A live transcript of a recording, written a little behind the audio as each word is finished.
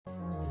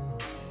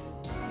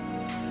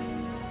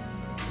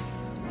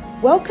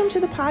Welcome to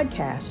the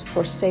podcast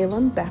for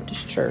Salem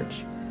Baptist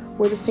Church,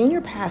 where the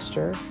senior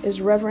pastor is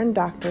Reverend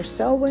Dr.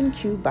 Selwyn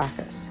Q.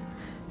 Bachus.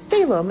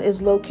 Salem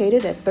is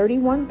located at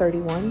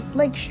 3131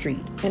 Lake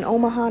Street in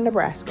Omaha,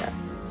 Nebraska,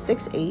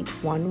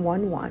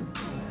 68111.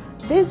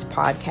 This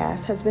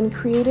podcast has been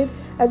created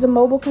as a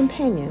mobile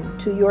companion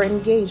to your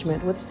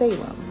engagement with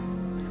Salem.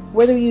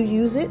 Whether you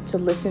use it to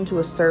listen to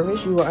a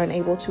service you are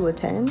unable to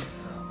attend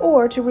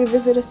or to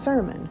revisit a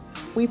sermon,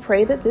 we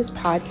pray that this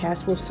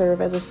podcast will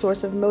serve as a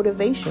source of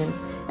motivation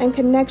and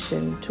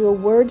connection to a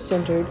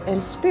word-centered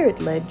and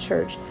spirit-led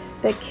church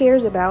that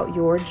cares about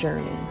your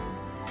journey.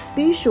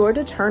 Be sure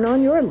to turn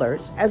on your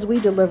alerts as we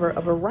deliver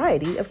a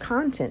variety of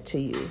content to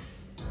you.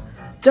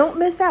 Don't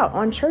miss out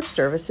on church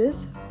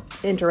services,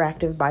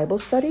 interactive Bible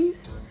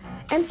studies,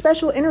 and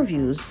special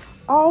interviews,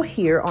 all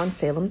here on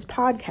Salem's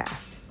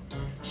podcast.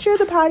 Share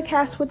the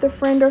podcast with a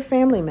friend or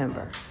family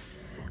member.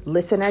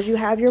 Listen as you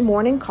have your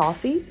morning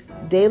coffee,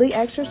 daily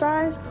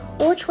exercise,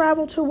 or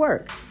travel to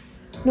work.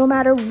 No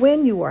matter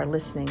when you are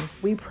listening,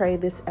 we pray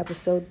this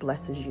episode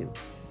blesses you.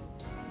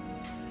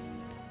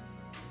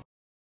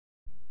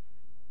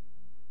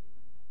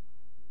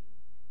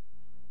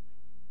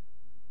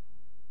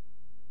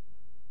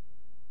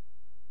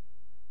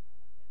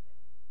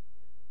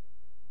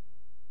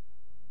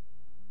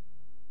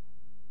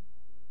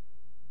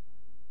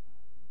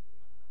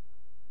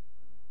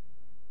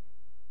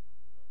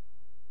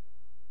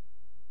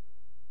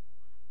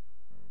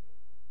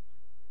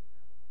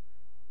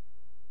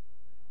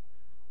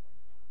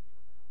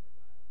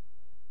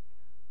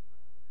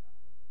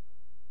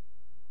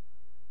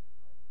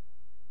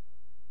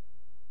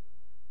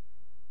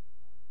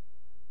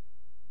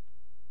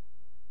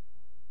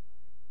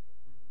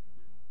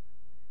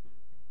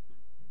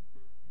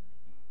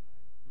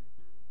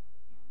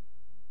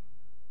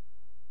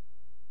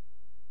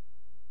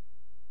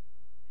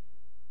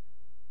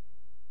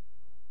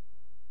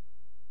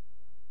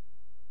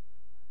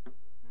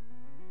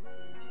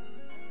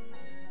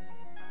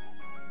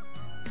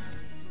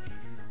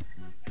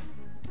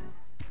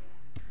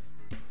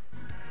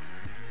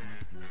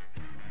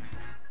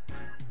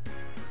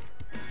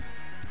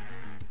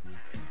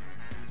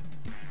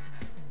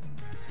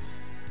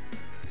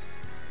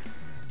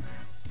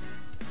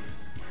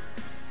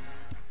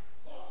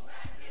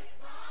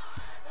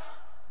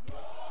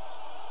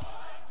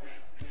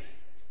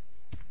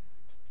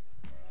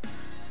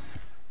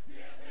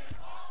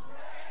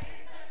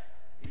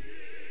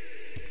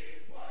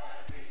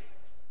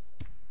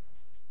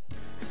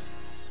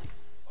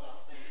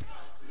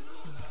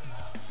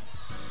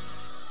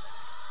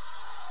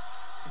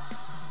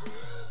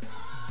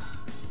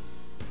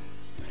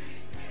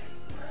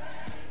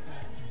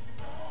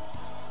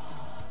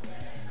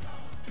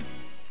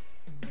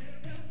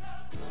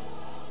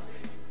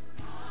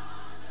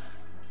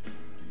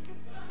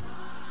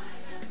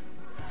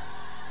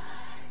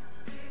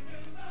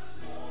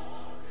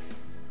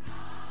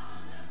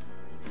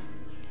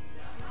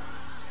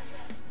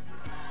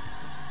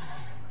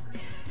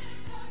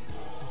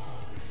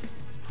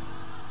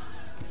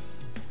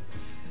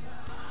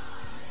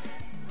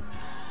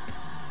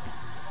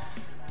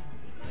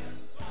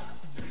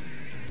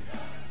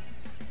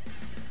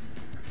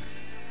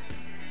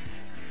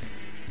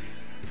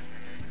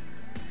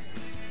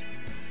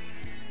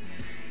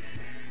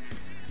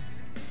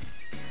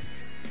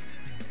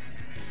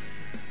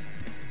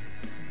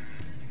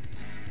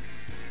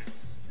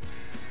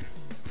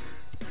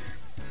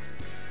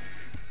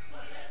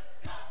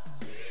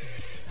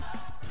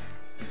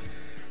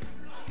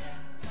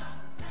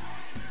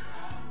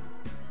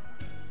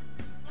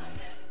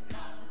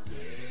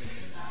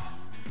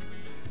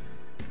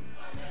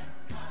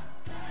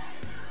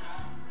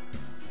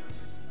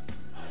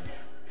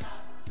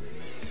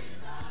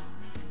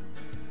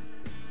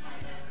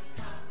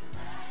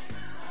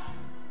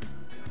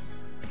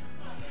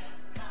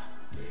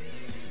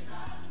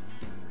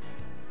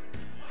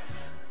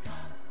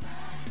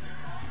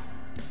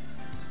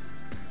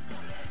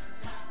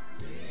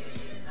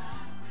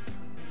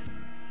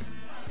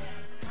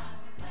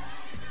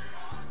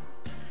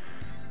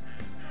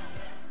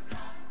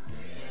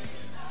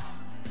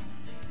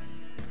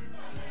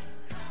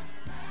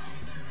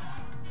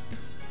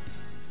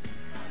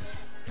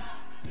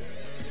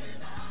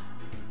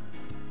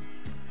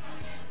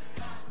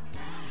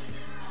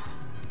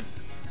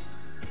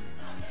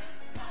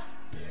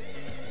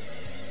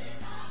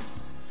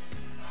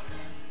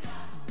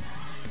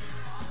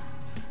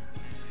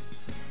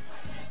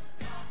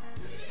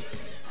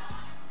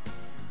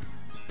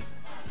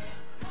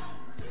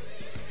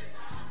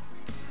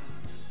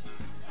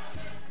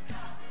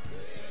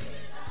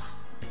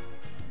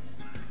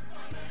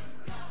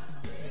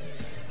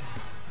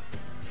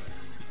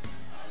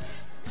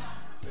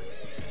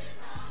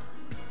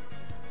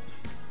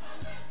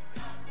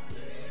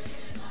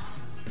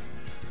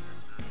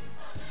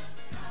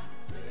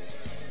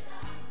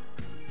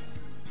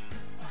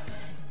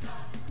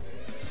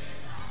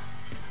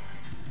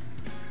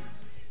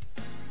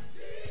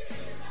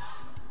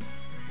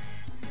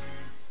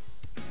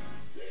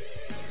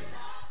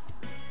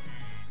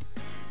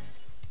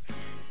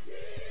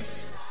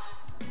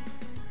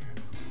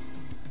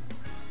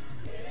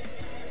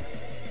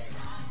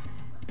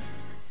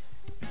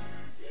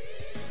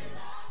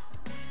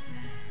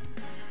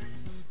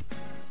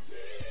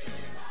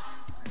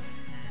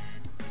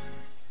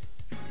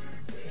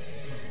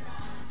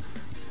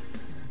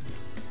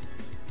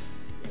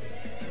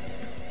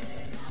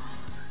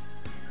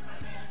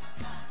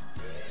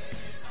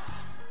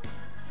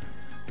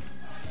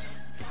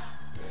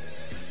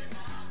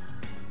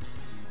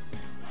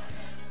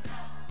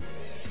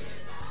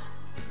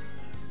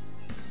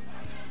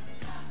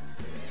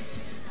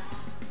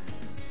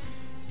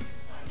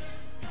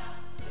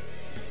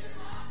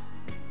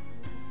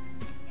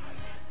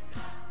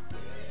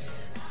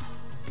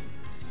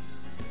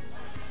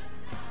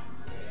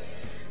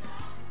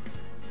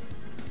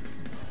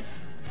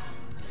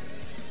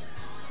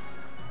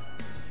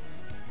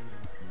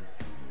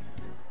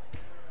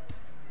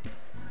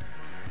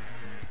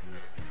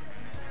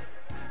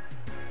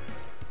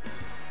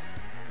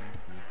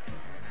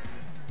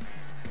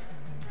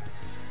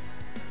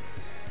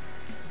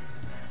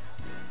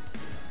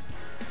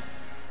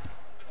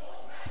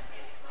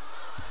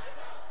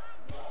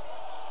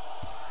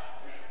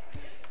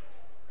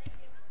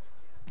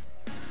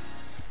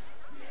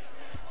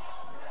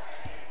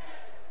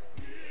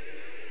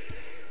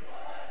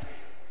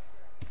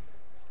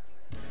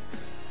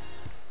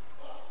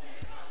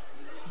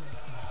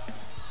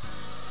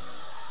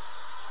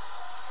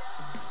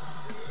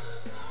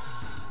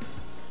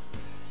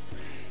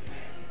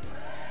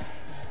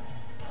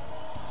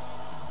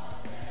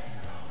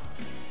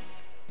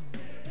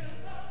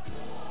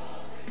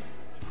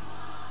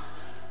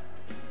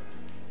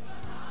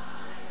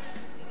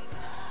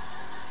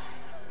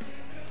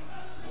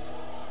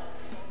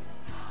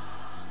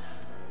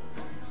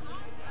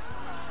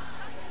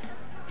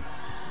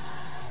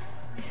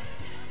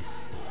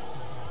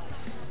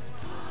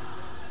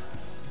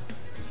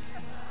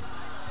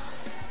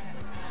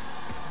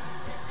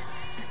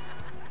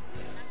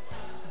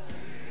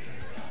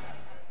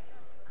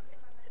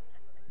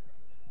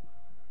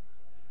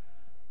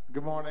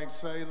 Good morning,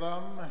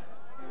 Salem.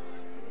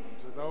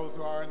 To those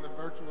who are in the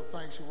virtual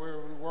sanctuary,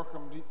 we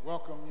welcome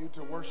you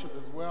to worship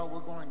as well.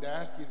 We're going to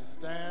ask you to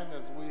stand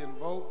as we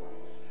invoke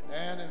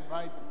and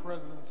invite the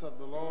presence of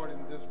the Lord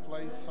in this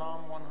place.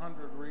 Psalm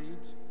 100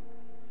 reads,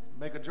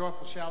 "Make a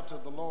joyful shout to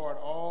the Lord,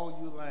 all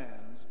you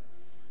lands.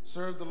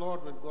 Serve the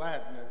Lord with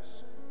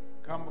gladness.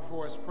 Come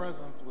before his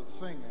presence with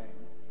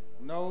singing.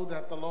 Know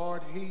that the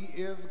Lord, he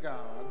is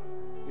God.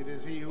 It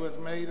is he who has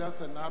made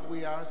us and not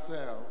we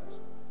ourselves.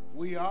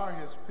 We are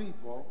his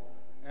people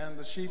and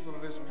the sheep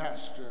of his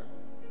pasture.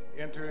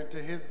 Enter into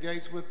his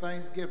gates with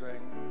thanksgiving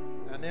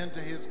and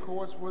into his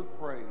courts with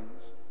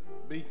praise.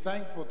 Be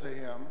thankful to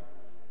him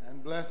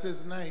and bless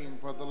his name,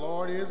 for the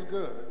Lord is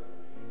good.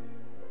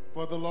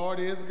 For the Lord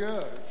is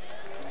good.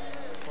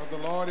 For the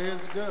Lord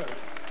is good.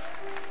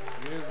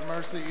 His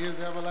mercy is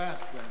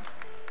everlasting,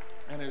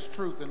 and his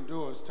truth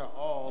endures to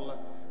all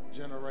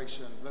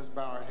generations." Let's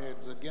bow our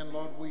heads again.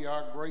 Lord, we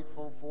are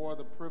grateful for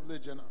the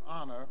privilege and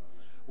honor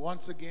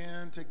once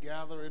again to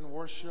gather in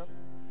worship,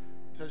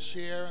 to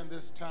share in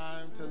this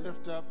time, to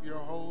lift up your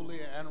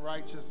holy and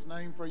righteous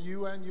name, for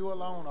you and you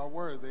alone are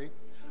worthy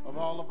of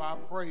all of our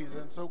praise.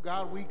 And so,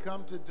 God, we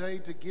come today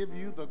to give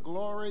you the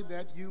glory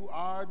that you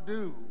are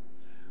due,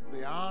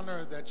 the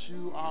honor that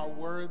you are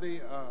worthy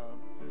of.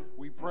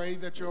 We pray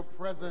that your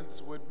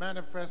presence would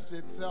manifest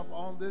itself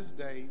on this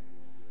day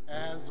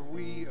as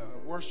we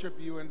worship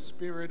you in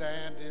spirit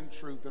and in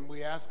truth. And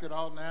we ask it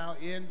all now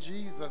in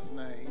Jesus'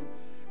 name.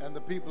 And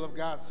the people of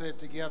God said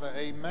together,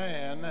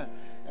 amen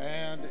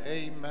and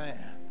amen.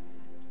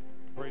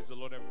 Praise the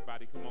Lord,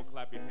 everybody. Come on,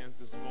 clap your hands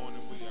this morning.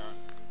 We are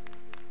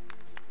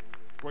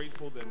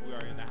grateful that we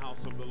are in the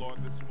house of the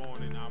Lord this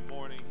morning. Our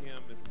morning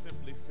hymn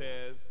simply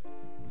says,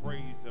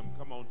 praise him.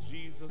 Come on,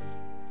 Jesus,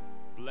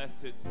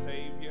 blessed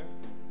Savior.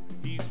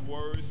 He's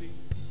worthy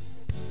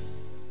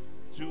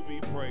to be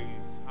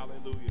praised.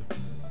 Hallelujah.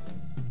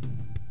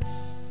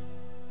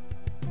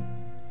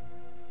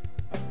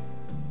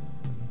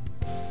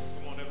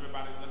 Come on,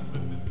 everybody, let's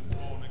lift it this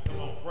morning. Come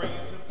on, praise him.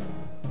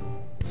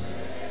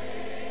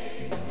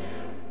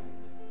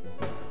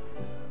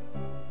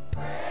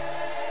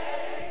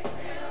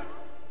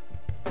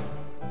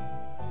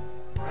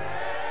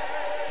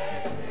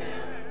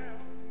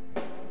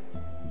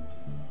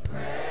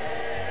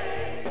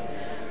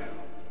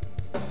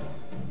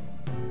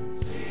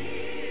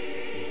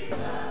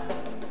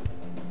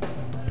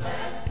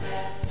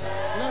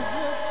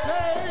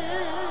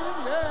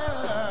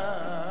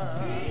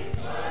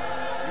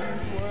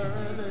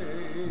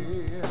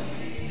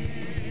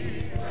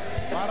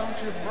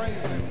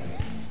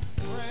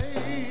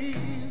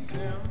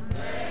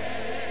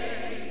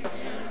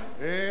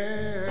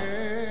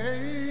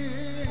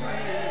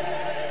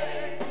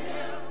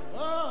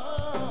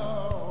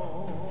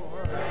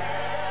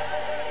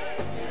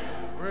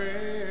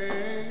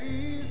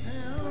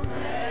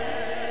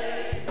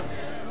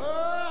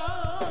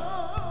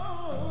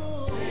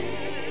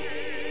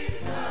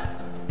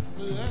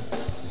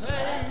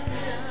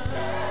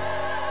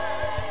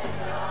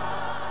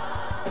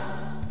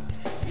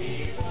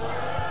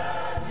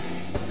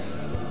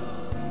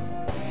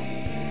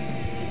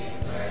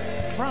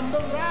 From the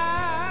rising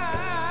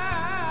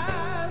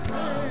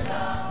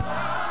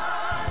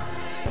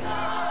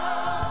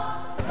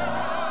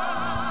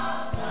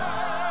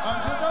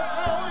unto the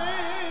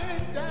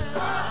going down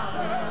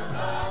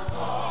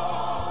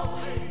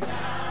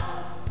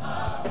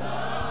of the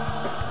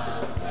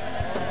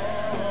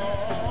same.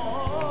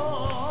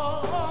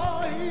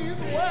 Oh, he's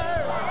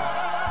worthy.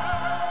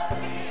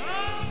 I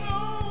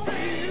know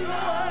he's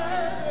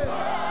worthy.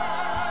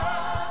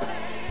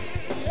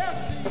 Yes,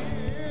 he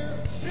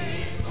is.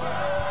 He's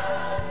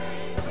worthy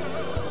to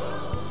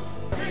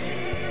be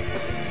praised.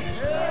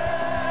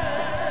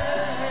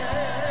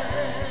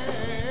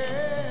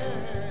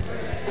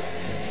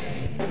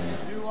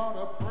 You ought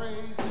to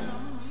praise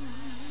him.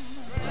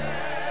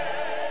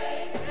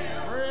 Praise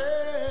him.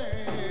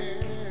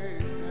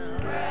 Praise him.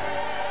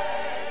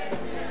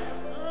 Praise him.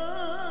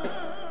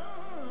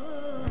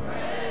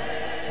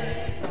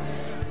 Praise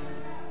him.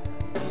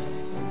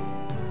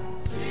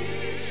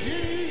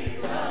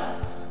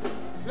 Jesus,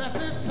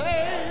 blessed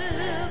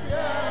Savior.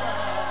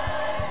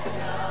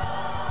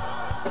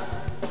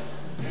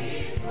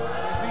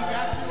 If he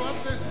got you up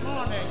this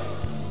morning,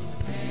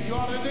 you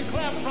ought to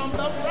declare from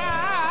the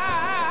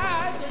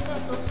rising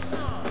of the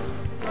sun.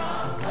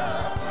 From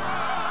the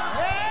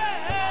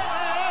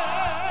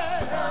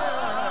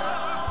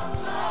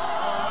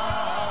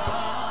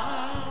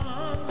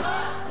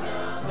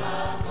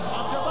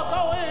until the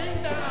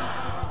going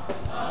down.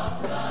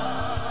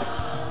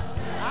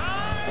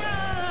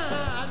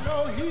 I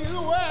know he's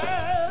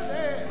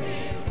worthy.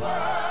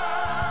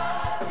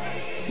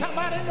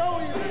 Somebody know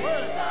he's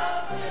worthy.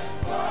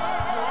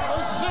 You ought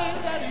to sing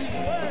that he's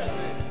worthy.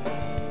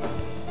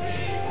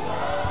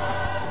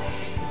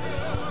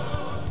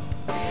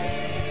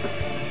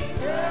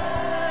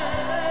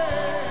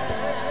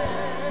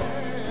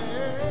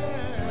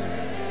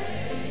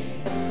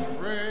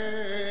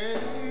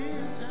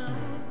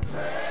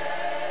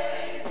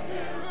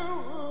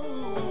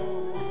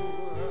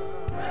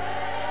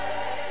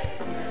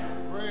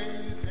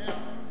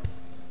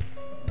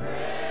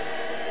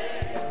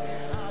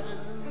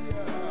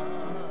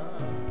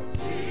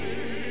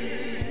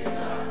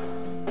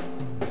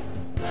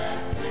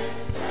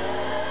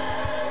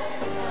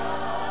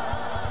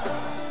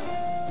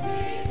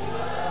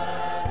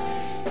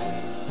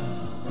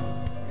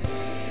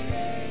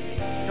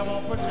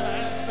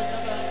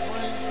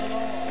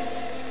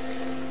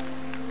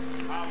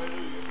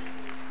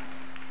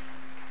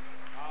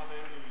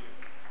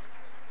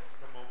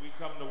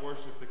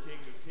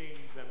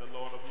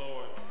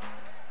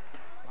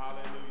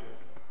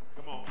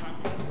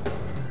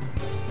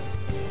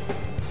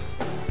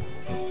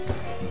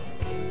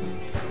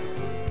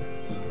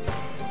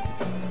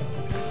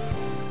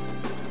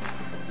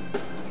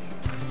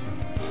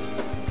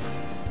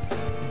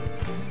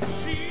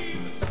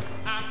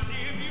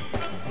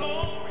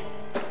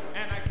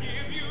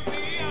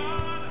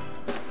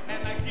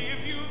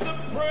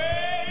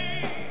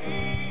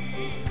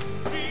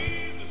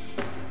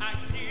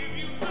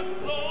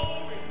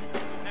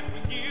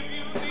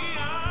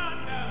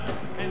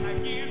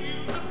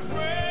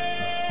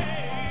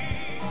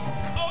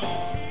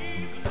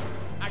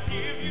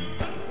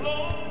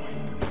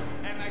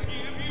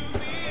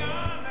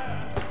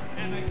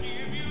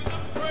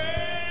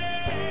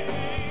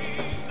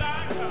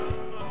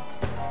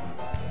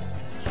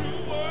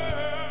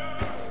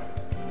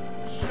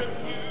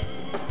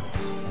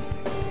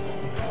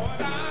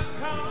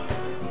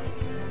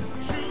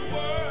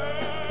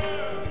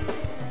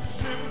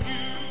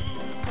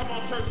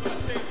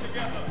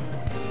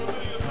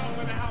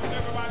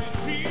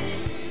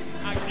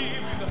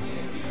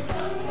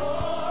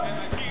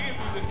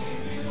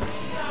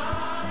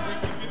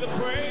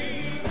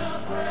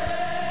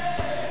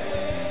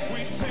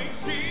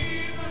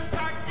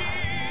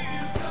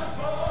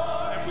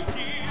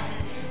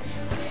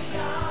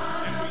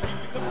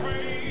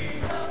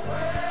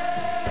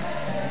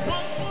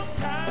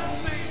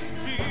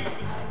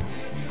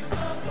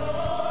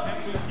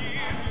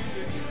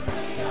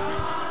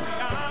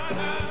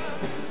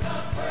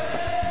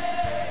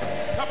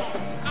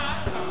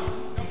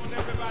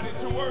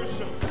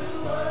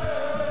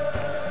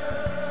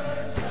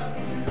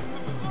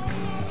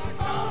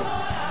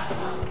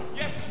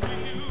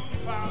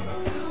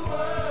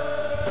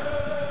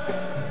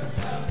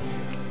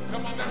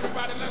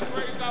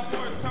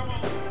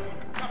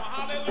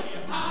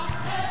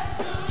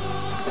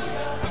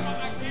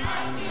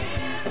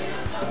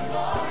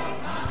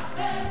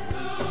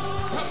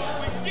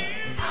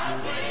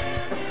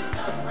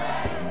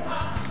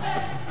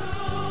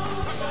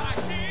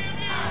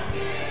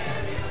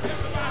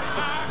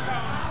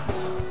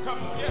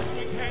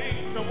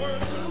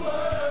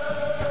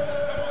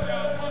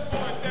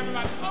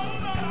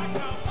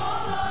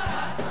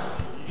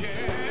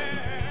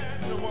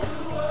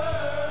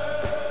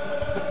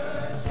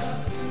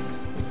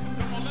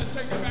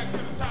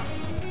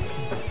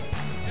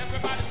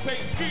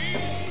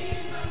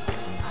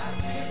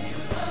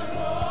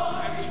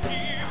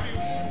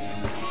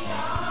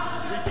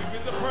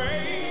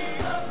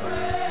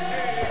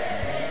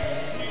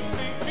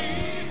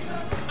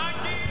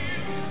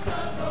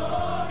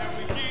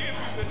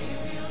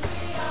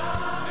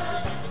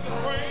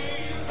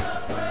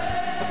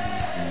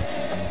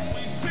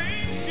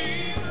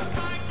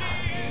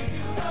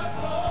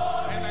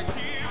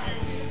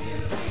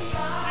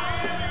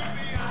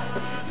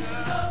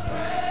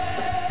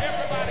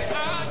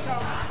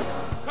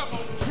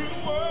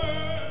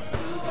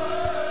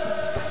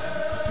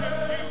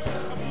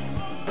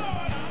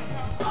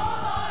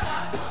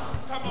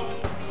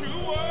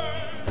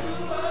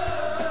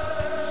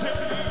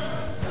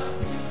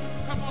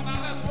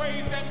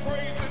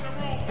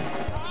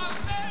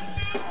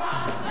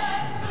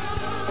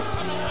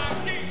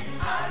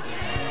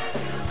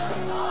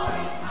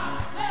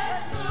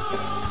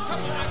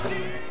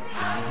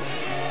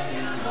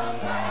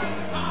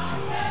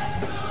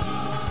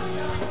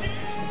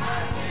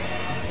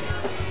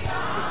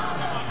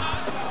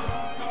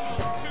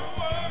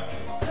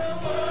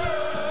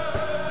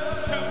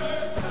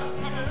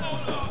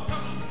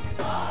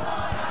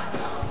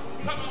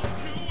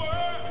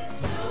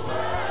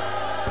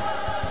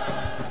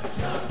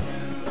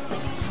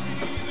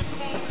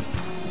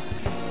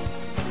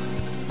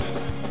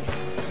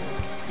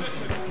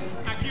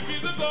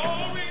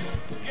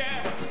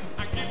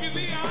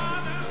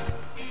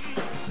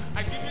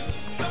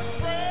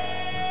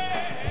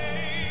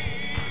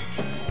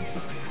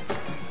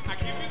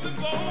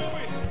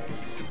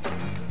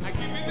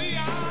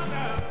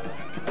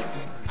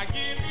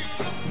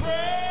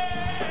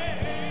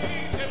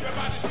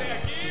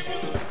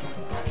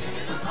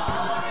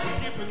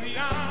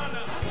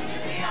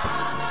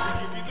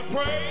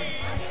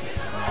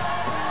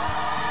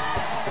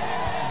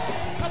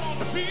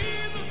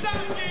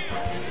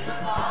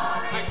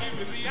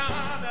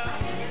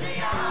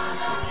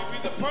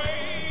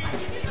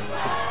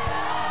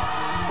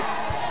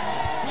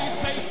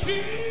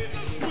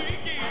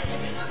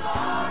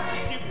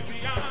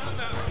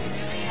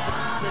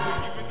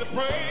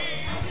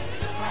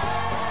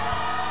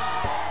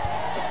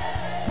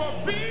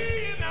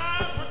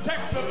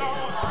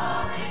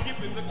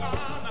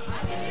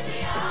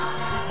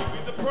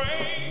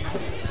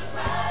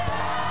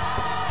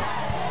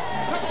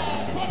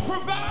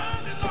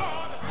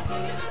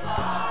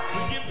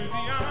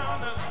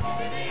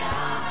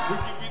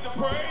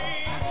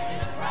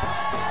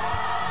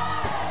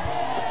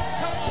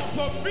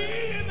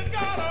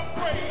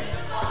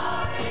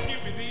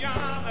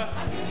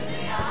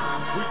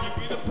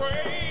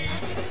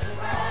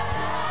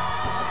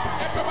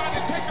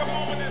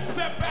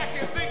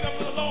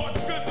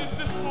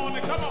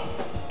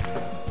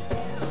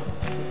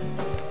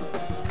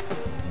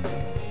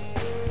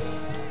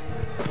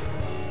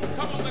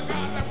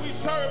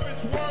 serve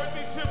is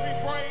worthy to be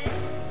praised.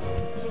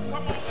 So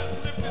come on, let's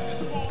lift it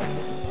this morning.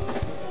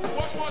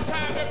 One more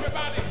time,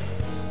 everybody.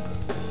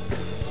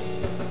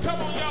 Come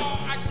on, y'all.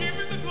 I give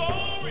you the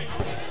glory. I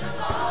give you the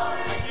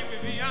glory. I give you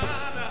the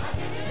honor. I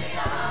give you the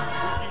honor.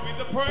 I give you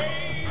the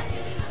praise. I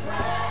give you the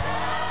praise.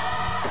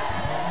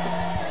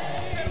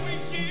 Can we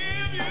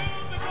give you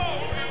the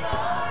glory? I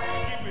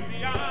give you the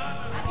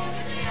honor. I give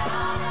you the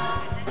honor. I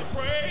give you the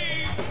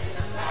praise. I give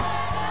you the praise.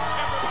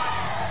 Everybody,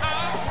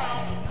 I'll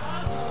count.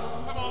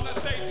 Come on,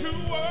 let's say 2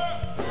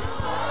 words. 2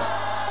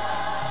 words.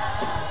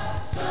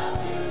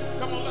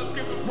 Come on, let's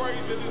give the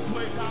praise in this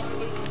place.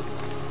 Hallelujah.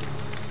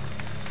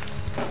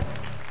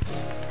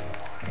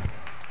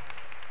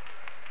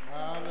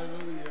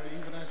 Hallelujah.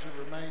 Even as you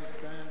remain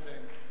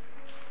standing,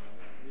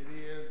 it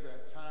is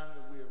that time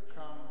that we have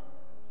come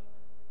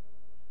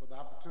for the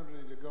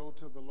opportunity to go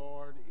to the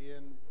Lord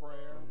in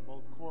prayer,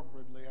 both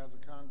corporately as a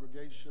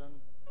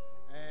congregation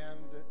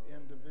and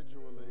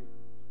individually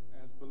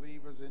as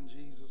believers in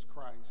Jesus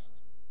Christ.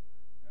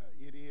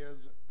 It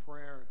is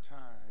prayer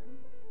time.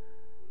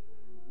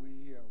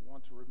 We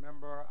want to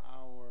remember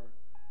our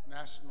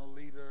national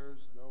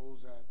leaders,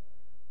 those at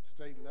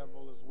state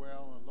level as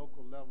well and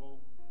local level,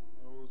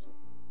 those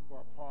who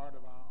are part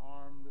of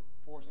our armed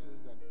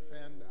forces that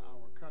defend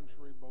our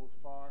country both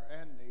far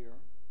and near,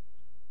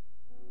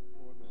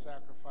 for the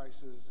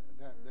sacrifices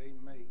that they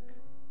make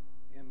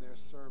in their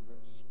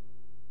service.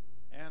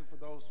 And for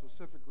those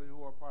specifically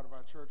who are part of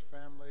our church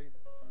family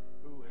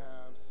who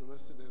have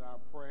solicited our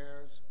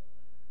prayers,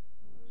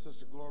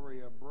 Sister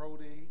Gloria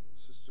Brody,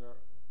 Sister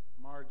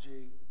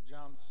Margie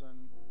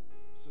Johnson,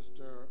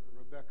 Sister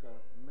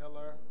Rebecca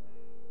Miller,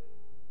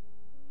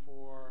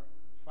 for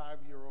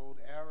 5-year-old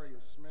Aria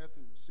Smith,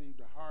 who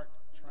received a heart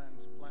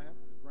transplant,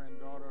 the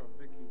granddaughter of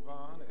Vicki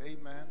Vaughn.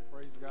 Amen.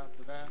 Praise God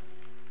for that.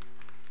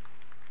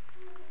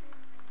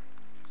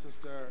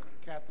 Sister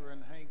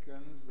Catherine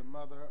Hankins, the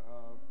mother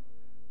of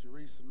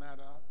Jerisa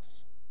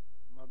Maddox,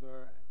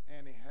 Mother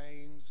Annie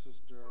Haynes,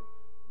 Sister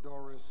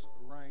Doris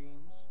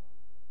Rames,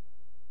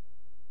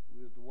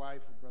 who is the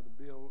wife of Brother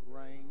Bill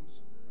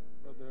Rames,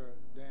 Brother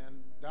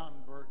Don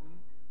Burton,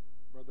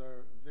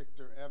 Brother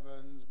Victor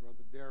Evans,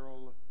 Brother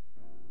Darrell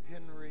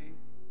Henry,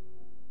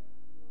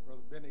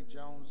 Brother Benny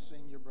Jones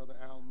Sr., Brother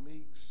Al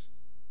Meeks,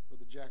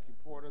 Brother Jackie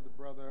Porter, the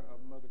brother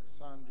of Mother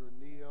Cassandra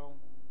Neal,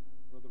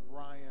 Brother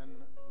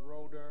Brian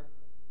Roder,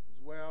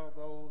 as well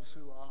those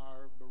who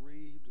are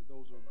bereaved,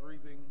 those who are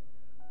grieving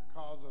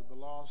because of the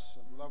loss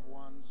of loved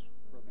ones,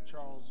 Brother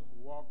Charles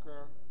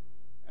Walker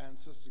and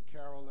Sister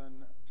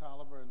Carolyn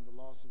Tolliver, and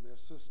the loss of their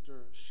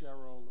sister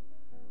Cheryl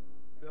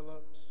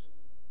Billups,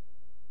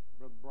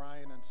 Brother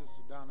Brian and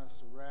Sister Donna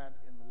Surratt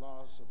in the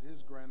loss of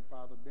his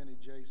grandfather, Benny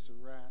J.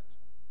 Surratt,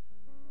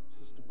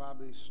 Sister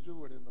Bobby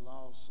Stewart in the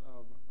loss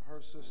of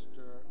her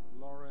sister,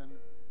 Lauren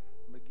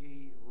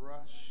McGee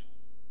Rush.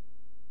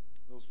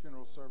 Those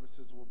funeral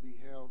services will be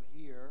held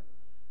here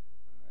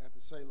at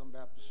the Salem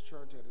Baptist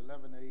Church at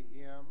 11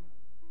 a.m.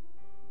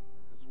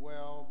 As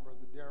well,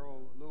 Brother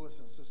Darrell Lewis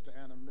and Sister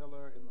Anna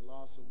Miller in the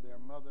loss of their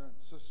mother and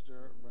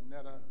sister,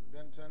 Vernetta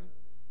Benton.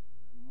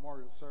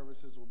 Memorial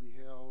services will be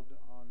held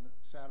on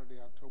Saturday,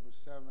 October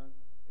 7th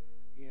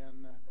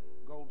in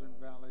Golden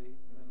Valley,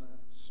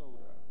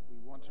 Minnesota. We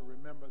want to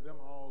remember them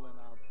all in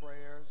our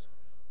prayers.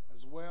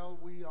 As well,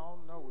 we all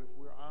know, if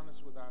we're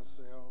honest with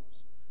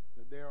ourselves,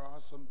 that there are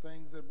some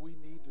things that we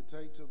need to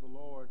take to the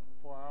Lord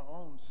for our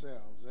own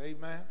selves.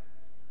 Amen.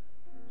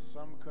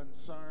 Some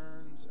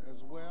concerns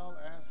as well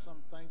as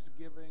some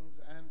thanksgivings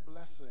and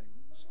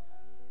blessings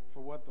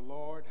for what the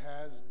Lord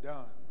has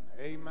done.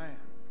 Amen.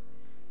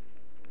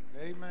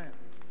 Amen.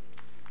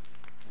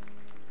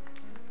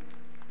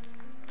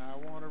 And I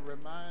want to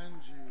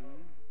remind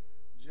you,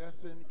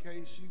 just in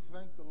case you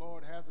think the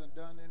Lord hasn't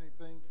done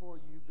anything for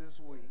you this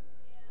week,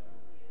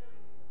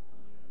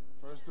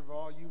 first of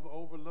all, you've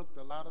overlooked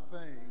a lot of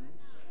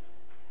things.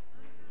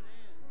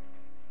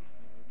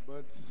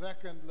 But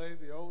secondly,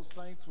 the old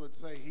saints would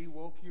say he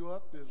woke you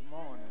up this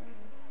morning.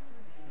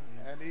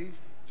 And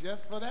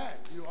just for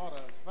that, you ought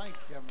to thank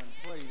him and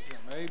praise him.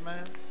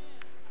 Amen.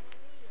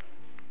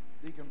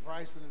 Deacon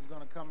Bryson is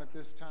going to come at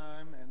this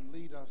time and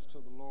lead us to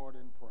the Lord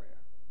in prayer.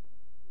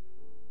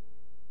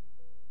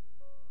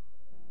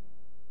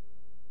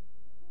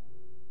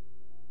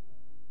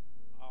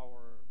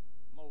 Our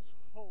most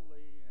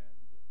holy and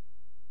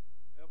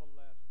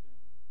everlasting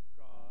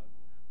God,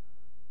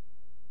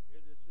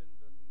 it is in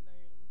the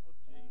name of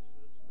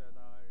Jesus that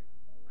I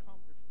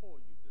come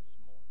before you this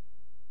morning.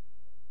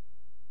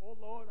 Oh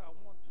Lord, I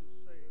want to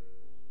say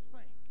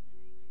thank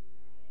you.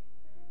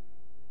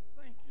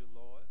 Thank you,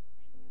 Lord,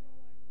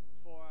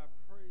 for I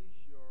praise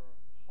your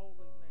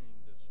holy name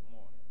this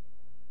morning.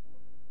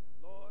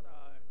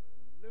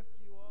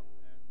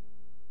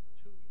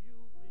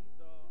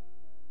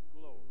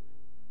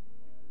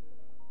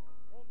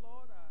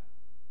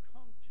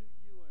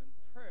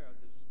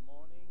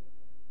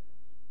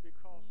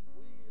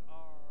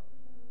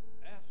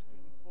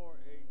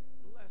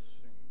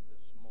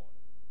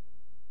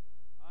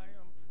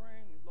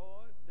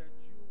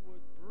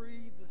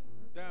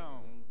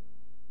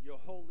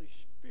 Holy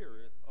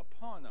Spirit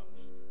upon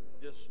us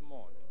this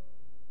morning.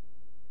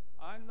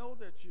 I know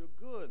that you're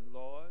good,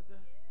 Lord,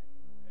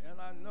 and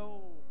I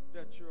know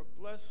that your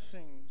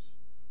blessings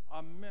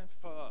are meant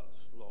for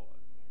us, Lord.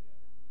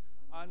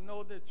 I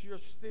know that you're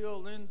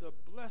still in the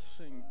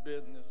blessing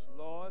business,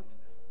 Lord,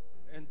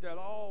 and that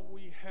all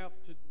we have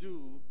to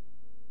do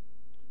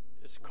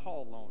is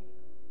call on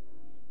you.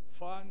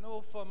 For I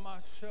know for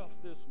myself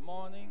this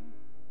morning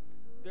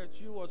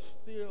that you are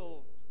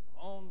still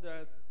on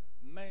that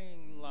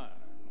main line,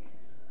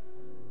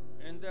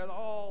 and that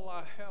all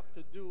I have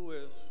to do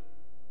is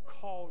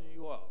call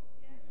you up.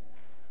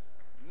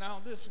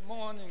 Now this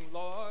morning,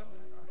 Lord,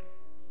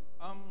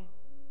 I'm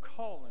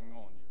calling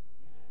on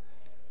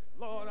you.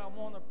 Lord, I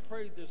want to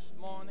pray this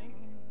morning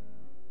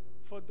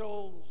for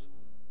those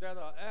that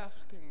are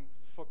asking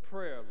for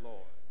prayer,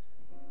 Lord.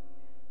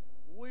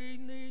 We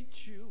need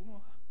you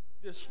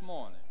this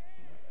morning.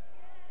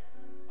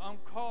 I'm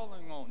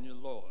calling on you,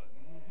 Lord.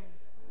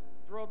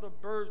 Brother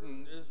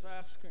Burden is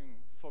asking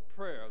for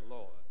prayer,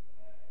 Lord.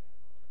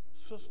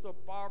 Sister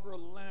Barbara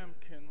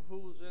Lampkin,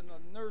 who's in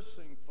a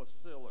nursing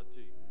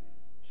facility,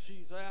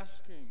 she's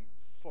asking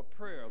for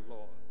prayer,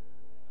 Lord.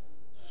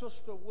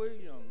 Sister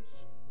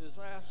Williams is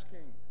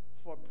asking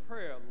for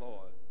prayer,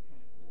 Lord.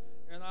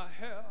 And I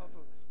have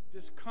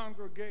this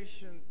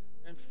congregation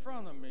in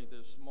front of me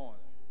this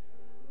morning.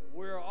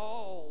 We're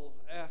all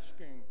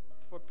asking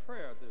for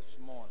prayer this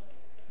morning.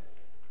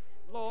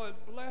 Lord,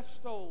 bless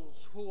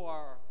those who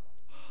are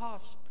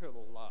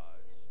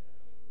hospitalized,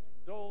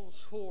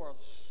 those who are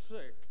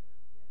sick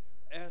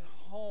at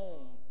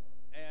home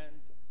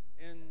and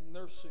in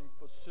nursing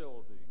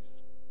facilities.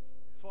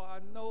 For I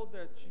know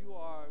that you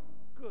are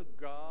a good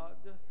God,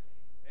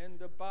 and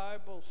the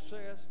Bible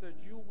says that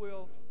you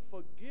will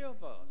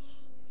forgive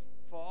us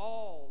for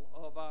all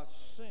of our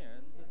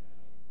sin,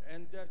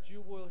 and that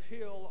you will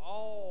heal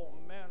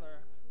all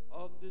manner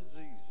of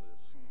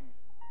diseases.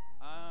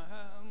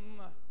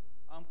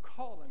 I'm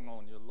calling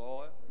on you,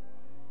 Lord,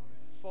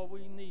 for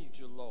we need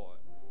you, Lord.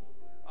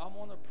 I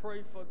want to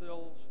pray for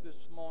those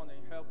this morning,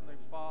 Heavenly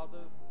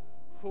Father,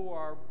 who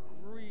are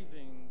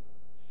grieving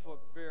for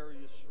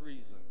various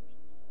reasons.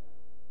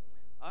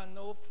 I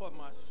know for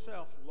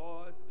myself,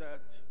 Lord,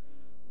 that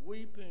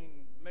weeping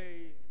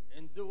may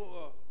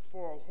endure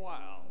for a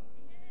while,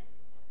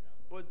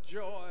 but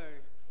joy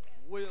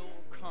will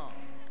come.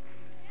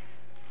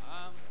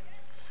 I'm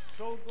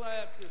so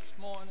glad this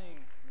morning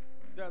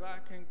that I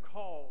can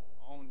call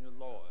on you,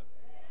 Lord.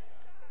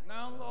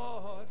 Now,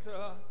 Lord,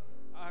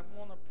 I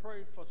want to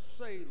pray for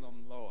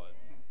Salem, Lord,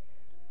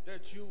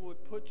 that you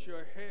would put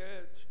your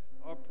hedge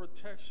of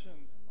protection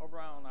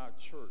around our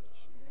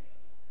church.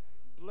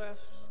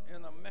 Bless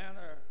in a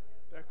manner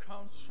that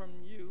comes from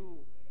you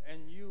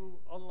and you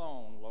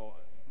alone,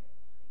 Lord.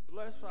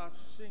 Bless our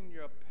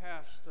senior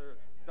pastor,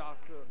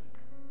 Dr.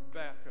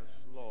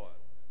 Bachus, Lord.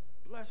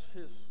 Bless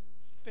his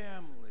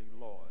family,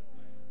 Lord.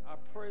 I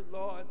pray,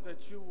 Lord,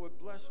 that you would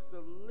bless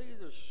the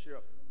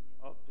leadership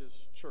of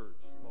this church,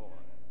 Lord.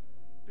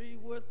 Be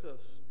with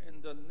us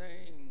in the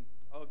name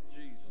of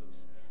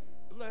Jesus.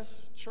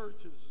 Bless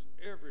churches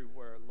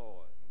everywhere,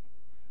 Lord.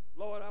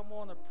 Lord, I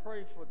want to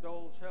pray for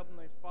those,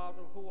 Heavenly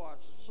Father, who are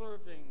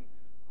serving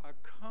our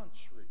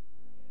country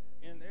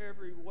in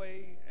every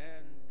way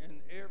and in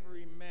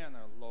every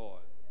manner,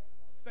 Lord.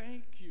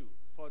 Thank you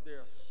for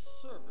their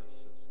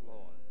services,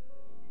 Lord.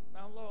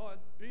 Now, Lord,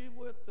 be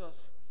with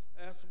us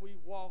as we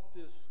walk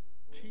this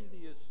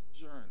tedious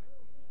journey.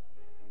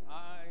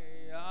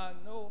 I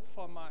know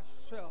for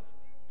myself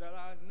that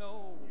I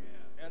know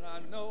and I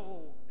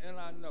know and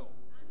I know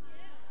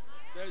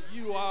that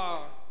you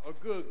are a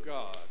good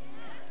God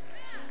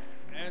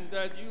and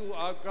that you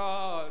are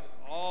God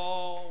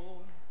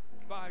all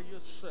by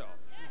yourself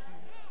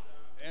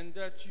and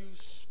that you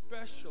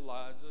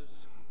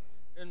specializes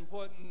in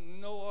what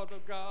no other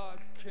God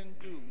can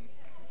do.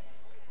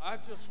 I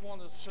just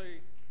want to say,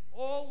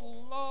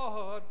 oh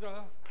Lord,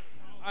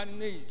 I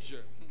need you.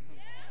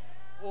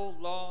 Oh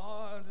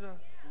Lord,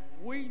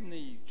 we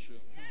need you.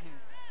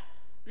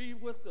 Be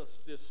with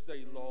us this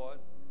day, Lord.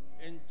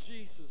 In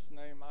Jesus'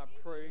 name I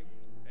pray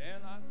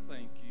and I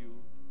thank you.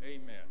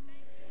 Amen.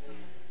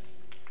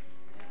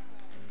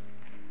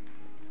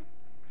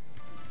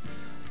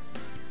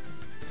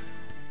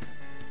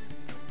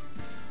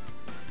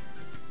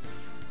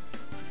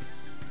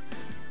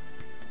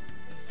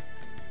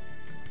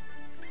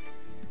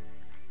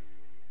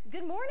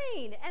 Good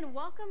morning and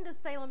welcome to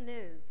Salem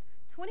News.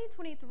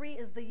 2023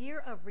 is the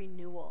year of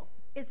renewal.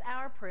 It's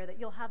our prayer that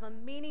you'll have a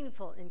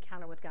meaningful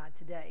encounter with God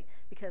today,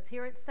 because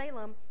here at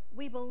Salem,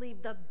 we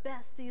believe the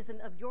best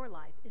season of your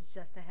life is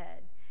just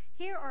ahead.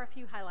 Here are a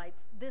few highlights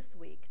this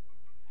week.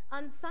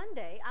 On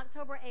Sunday,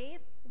 October 8th,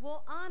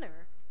 we'll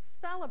honor,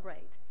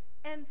 celebrate,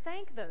 and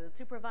thank those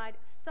who provide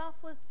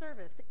selfless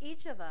service to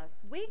each of us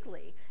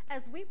weekly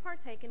as we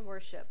partake in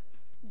worship.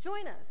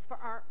 Join us for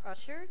our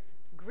ushers,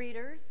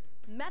 greeters,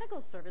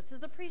 Medical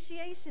Services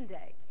Appreciation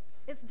Day.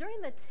 It's during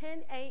the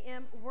 10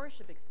 a.m.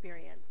 worship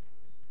experience.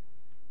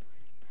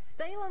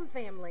 Salem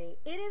family,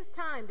 it is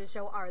time to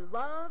show our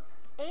love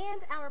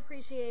and our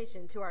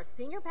appreciation to our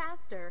senior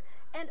pastor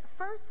and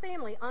first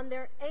family on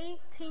their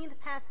 18th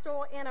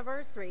pastoral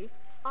anniversary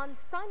on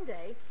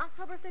Sunday,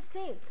 October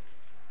 15th.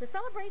 The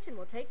celebration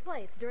will take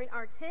place during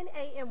our 10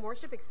 a.m.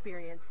 worship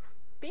experience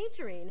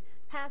featuring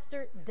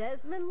Pastor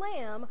Desmond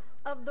Lamb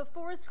of the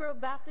Forest Grove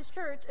Baptist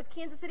Church of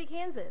Kansas City,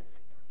 Kansas.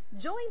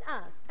 Join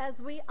us as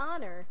we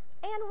honor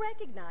and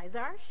recognize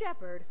our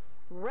shepherd,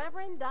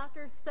 Reverend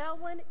Dr.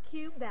 Selwyn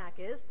Q.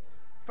 Bachus,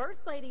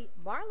 First Lady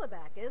Marla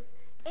Bachus,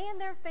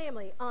 and their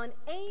family on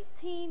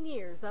 18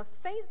 years of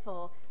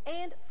faithful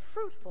and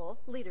fruitful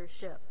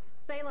leadership.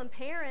 Salem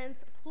parents,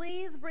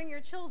 please bring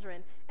your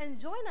children and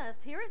join us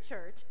here at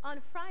church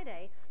on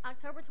Friday,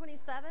 October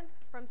 27th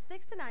from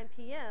 6 to 9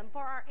 p.m.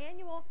 for our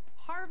annual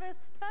Harvest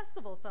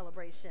Festival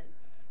celebration.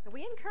 And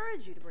we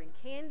encourage you to bring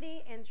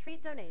candy and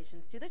treat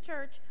donations to the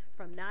church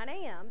from 9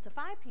 a.m. to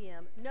 5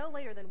 p.m. no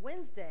later than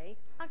Wednesday,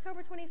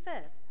 October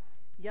 25th.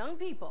 Young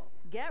people,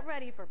 get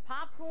ready for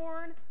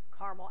popcorn,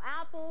 caramel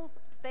apples,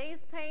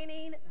 face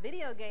painting,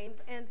 video games,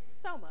 and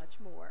so much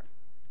more.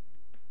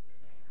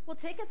 Well,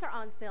 tickets are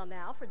on sale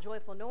now for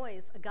Joyful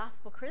Noise, A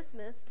Gospel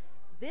Christmas.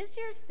 This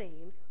year's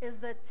theme is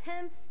the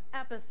 10th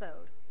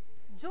episode.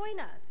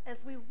 Join us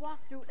as we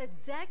walk through a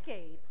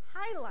decade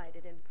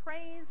highlighted in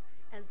praise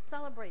and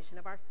celebration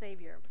of our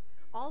Savior.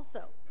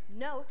 Also,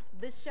 note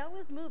the show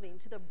is moving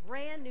to the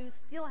brand new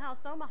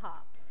Steelhouse Omaha.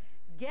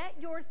 Get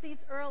your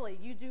seats early.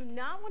 You do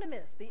not want to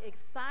miss the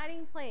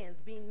exciting plans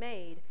being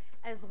made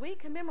as we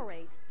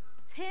commemorate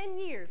 10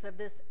 years of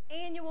this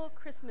annual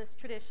Christmas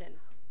tradition.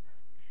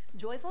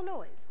 Joyful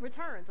Noise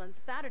returns on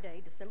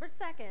Saturday, December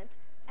 2nd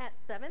at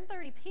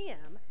 7:30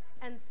 p.m.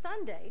 and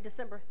Sunday,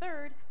 December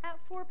 3rd at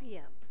 4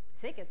 p.m.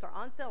 Tickets are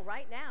on sale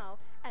right now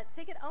at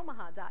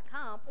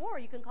ticketomaha.com, or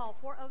you can call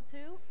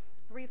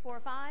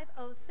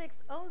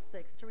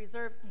 402-345-0606 to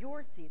reserve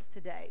your seats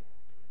today.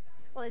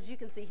 Well, as you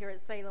can see here at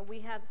Salem,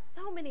 we have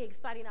so many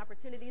exciting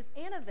opportunities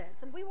and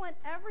events, and we want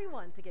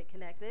everyone to get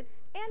connected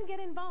and get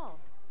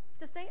involved.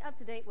 To stay up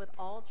to date with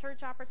all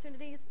church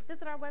opportunities,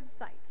 visit our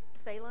website,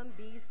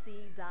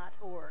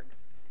 salembc.org.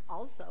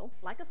 Also,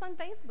 like us on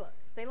Facebook,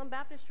 Salem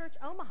Baptist Church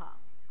Omaha,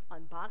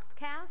 on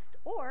Boxcast,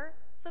 or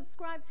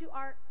subscribe to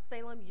our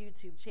Salem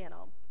YouTube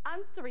channel.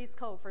 I'm Cerise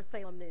Cole for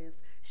Salem News.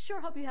 Sure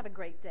hope you have a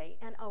great day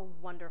and a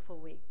wonderful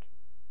week.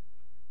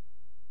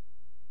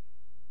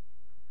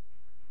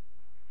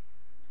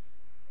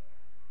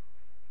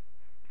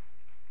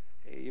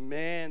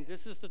 Amen.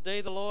 This is the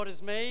day the Lord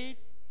has made.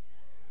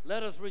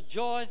 Let us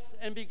rejoice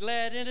and be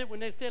glad in it. When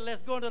they said,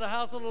 let's go into the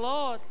house of the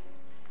Lord,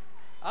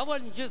 I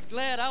wasn't just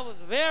glad, I was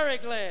very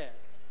glad.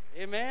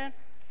 Amen.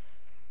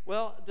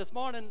 Well, this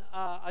morning,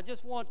 I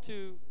just want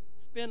to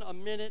spend a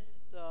minute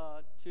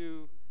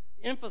to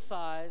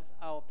emphasize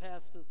our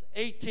pastor's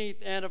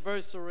 18th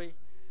anniversary.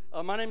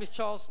 My name is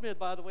Charles Smith,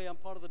 by the way. I'm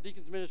part of the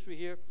Deacons Ministry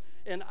here.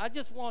 And I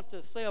just want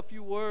to say a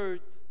few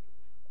words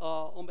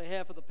on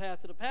behalf of the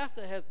pastor. The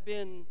pastor has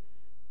been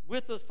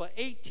with us for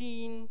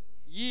 18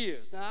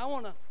 years. Now, I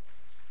want to,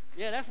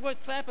 that's worth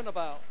clapping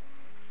about.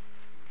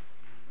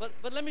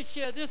 But let me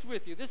share this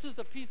with you. This is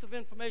a piece of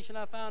information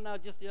I found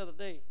out just the other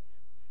day.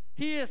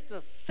 He is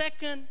the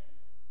second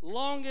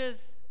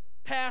longest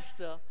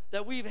pastor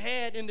that we've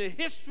had in the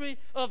history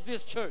of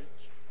this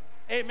church.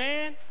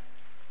 Amen.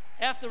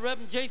 After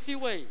Reverend J.C.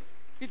 Wade.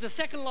 He's the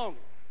second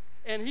longest.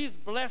 And he's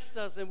blessed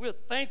us, and we're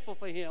thankful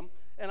for him.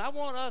 And I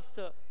really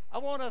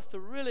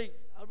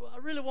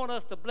want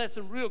us to bless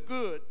him real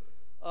good.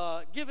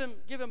 Give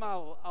him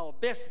our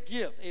best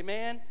gift.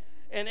 Amen.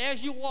 And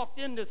as you walked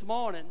in this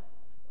morning,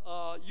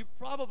 you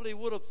probably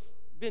would have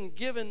been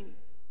given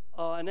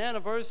an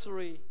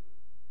anniversary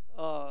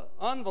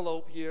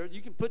envelope here.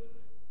 You can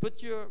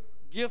put your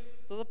gift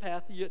to the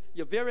pastor,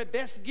 your very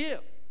best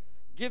gift.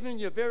 Give him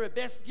your very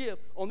best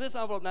gift on this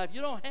envelope. Now, if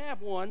you don't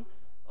have one,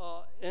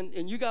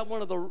 and you got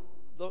one of the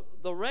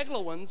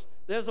regular ones,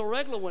 there's a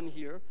regular one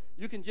here.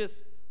 You can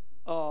just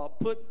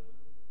put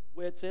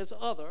where it says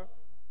other,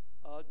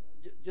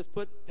 just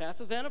put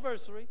pastor's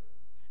anniversary,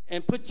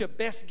 and put your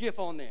best gift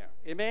on there.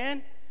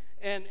 Amen.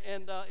 And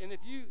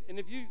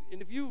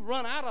if you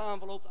run out of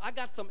envelopes, I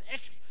got some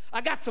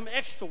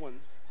extra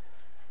ones.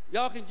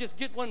 Y'all can just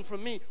get one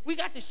from me. We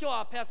got to show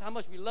our pastor how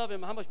much we love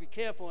him, how much we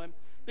care for him,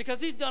 because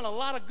he's done a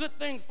lot of good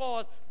things for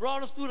us,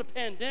 brought us through the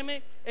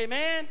pandemic.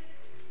 Amen.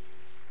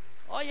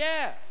 Oh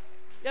yeah,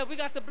 we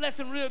got to bless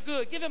him real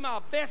good. Give him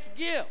our best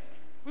gift.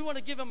 We want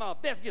to give him our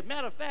best gift.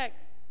 Matter of fact,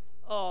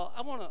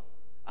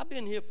 I've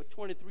been here for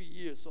 23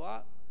 years, so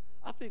I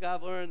think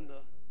I've earned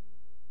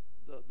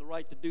the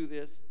right to do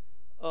this.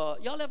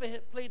 Y'all ever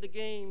played the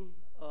game,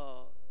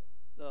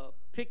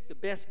 pick the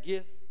best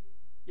gift?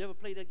 You ever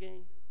played that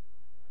game?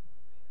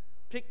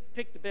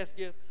 Pick the best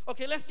gift.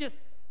 Okay, let's just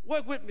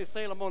work with me,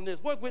 Salem, on this.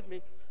 Work with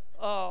me.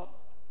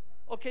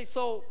 Okay,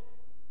 so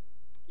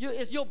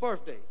it's your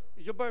birthday.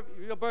 It's your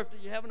birthday.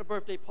 You're having a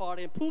birthday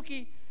party, and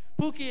Pookie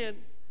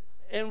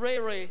and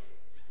Ray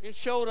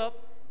showed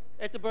up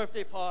at the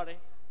birthday party.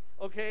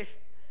 Okay,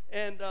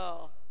 and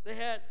they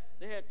had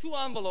two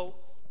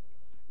envelopes.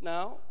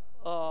 Now,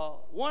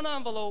 one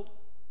envelope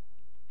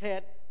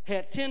had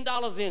had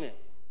 $10 in it.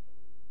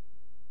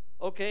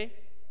 Okay?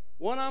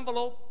 One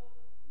envelope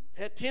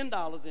had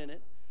 $10 in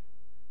it.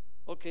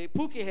 Okay,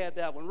 Pookie had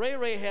that one. Ray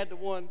Ray had the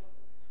one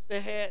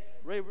that had,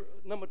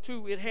 number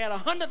 2, it had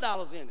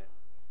 $100 in it.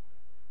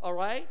 All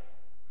right?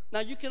 Now,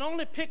 you can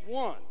only pick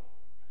one.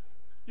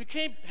 You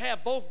can't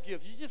have both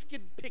gifts. You just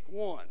get to pick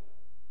one.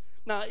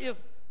 Now,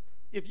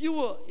 if you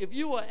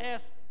were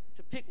asked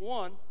to pick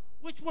one,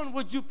 which one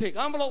would you pick?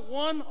 Envelope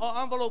 1 or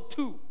envelope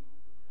 2?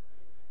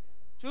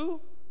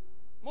 2?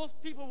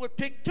 Most people would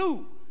pick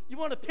 2. You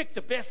want to pick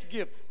the best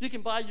gift. You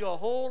can buy you a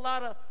whole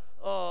lot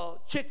of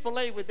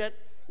Chick-fil-A with that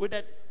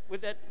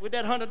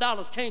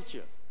 $100, can't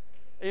you?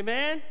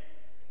 Amen?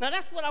 Now,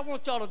 that's what I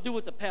want y'all to do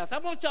with the pastor. I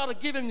want y'all to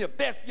give him your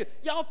best gift.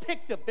 Y'all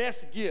pick the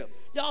best gift.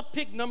 Y'all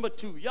pick number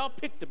 2. Y'all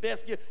pick the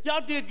best gift.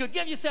 Y'all did good.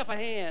 Give yourself a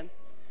hand.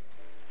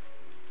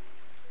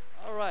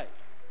 All right.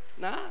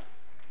 Now,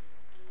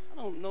 I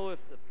don't know if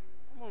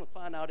I want to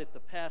find out if the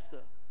pastor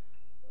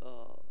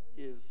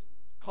is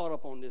caught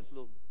up on this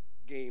little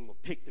game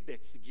of pick the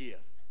best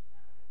gift.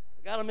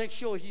 I got to make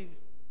sure he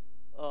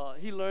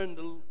learned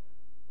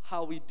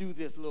how we do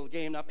this little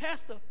game. Now,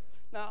 pastor,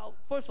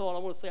 first of all, I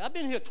want to say, I've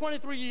been here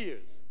 23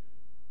 years.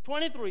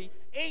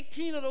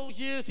 18 of those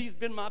years, he's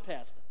been my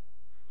pastor.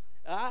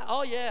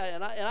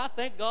 And I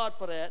thank God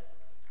for that.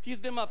 He's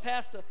been my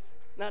pastor.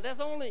 Now, there's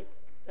only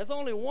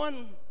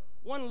one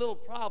little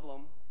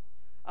problem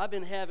I've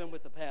been having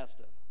with the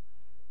pastor.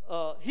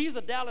 He's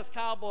a Dallas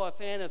Cowboy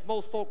fan, as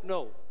most folk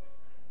know.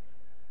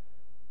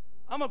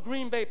 I'm a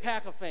Green Bay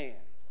Packer fan.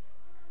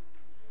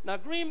 Now,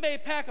 Green Bay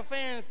Packer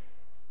fans,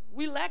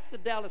 we like the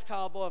Dallas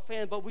Cowboy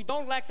fans, but we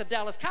don't like the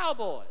Dallas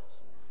Cowboys.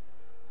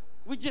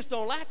 We just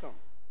don't like them.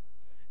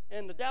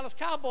 And the Dallas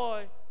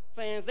Cowboy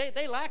fans,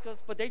 they like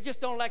us, but they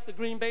just don't like the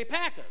Green Bay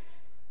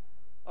Packers.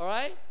 All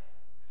right?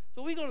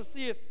 So we're going to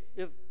see if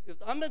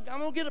I'm going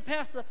to get a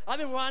pastor. I've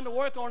been trying to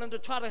work on him to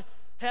try to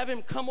have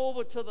him come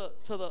over to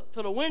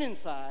the winning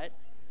side,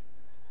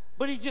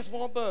 but he just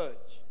won't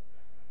budge.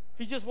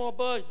 He just won't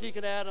budge,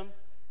 Deacon Adams.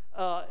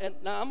 And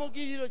now I'm going to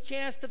give you a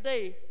chance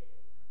today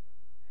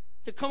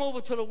to come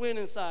over to the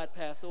winning side,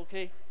 Pastor,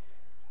 okay?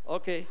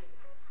 Okay.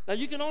 Now,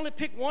 you can only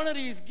pick one of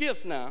these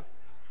gifts now.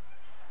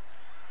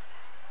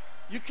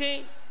 You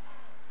can't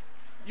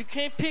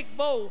pick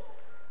both.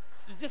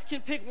 You just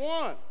can pick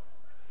one.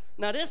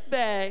 Now, this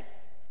bag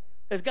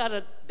has got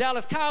a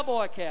Dallas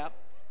Cowboy cap.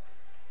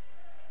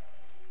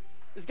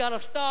 It's got a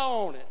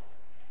star on it.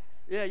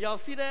 Yeah, y'all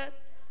see that?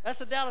 That's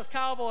a Dallas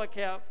Cowboy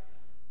cap.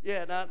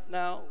 Yeah,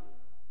 now,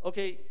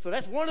 okay, so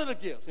that's one of the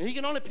gifts, and he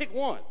can only pick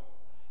one.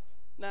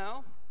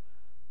 Now,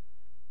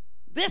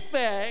 this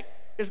bag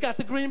has got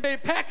the Green Bay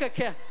Packer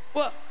cap.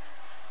 Well,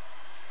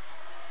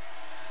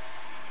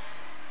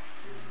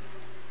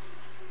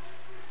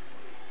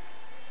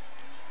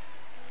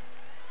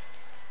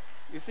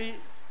 you see,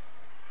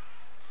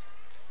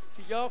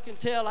 y'all can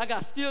tell I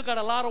still got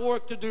a lot of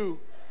work to do.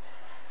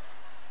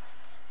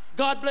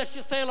 God bless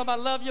you, Salem. I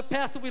love you.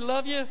 Pastor, we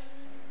love you.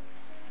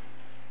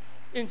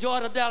 Enjoy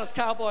the Dallas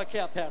Cowboy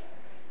cap, Pastor.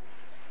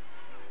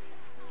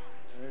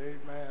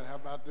 Amen. How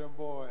about them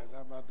boys?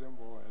 How about them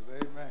boys?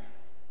 Amen.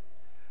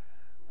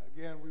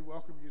 Again, we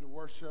welcome you to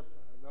worship,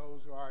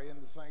 those who are in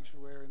the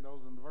sanctuary and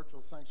those in the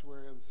virtual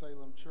sanctuary of the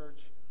Salem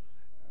Church.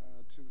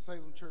 To the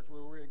Salem Church,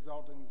 where we're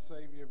exalting the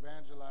Savior,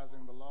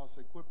 evangelizing the lost,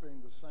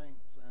 equipping the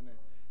saints, and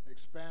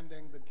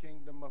expanding the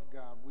kingdom of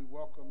God. We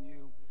welcome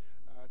you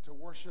to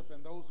worship,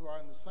 and those who are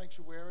in the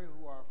sanctuary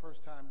who are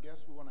first-time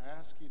guests, we want to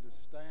ask you to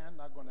stand.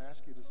 Not going to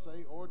ask you to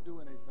say or do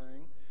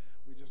anything.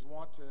 We just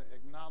want to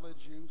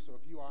acknowledge you. So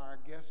if you are our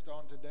guest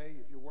on today,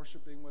 if you're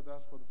worshiping with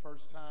us for the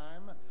first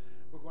time,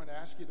 we're going to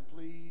ask you to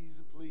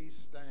please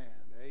stand.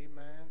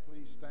 Amen.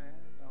 Please stand.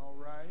 All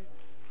right.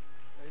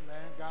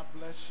 Amen. God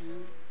bless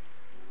you.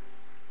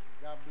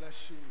 God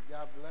bless you.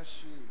 God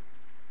bless you.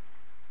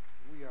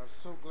 We are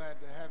so glad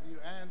to have you,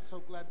 and so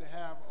glad to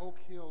have Oak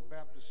Hill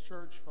Baptist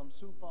Church from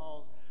Sioux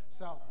Falls,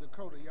 South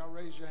Dakota. Y'all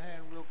raise your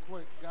hand real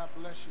quick. God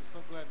bless you. So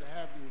glad to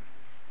have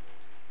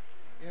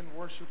you in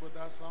worship with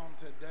us on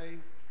today.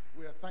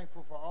 We are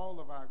thankful for all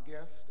of our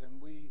guests,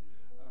 and we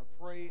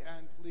pray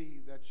and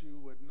plead that you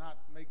would not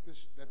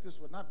that this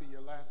would not be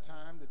your last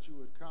time, that you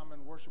would come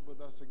and worship with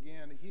us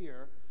again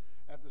here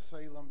at the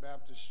Salem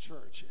Baptist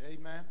Church.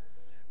 Amen.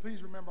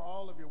 Please remember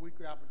all of your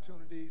weekly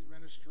opportunities,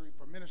 ministry,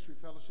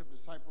 fellowship,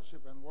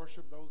 discipleship, and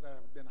worship, those that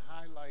have been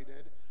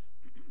highlighted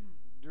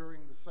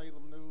during the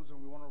Salem News.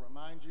 And we want to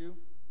remind you,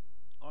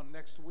 on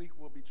next week,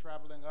 we'll be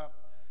traveling up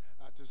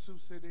to Sioux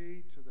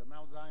City, to the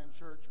Mount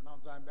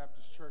Zion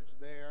Baptist Church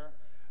there.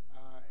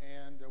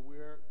 And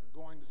we're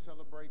going to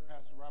celebrate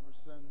Pastor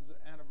Robertson's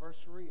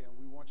anniversary, and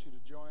we want you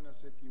to join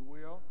us if you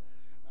will.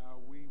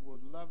 We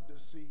would love to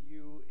see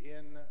you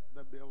in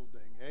the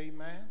building.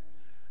 Amen.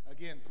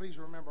 Again, please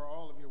remember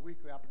all of your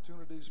weekly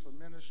opportunities for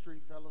ministry,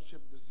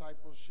 fellowship,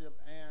 discipleship,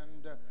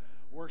 and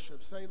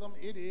worship. Salem,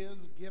 it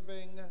is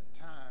giving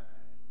time.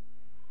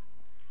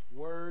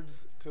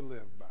 Words to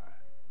live by.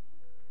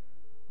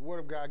 The Word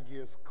of God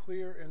gives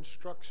clear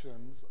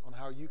instructions on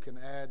how you can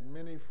add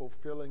many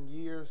fulfilling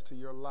years to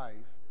your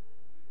life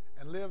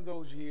and live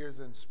those years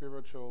in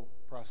spiritual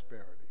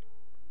prosperity.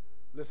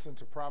 Listen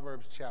to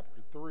Proverbs chapter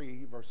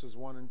 3, verses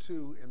 1 and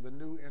 2 in the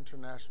New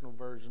International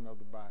Version of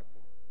the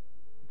Bible.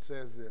 It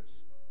says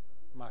this,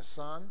 "My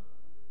son,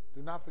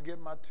 do not forget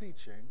my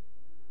teaching,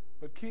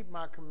 but keep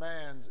my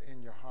commands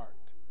in your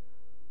heart,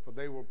 for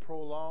they will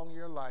prolong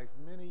your life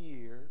many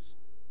years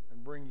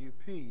and bring you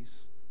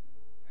peace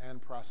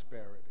and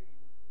prosperity."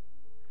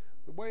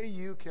 The way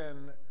you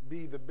can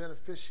be the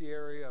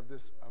beneficiary of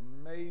this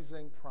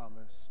amazing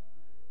promise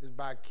is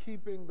by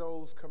keeping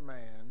those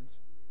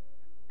commands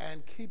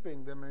and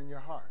keeping them in your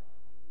heart.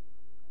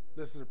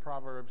 Listen to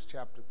Proverbs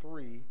chapter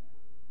 3,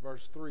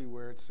 verse 3,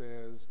 where it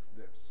says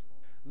this,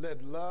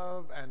 "Let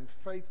love and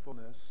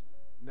faithfulness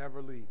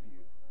never leave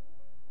you.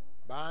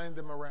 Bind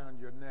them around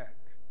your neck.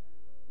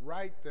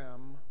 Write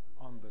them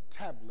on the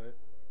tablet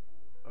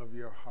of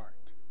your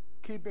heart."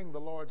 Keeping the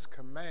Lord's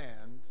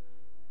command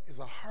is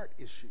a heart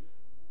issue.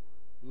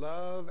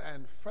 Love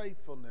and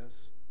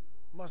faithfulness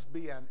must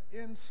be an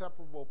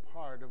inseparable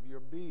part of your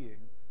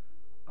being,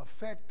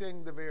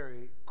 affecting the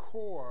very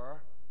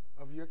core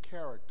of your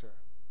character.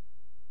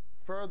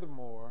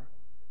 Furthermore,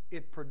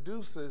 it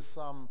produces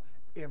some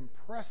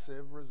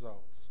impressive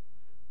results.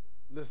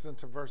 Listen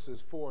to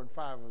verses 4 and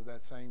 5 of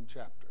that same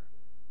chapter.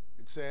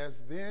 It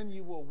says, "Then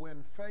you will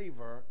win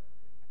favor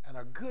and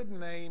a good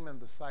name in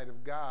the sight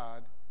of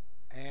God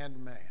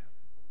and man.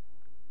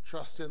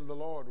 Trust in the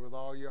Lord with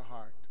all your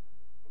heart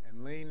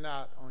and lean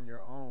not on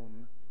your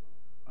own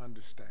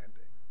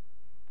understanding."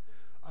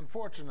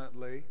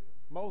 Unfortunately,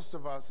 most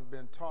of us have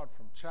been taught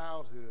from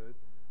childhood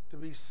to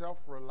be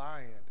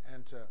self-reliant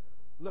and to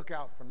look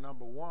out for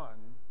number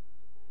one,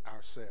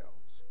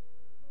 ourselves.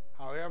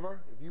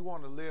 However, if you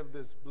want to live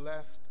this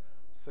blessed,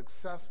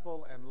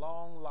 successful, and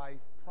long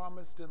life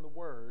promised in the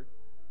Word,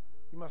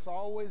 you must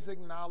always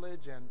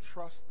acknowledge and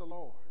trust the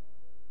Lord.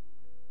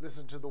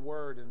 Listen to the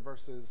Word in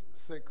verses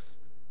 6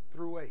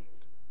 through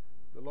 8.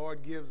 The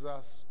Lord gives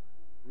us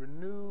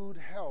renewed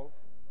health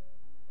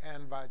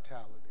and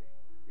vitality.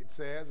 It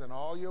says, "In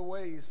all your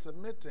ways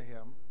submit to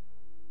him,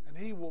 and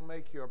he will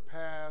make your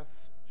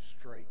paths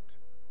straight.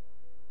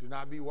 Do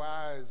not be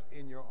wise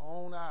in your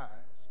own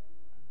eyes.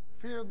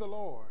 Fear the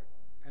Lord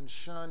and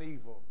shun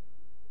evil.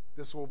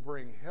 This will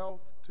bring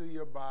health to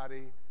your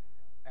body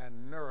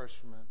and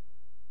nourishment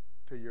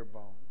to your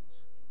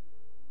bones."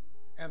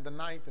 And the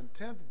 9th and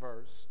 10th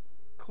verse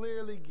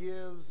clearly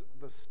gives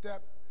the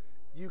step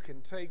you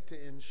can take to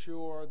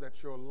ensure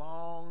that your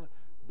long,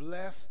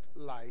 blessed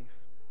life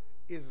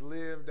is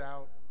lived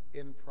out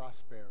in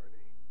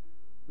prosperity.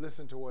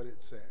 Listen to what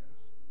it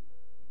says.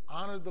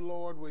 "Honor the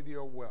Lord with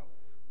your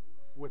wealth,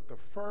 with the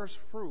first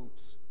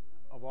fruits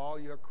of all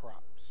your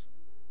crops.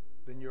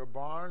 Then your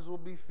barns will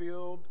be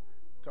filled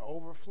to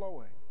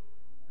overflowing,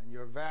 and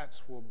your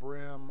vats will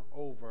brim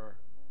over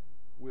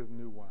with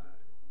new wine."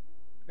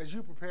 As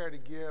you prepare to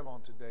give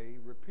on today,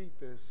 repeat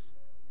this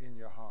in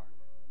your heart.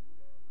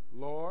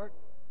 "Lord,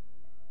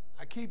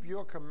 I keep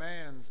your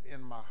commands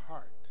in my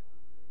heart.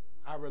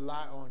 I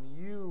rely on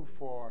you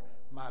for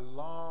my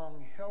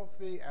long,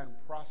 healthy,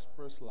 and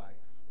prosperous life.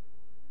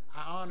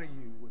 I honor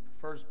you with the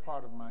first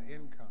part of my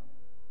income.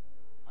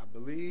 I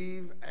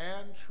believe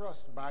and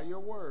trust by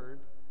your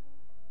word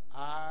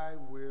I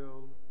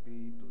will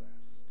be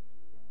blessed."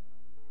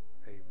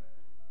 Amen.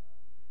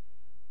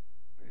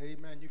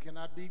 Amen. You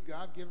cannot beat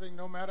God-giving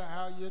no matter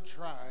how you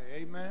try.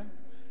 Amen.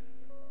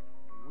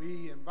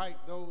 We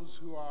invite those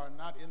who are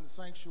not in the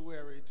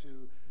sanctuary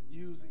to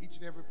use each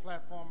and every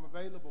platform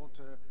available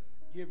to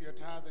give your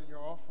tithe and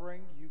your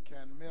offering. You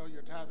can mail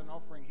your tithe and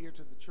offering here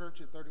to the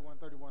church at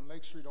 3131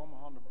 Lake Street,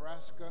 Omaha,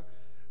 Nebraska.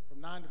 From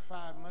 9 to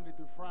 5, Monday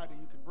through Friday,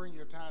 you can bring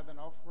your tithe and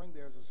offering.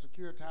 There's a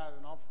secure tithe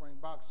and offering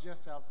box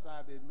just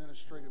outside the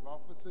administrative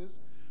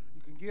offices.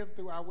 You can give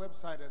through our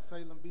website at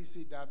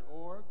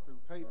salembc.org, through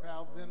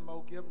PayPal,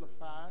 Venmo,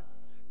 Givelify,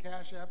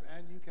 Cash App,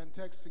 and you can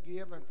text to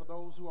give. And for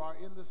those who are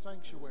in the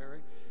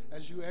sanctuary,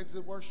 as you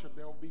exit worship,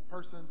 there will be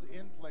persons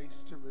in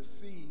place to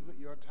receive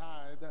your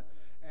tithe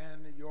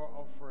and your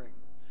offering.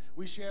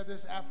 We share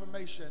this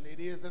affirmation. It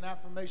is an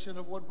affirmation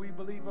of what we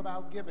believe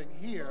about giving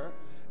here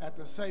at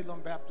the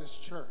Salem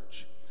Baptist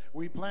Church.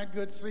 We plant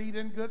good seed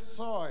in good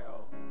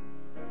soil,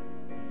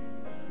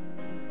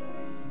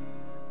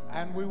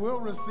 and we will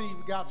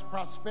receive God's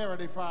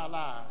prosperity for our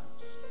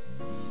lives.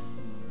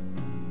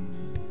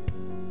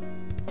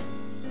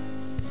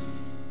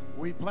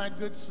 We plant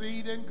good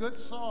seed in good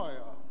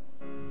soil,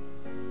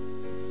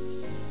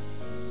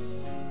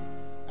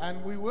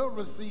 and we will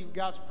receive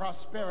God's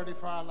prosperity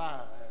for our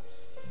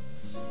lives.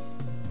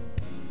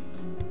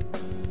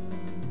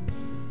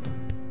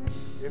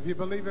 If you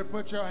believe it,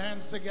 put your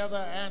hands together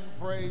and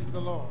praise the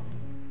Lord.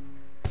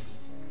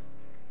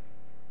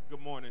 Good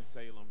morning,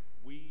 Salem.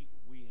 We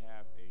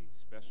have a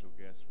special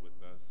guest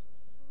with us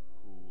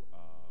who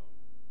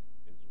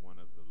is one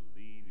of the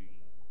leading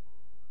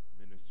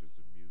ministers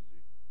of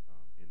music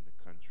in the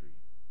country.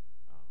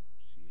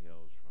 She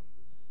hails from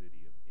the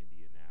city of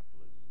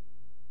Indianapolis,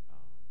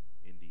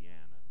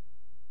 Indiana,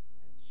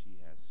 and she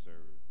has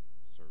served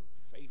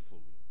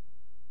faithfully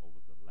over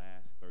the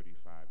last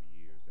 35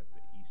 years at the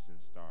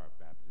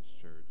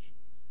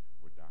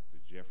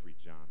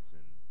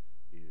Johnson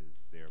is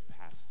their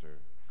pastor.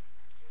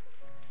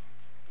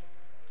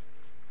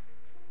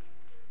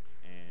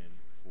 And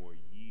for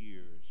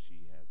years,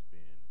 she has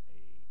been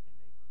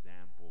an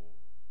example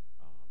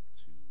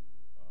to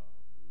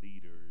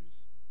leaders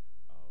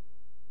of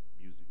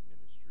music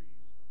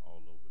ministries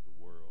all over the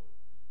world.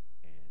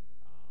 And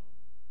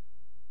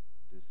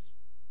this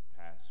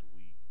past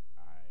week,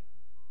 I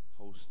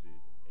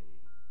hosted a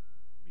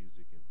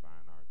music and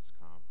fine arts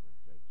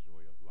conference at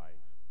Joy of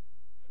Life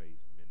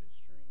Faith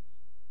Ministries,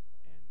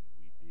 and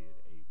we did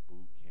a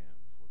boot camp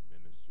for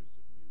ministers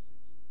of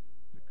music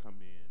to come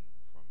in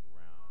from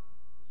around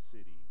the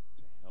city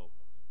to help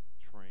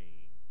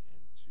train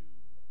and to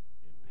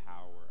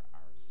empower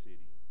our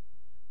city.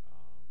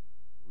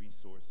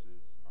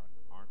 Resources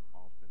aren't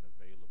often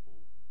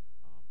available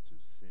to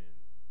send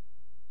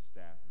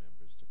staff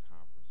members to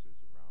conferences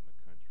around the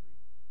country.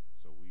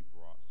 So we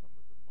brought some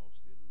of the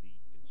most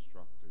elite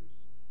instructors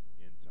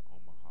into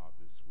Omaha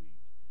this week,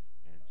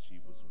 and she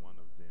was one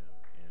of them.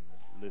 And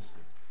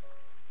listen,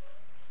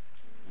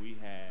 we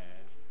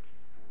had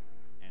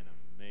an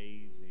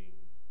amazing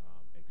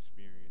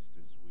experience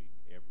this week.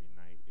 Every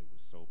night it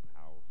was so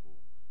powerful.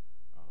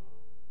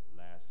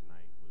 Last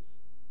night was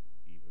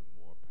even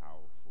more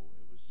powerful.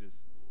 It was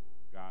just,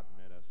 God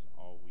met us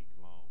all week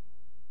long.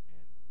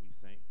 And we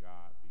thank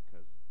God,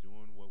 because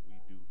doing what we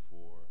do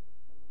for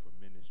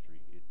ministry,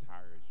 it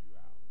tires you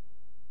out.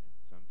 And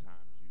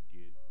sometimes you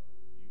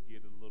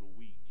get a little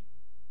weak,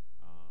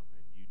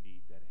 and you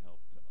need that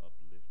help to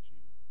uplift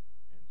you.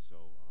 And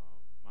so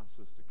my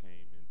sister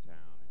came in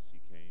town, and she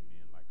came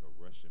in like a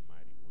rushing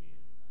mighty wind.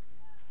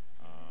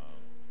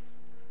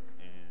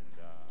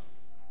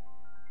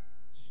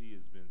 She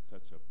has been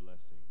such a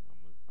blessing. I'm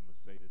gonna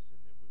say this,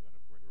 and then we're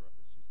gonna bring her up,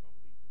 and she's gonna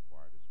lead the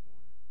choir this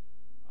morning.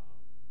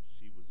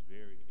 She was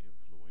very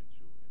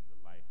influential in the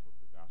life of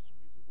the Gospel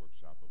Music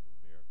Workshop of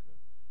America,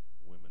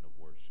 Women of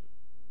Worship.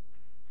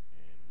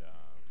 And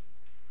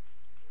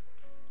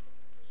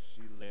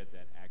she led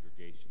that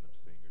aggregation of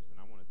singers.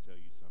 And I want to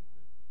tell you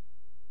something.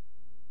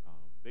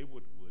 They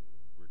would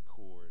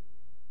record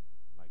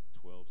like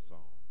 12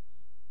 songs.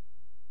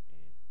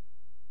 And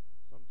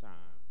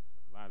sometimes,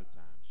 a lot of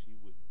times, she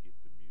wouldn't get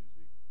the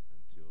music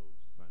until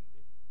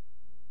Sunday.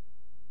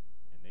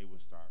 And they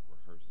would start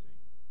rehearsing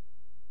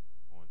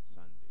on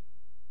Sunday.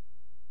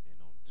 And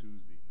on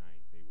Tuesday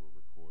night, they were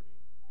recording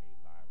a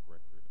live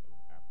record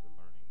after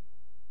learning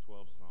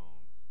 12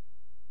 songs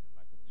in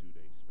like a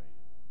 2-day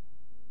span.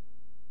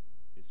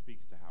 It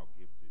speaks to how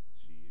gifted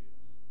she is.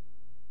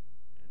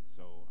 And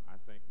so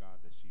I thank God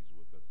that she's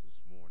with us this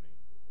morning.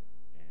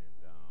 And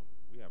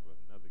we have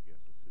another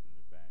guest that's sitting in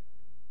the back.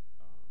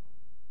 And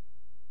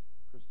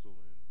Crystal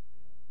and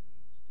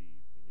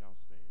Steve, can y'all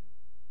stand?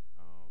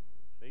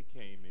 They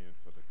came in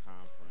for the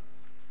conference.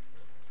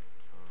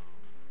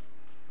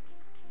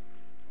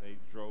 They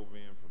drove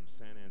in from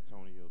San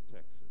Antonio,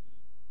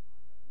 Texas,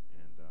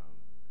 and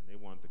they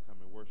wanted to come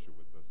and worship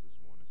with us this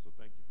morning. So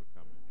thank you for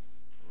coming.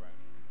 All right.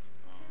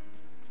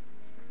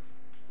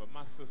 But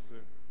my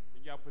sister,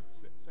 can y'all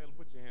Salem,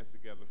 put your hands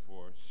together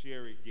for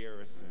Sherry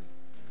Garrison.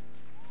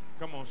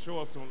 Come on, show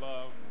us some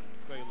love,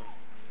 Salem.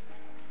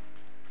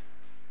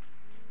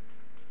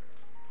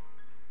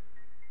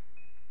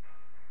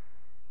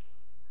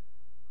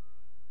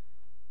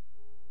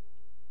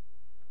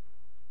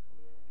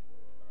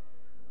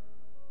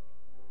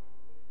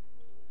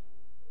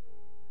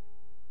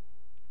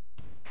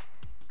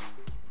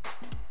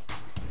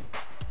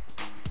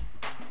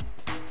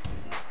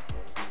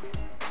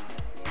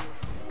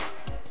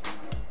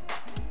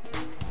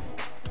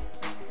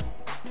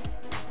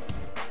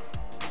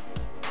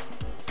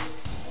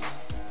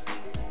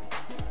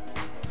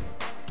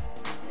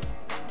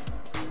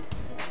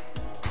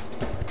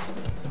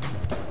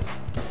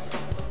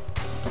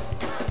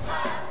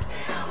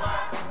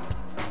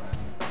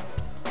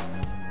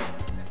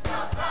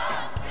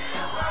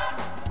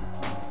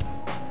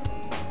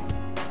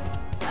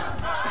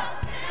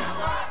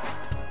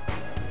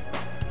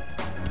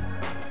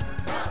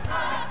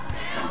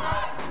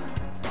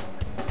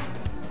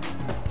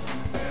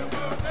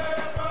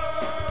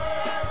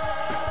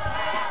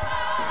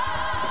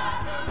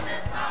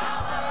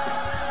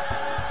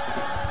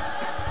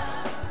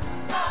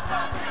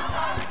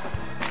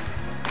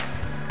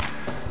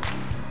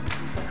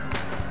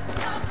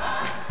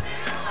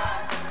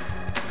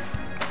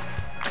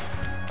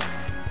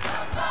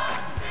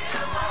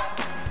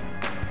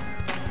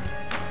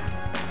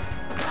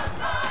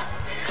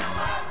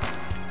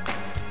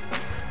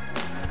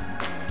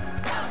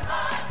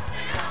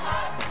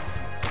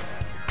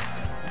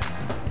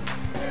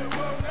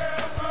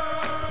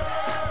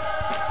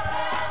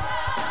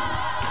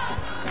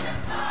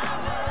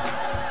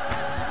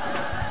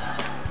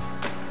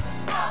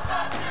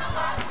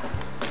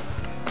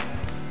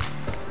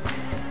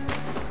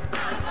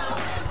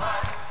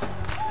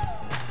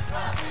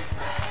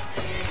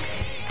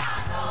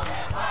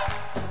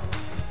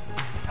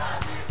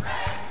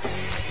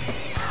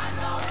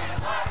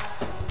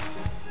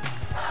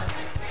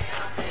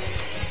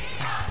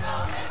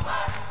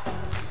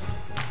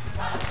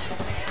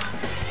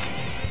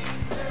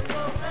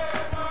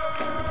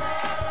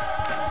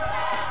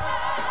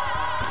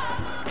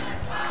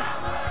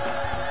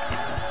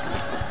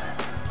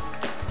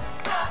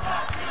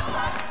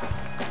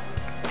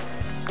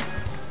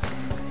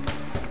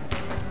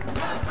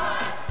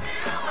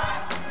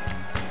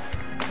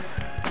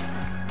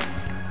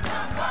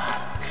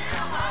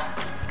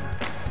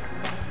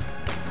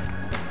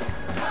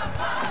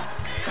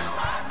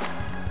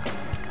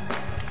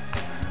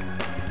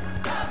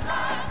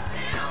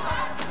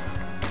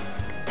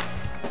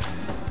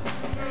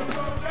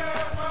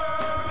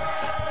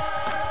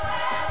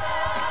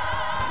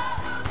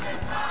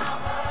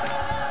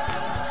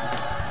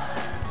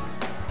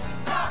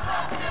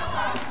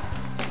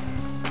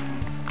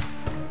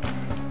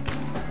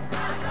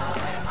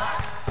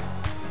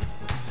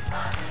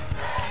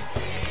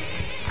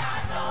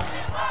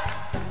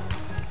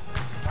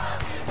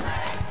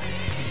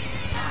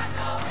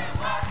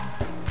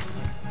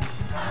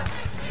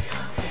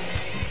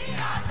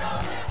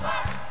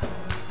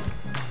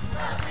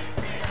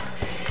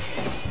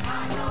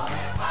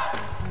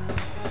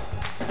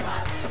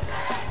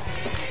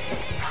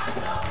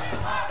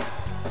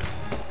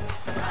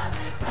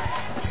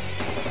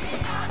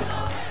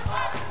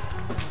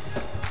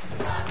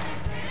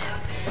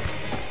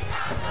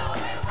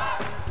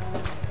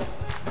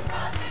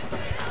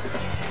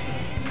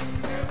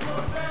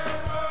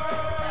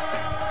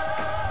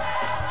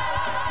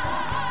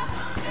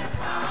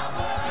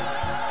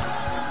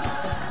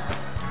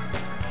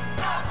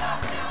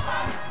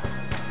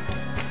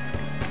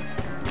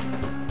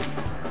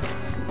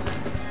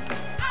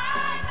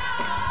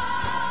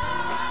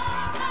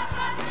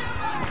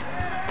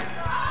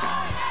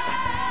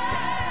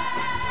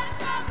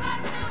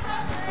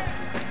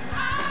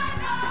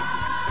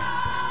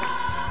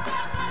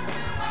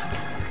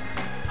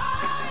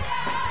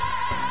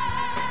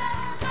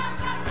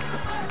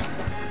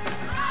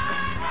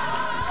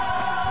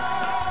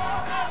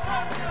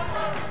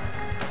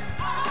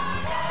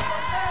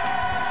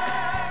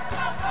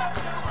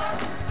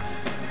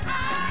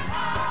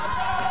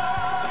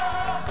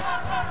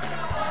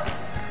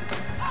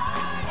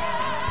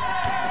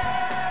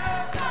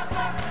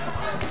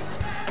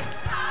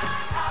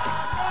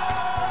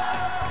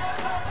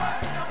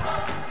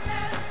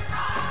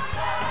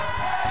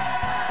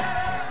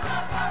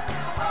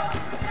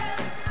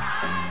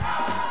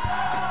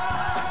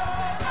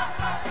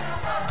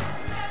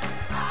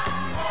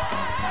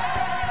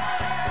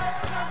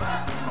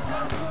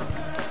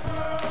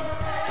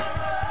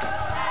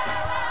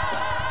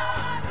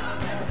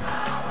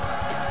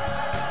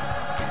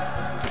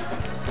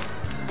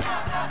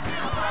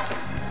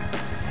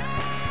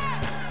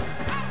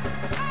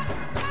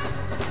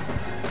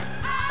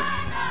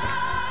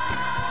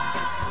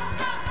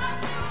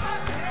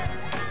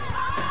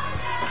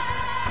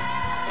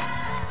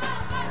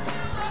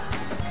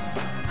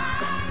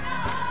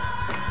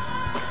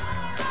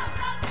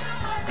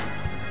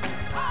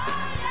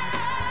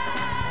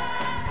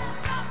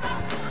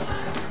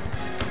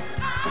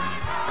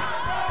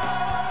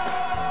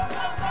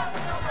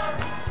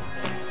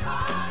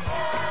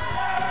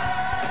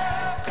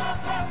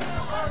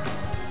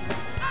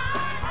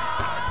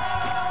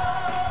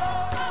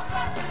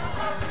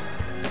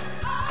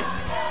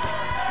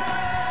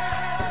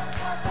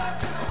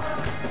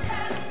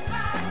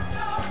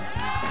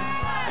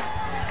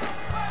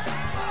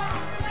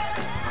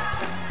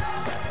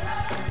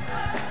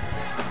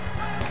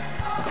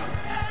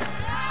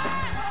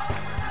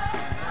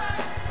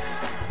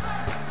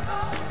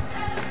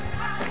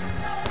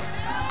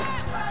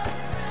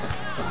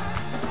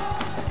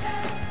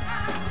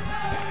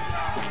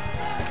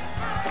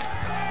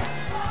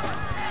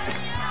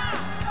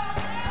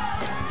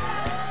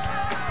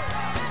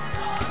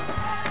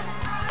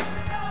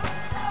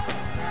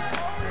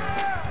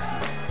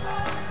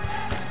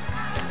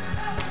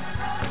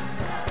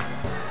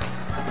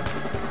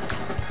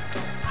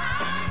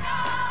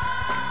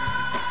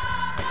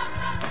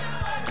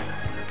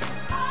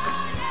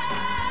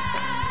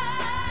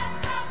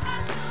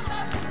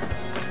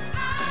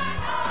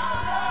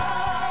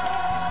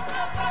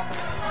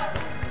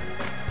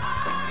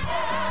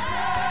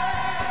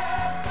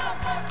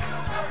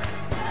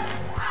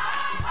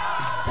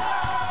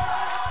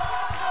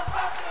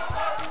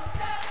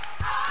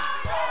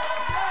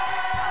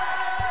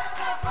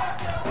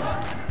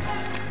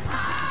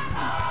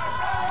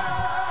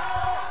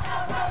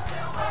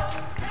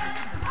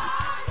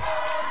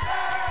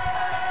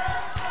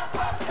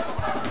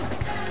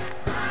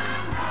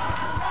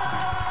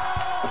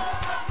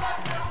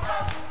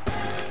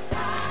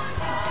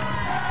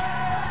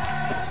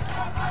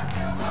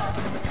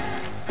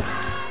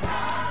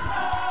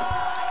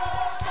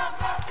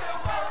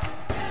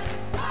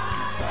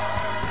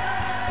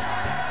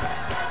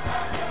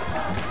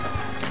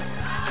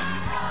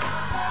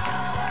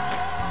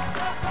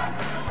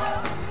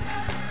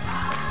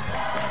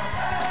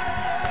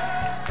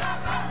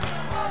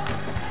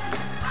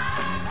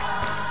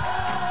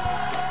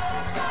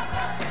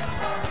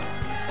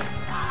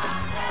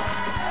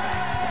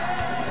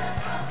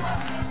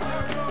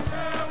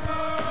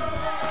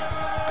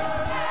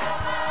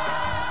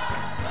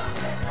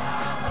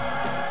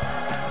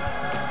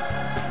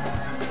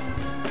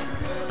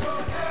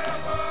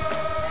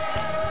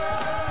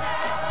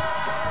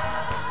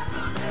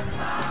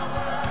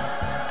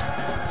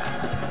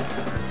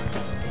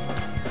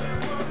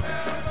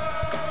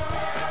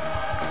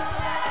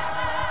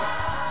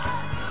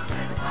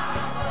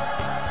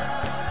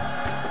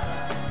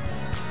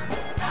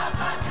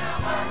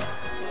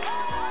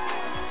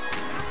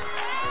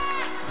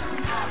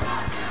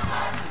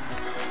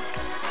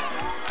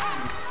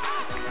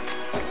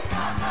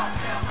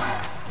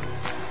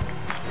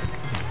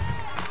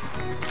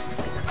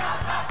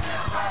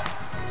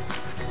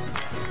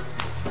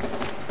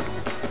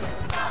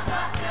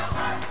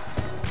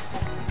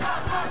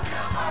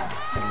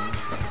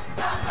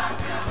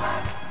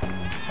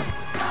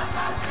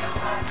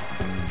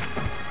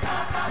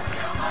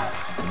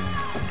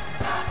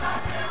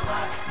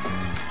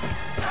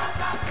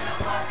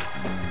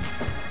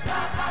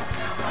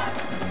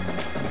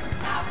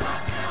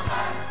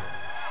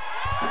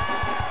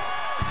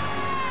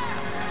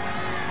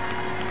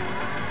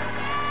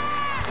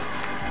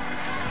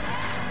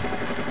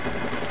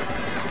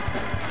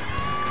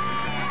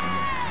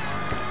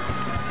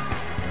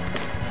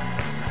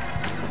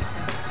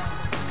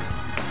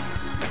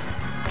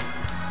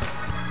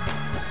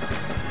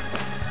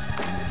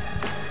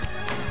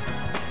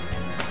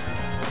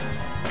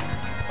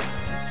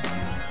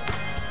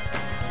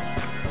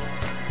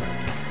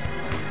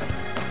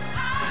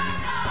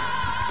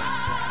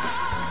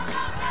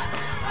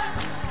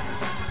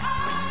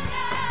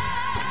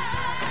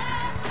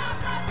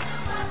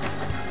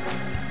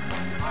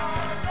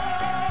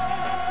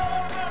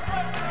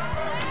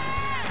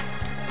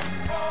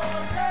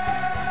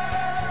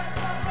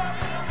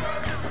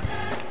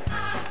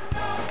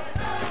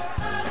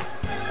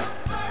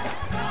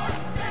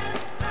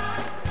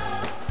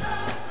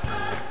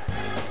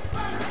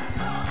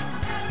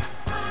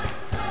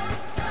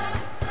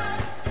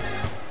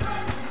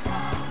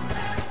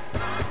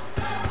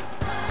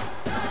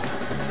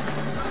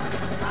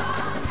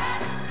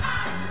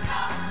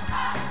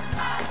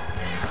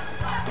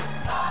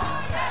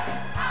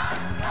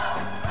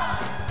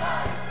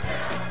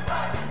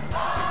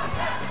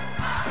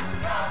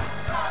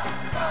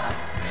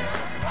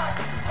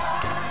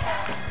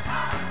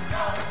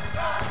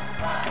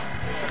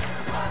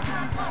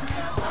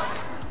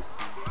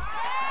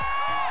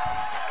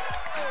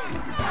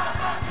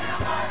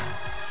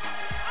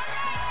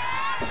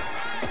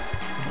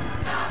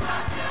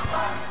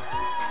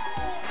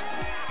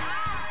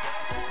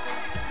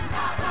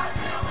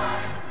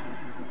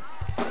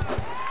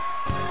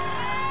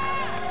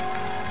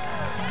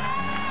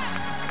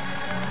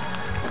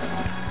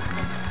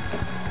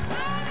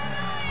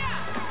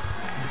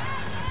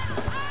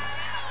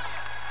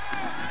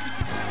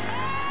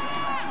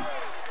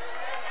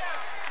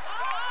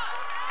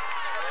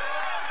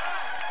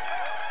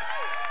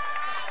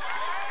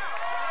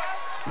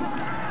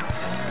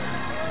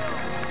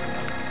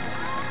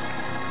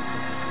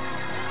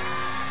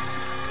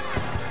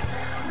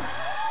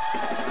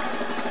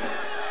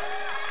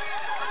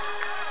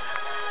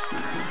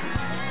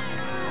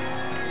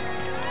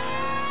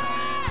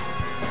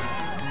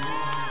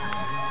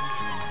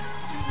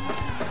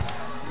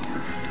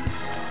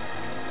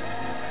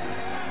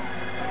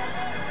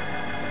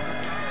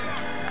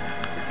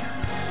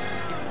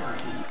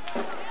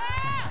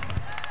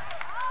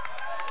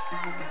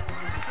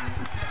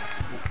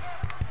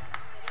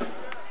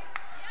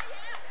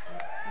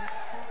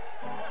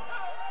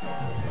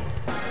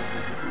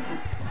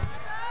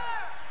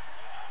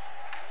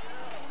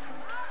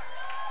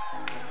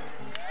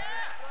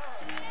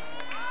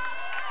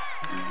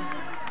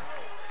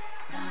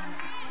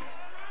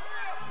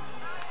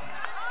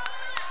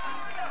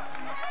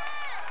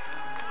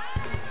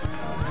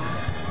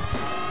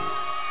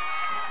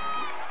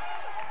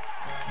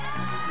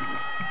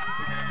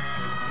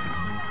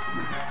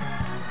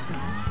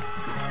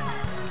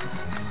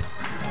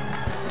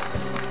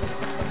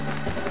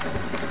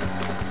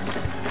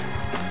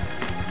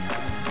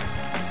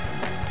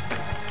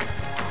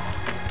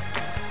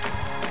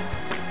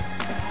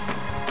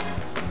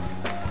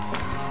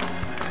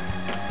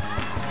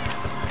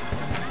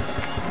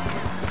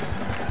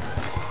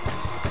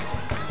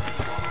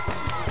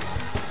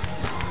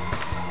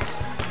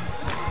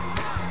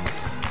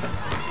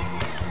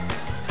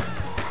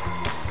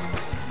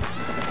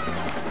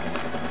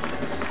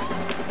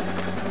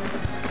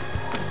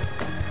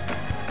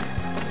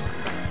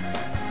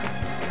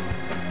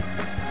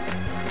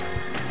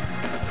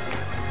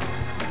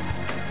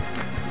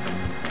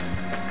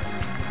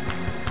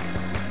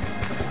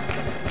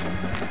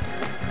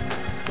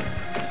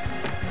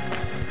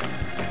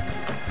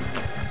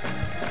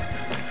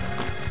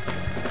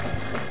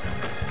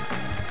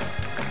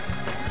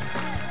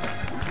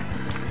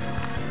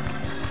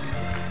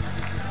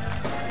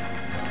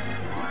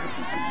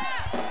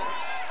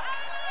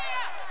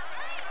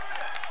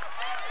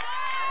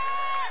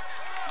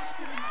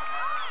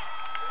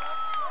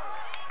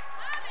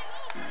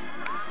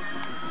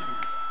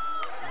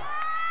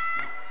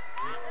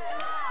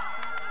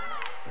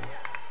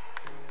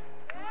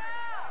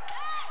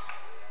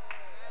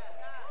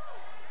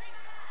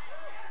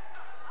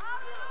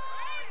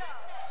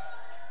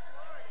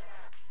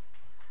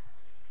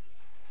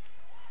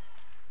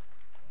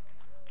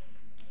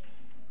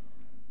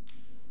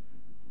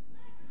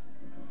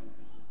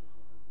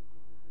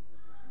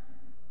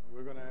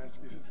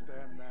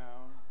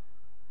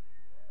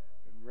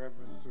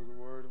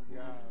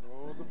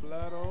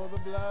 blood, oh, the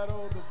blood,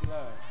 oh, the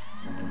blood.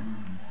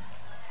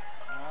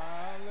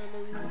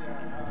 Hallelujah,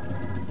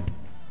 hallelujah.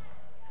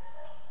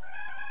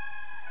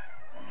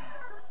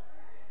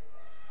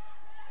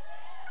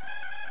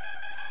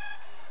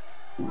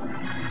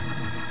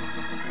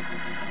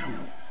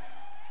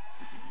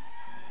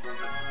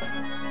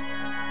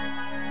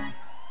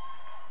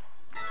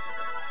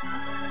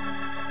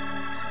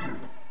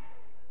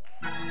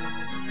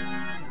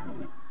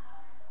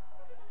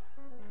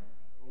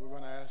 We're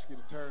going to ask you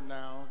to turn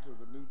now to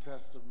the New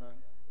Testament,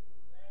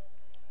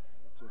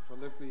 to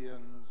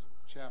Philippians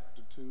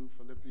chapter 2,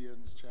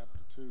 Philippians chapter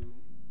 2.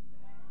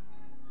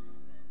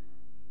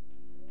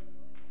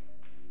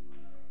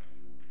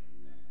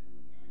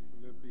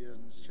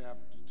 Philippians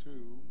chapter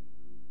 2.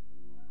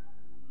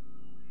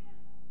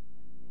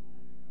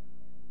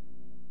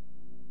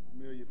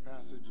 Familiar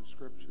passage of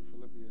Scripture,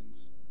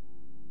 Philippians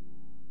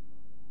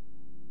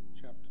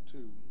chapter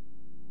 2,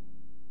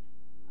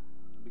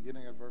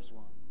 beginning at verse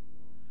 1.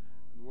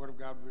 And the Word of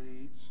God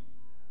reads,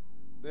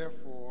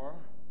 "Therefore,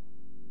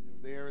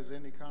 if there is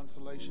any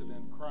consolation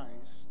in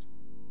Christ,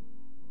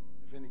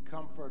 if any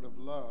comfort of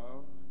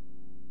love,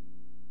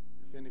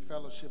 if any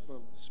fellowship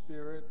of the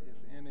Spirit,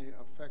 if any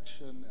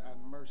affection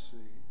and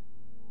mercy,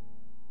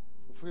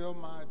 fulfill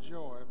my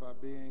joy by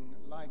being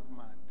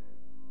like-minded,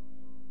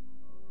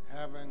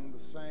 having the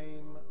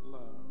same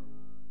love,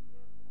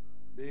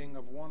 being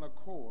of one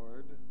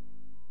accord,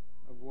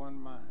 of one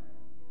mind.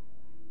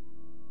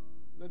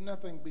 Let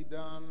nothing be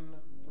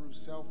done through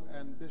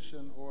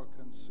self-ambition or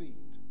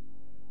conceit,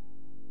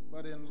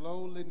 but in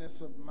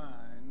lowliness of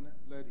mind,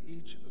 let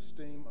each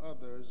esteem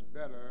others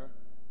better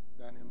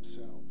than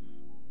himself.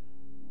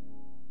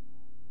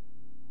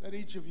 Let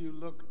each of you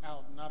look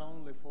out not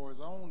only for his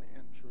own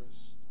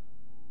interest,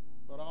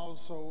 but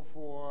also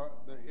for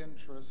the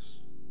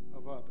interests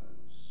of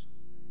others.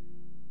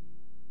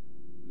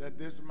 Let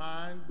this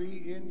mind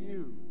be in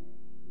you,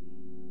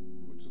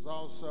 which is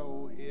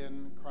also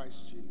in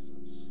Christ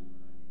Jesus,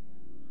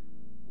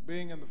 who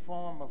being in the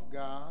form of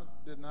God,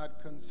 did not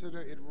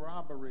consider it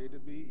robbery to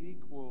be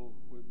equal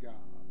with God,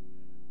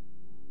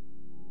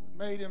 but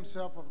made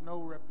himself of no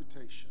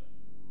reputation,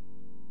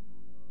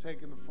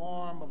 taking the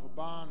form of a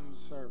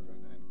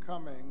bondservant and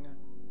coming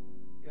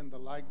in the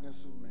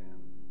likeness of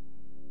men.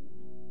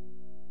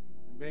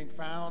 And being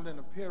found in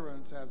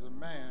appearance as a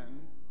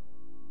man,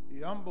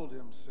 he humbled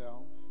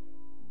himself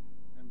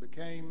and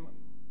became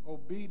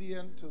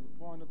obedient to the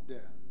point of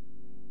death,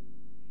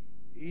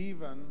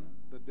 even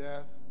the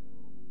death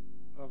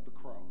of the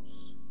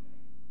cross.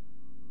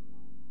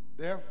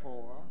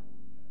 Therefore,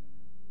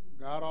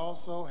 God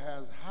also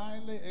has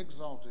highly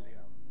exalted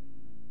him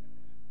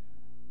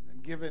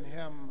and given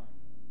him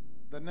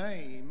the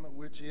name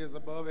which is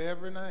above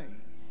every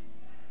name,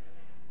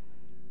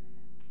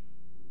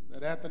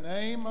 that at the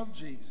name of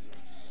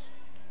Jesus,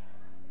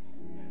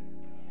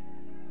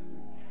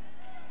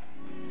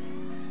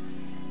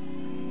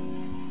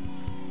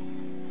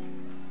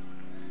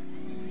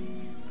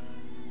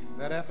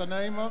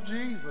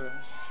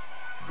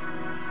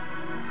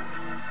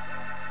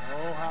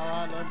 oh, how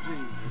I love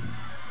Jesus.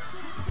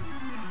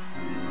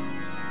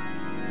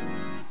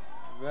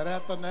 That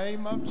at the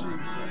name of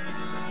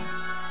Jesus,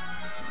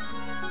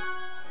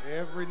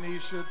 every knee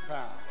should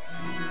bow,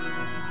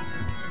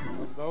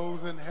 of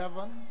those in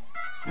heaven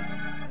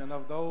and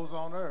of those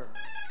on earth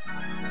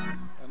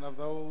and of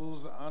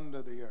those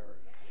under the earth,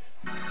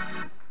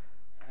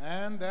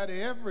 and that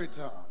every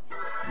tongue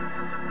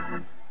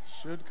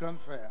should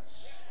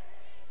confess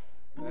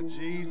that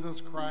Jesus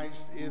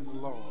Christ is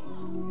Lord,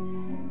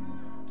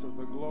 to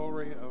the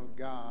glory of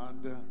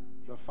God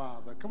the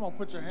Father. Come on,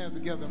 put your hands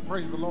together and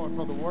praise the Lord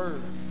for the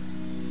word.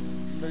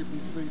 You may be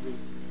seated.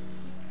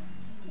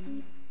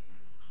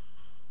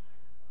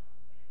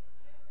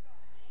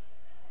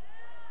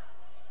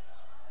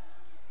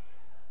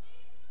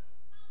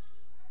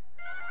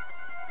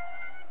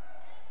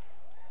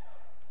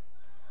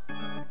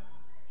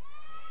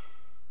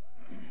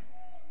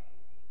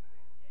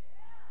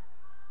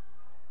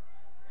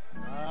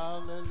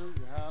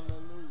 Hallelujah,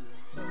 hallelujah.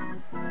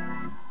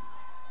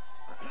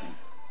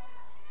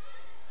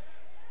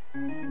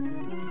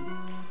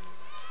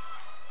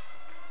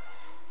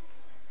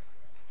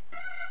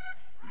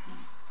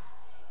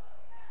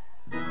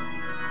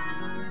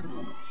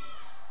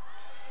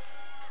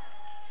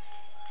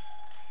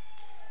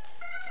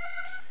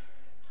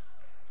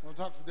 We'll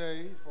talk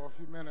today for a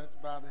few minutes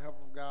by the help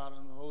of God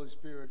and the Holy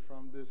Spirit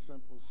from this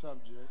simple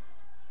subject,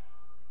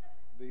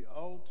 the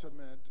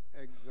ultimate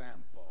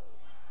example.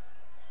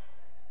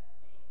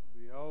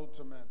 The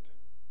ultimate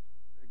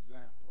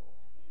example.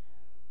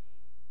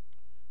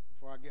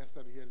 For our guests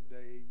that are here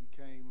today, you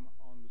came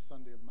on the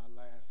Sunday of my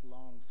last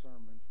long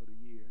sermon for the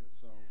year,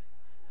 so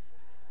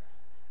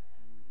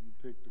you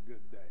picked a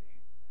good day.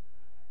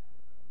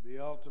 The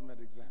ultimate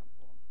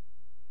example.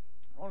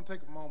 I want to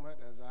take a moment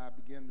as I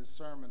begin this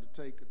sermon to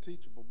take a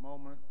teachable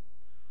moment,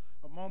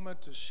 a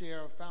moment to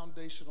share a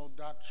foundational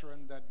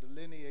doctrine that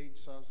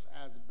delineates us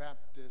as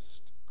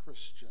Baptist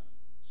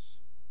Christians.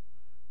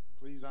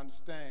 Please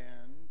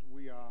understand,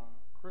 we are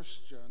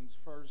Christians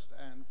first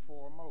and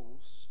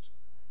foremost.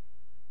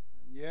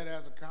 And yet,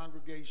 as a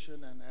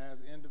congregation and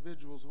as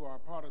individuals who are a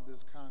part of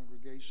this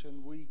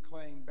congregation, we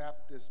claim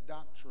Baptist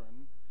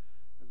doctrine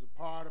as a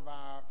part of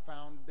our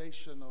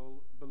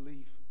foundational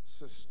belief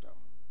system.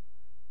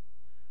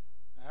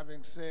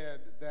 Having said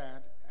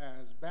that,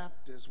 as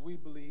Baptists, we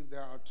believe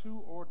there are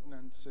two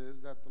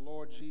ordinances that the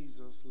Lord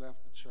Jesus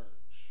left the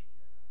church: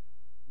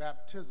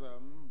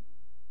 baptism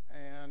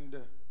and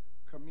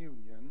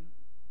communion,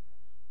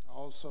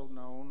 also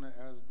known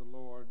as the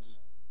Lord's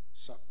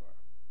Supper.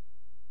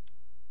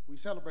 We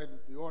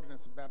celebrated the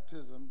ordinance of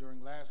baptism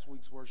during last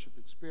week's worship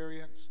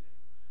experience,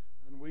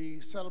 and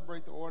we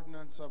celebrate the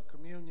ordinance of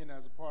communion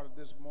as a part of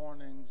this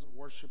morning's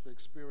worship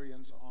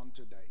experience on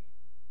today.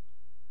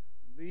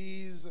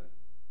 These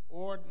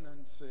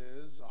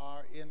ordinances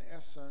are in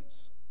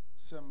essence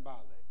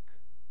symbolic.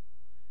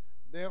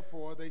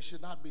 Therefore, they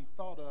should not be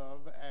thought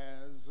of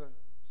as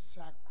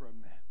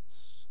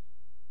sacraments.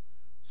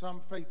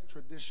 Some faith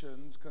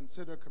traditions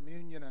consider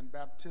communion and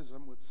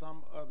baptism with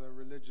some other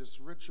religious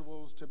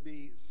rituals to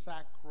be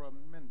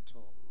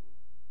sacramental.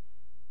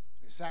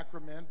 A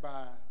sacrament,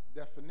 by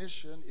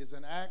definition, is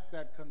an act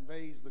that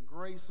conveys the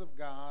grace of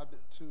God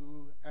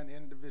to an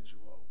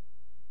individual.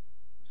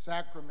 A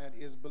sacrament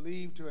is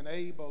believed to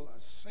enable a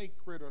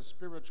sacred or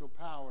spiritual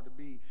power to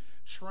be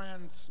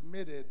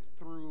transmitted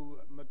through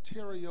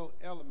material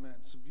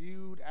elements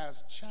viewed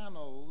as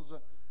channels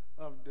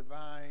of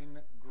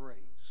divine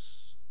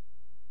grace.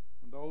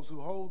 And those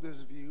who hold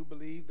this view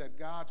believe that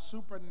God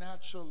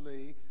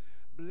supernaturally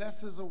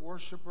blesses a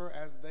worshiper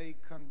as they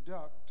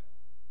conduct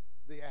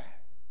the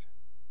act.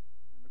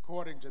 And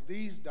according to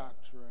these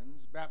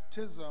doctrines,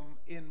 baptism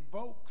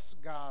invokes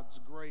God's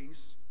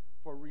grace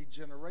for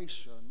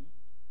regeneration,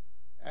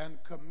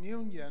 and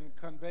communion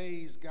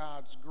conveys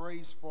God's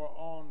grace for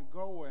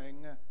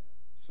ongoing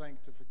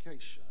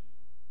sanctification.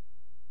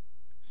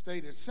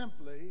 Stated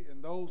simply,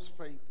 in those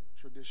faith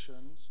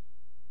traditions,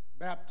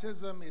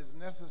 baptism is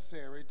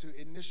necessary to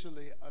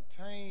initially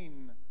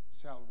attain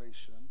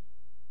salvation,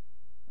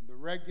 and the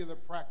regular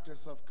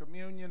practice of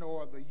communion,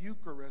 or the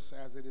Eucharist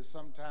as it is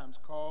sometimes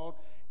called,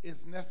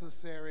 is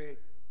necessary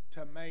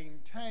to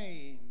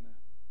maintain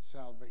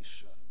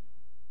salvation.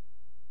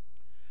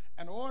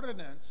 An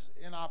ordinance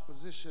in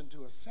opposition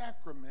to a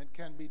sacrament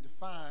can be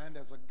defined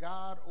as a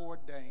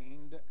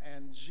God-ordained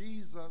and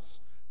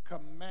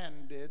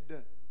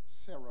Jesus-commanded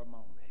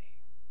ceremony.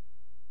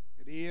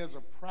 It is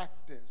a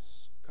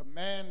practice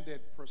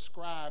commanded,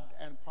 prescribed,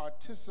 and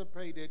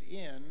participated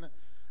in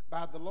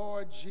by the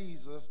Lord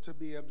Jesus to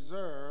be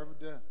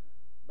observed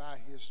by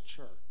his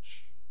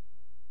church.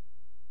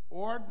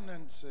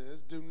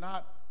 Ordinances do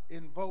not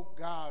invoke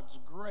God's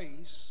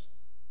grace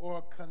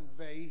or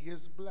convey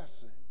his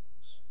blessings.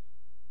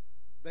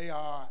 They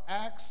are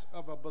acts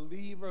of a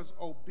believer's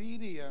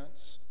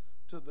obedience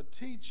to the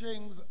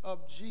teachings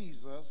of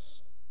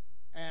Jesus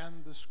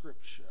and the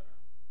Scripture.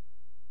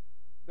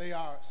 They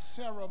are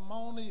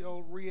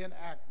ceremonial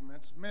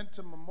reenactments meant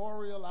to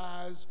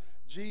memorialize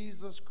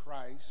Jesus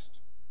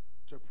Christ,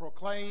 to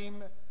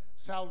proclaim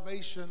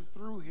salvation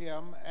through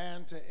him,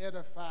 and to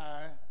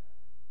edify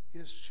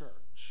his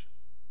church.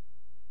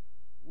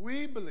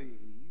 We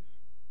believe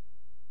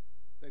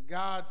that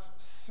God's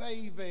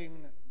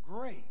saving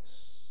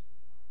grace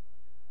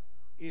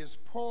is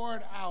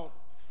poured out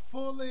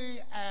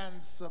fully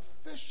and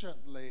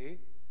sufficiently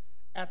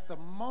at the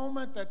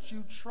moment that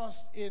you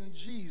trust in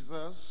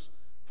Jesus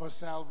for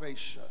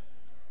salvation.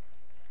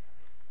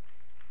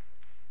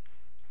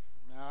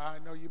 Now, I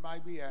know you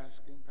might be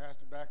asking,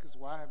 Pastor Bachus,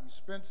 why have you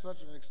spent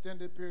such an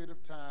extended period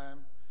of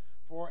time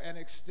for an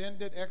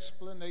extended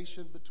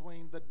explanation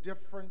between the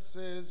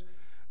differences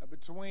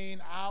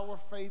between our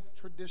faith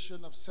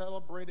tradition of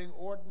celebrating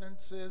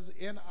ordinances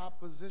in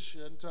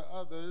opposition to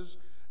others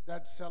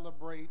that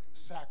celebrate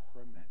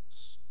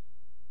sacraments?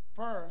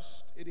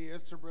 First, it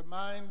is to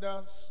remind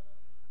us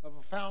of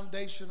a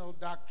foundational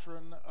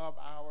doctrine of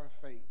our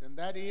faith, and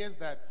that is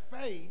that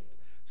faith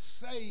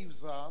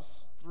saves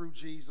us through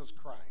Jesus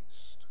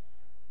Christ.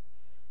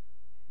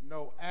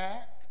 No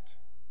act,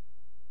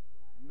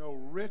 no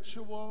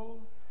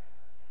ritual,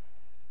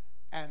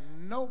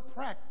 and no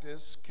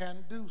practice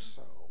can do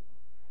so.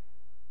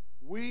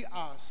 We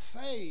are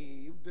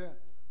saved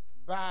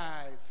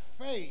by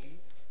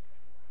faith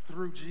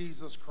through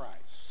Jesus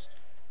Christ.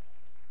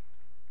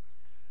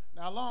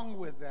 Now, along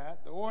with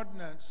that, the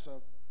ordinance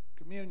of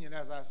communion,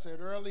 as I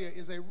said earlier,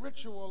 is a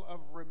ritual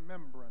of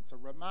remembrance, a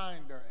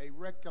reminder, a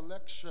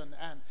recollection,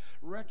 and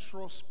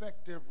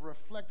retrospective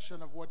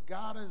reflection of what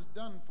God has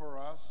done for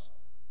us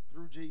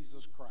through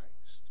Jesus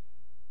Christ.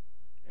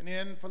 And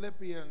in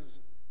Philippians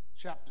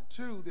chapter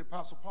 2, the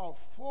Apostle Paul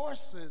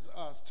forces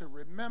us to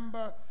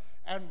remember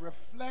and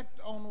reflect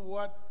on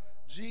what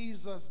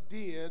Jesus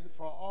did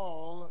for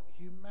all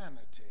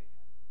humanity.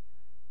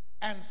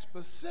 And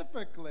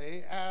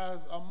specifically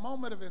as a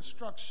moment of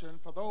instruction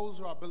for those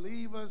who are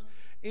believers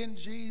in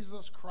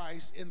Jesus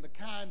Christ in the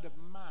kind of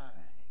mind,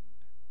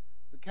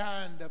 the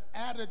kind of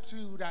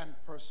attitude and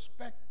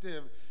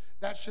perspective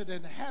that should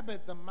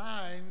inhabit the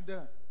mind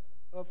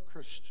of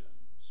Christians.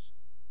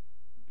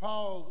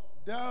 Paul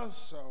does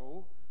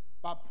so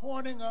by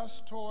pointing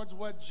us towards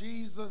what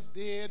Jesus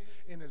did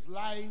in his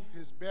life,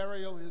 his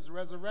burial, his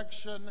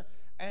resurrection,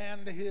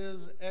 and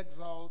his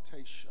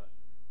exaltation.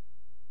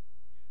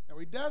 Now,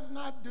 he does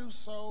not do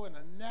so in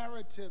a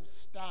narrative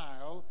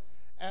style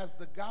as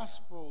the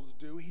Gospels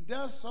do. He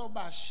does so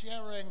by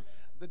sharing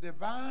the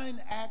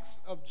divine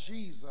acts of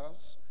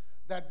Jesus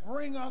that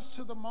bring us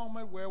to the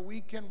moment where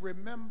we can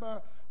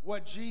remember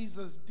what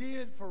Jesus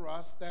did for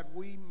us that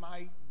we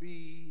might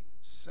be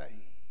saved.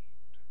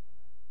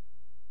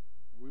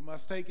 We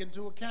must take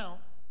into account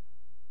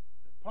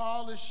that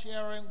Paul is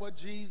sharing what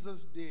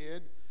Jesus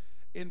did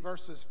in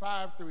verses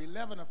 5 through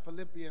 11 of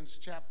Philippians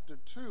chapter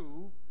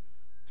 2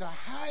 to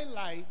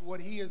highlight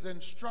what he is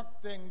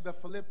instructing the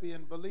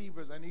Philippian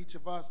believers and each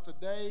of us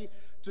today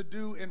to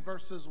do in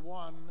verses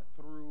 1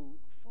 through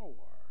 4.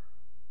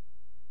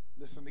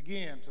 Listen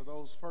again to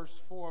those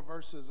first 4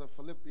 verses of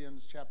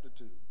Philippians chapter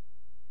 2. It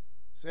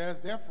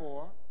says,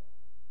 therefore,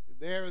 if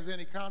there is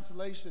any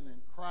consolation in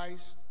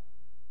Christ,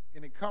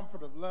 any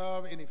comfort of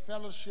love, any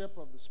fellowship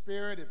of the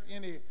Spirit, if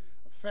any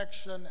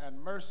affection and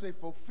mercy,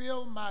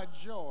 fulfill my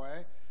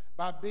joy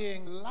by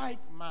being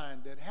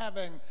like-minded,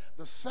 having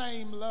the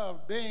same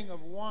love, being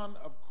of one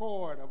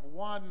accord, of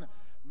one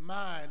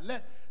mind.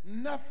 Let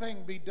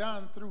nothing be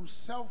done through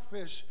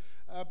selfish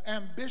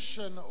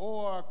ambition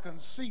or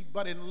conceit,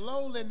 but in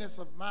lowliness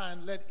of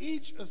mind, let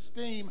each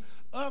esteem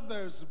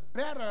others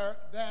better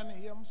than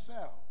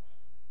himself.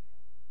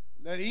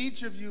 Let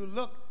each of you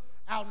look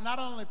out not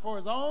only for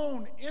his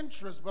own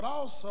interest, but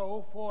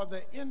also for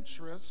the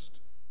interest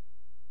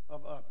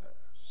of others.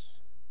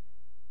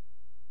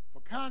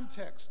 For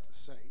context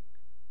sake,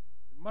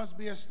 it must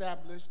be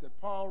established that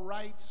Paul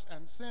writes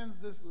and sends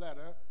this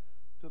letter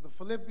to the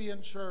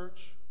Philippian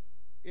church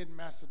in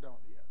Macedonia,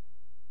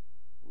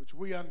 which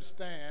we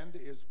understand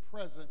is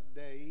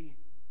present-day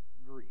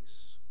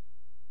Greece.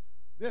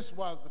 This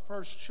was the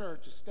first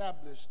church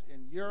established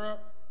in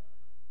Europe.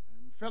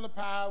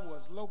 Philippi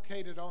was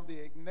located on the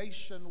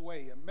Egnatian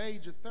Way, a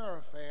major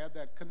thoroughfare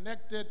that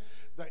connected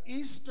the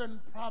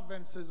eastern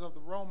provinces of the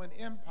Roman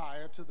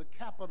Empire to the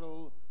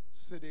capital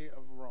city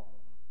of Rome.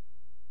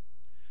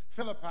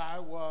 Philippi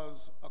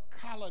was a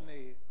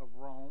colony of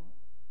Rome,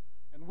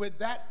 and with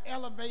that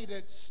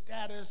elevated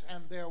status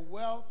and their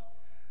wealth,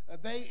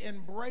 they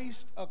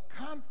embraced a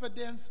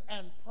confidence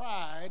and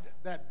pride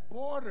that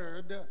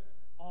bordered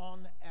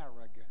on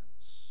arrogance.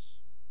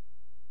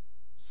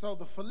 So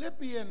the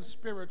Philippian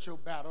spiritual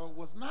battle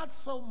was not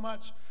so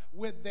much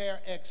with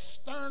their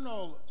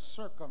external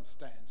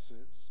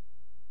circumstances,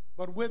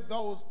 but with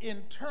those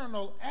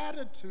internal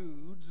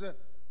attitudes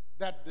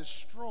that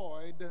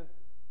destroyed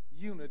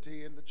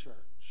unity in the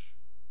church.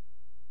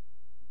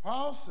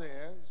 Paul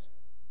says,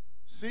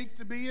 seek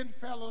to be in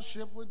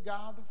fellowship with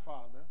God the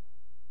Father,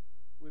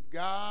 with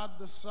God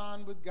the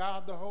Son, with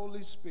God the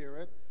Holy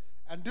Spirit,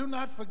 and do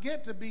not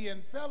forget to be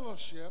in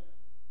fellowship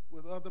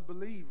with other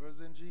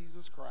believers in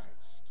Jesus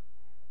Christ.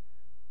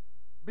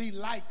 Be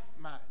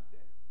like-minded.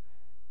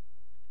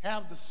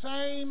 Have the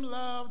same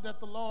love that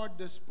the Lord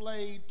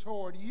displayed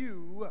toward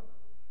you,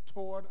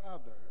 toward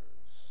others.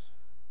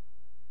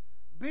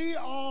 Be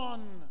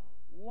on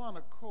one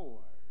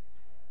accord.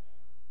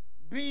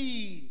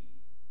 Be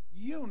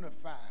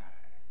unified.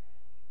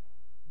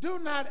 Do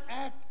not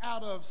act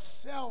out of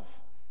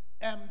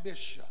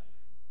self-ambition,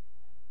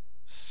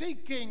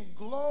 seeking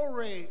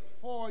glory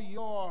for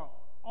your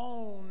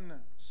own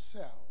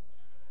self.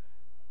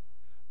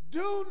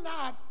 Do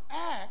not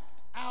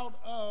act out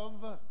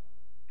of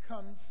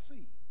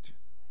conceit.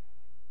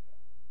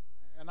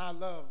 And I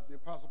love the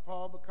Apostle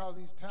Paul because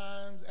he's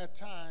at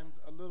times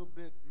a little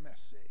bit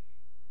messy.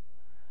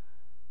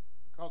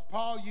 Because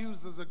Paul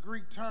uses a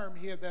Greek term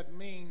here that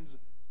means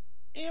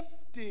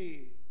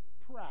empty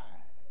pride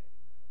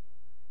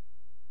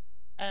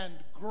and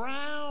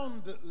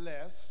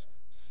groundless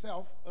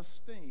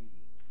self-esteem.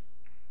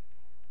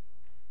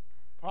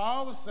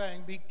 Paul was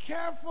saying, be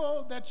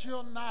careful that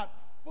you're not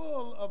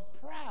full of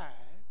pride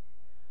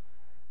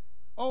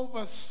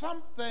over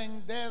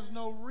something there's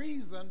no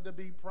reason to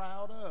be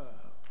proud of.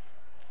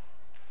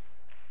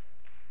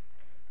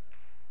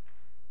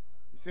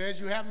 He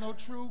says you have no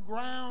true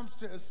grounds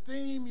to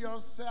esteem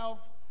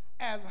yourself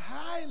as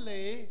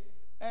highly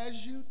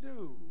as you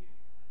do.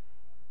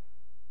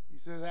 He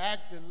says,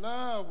 act in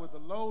love with the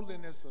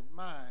lowliness of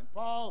mind.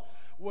 Paul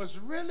was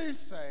really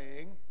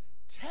saying,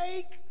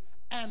 take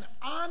an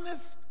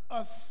honest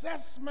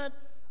assessment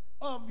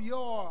of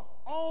your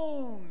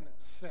own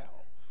self.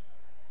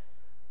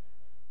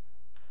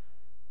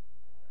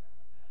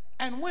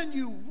 And when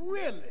you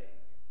really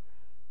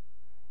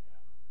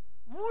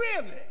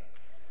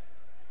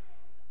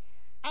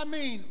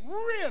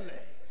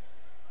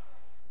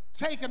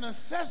take an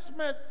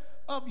assessment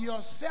of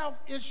yourself,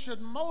 it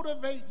should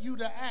motivate you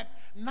to act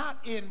not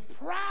in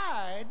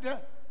pride,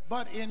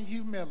 but in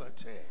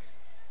humility.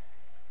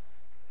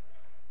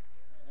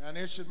 And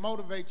it should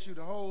motivate you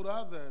to hold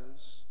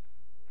others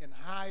in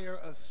higher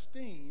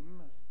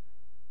esteem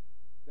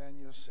than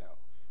yourself.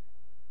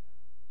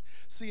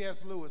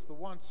 C.S. Lewis, the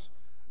once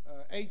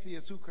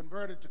atheist who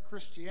converted to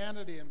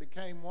Christianity and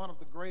became one of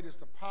the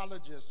greatest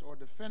apologists or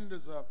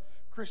defenders of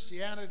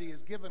Christianity,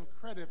 is given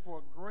credit for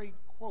a great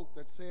quote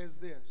that says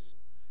this: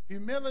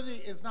 "Humility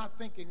is not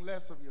thinking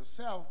less of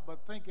yourself,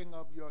 but thinking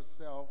of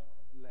yourself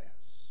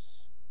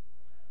less."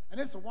 And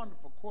it's a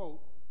wonderful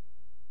quote,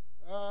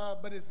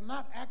 but it's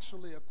not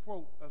actually a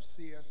quote of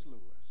C.S.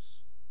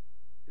 Lewis.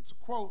 It's a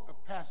quote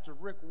of Pastor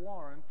Rick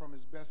Warren from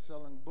his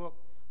best-selling book,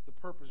 The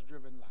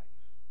Purpose-Driven Life.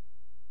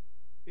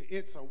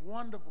 It's a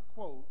wonderful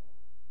quote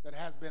that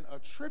has been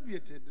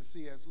attributed to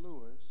C.S.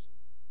 Lewis,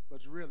 but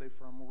it's really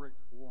from Rick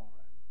Warren.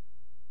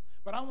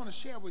 But I want to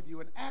share with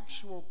you an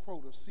actual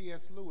quote of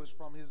C.S. Lewis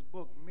from his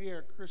book,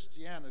 Mere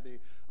Christianity,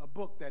 a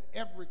book that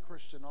every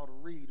Christian ought to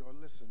read or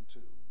listen to.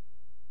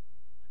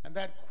 And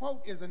that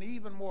quote is an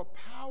even more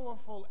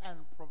powerful and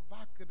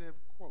provocative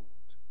quote.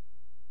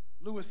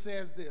 Lewis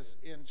says this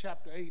in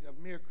chapter 8 of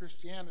Mere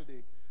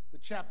Christianity, the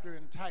chapter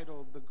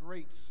entitled The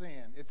Great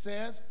Sin. It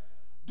says,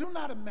 "Do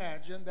not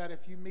imagine that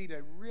if you meet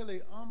a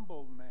really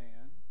humble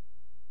man,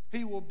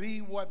 he will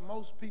be what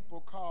most people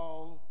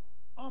call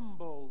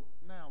humble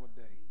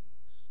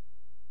nowadays.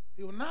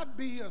 He will not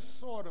be a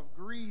sort of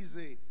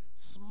greasy,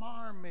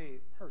 smarmy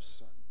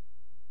person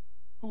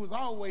who is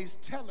always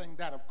telling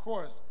that, of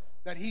course,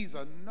 that he's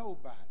a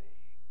nobody.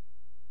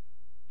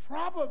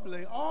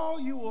 Probably all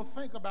you will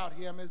think about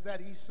him is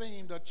that he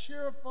seemed a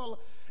cheerful,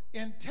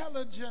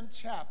 intelligent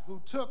chap who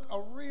took a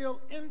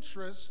real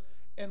interest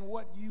in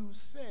what you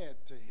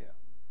said to him.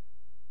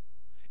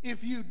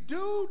 If you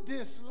do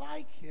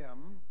dislike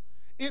him,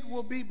 it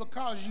will be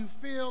because you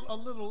feel a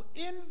little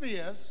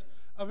envious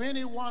of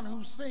anyone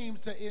who seems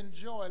to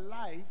enjoy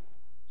life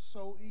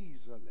so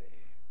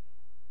easily.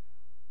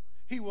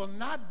 He will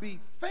not be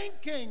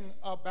thinking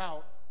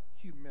about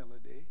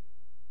humility.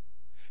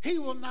 He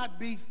will not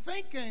be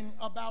thinking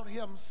about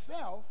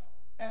himself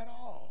at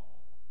all."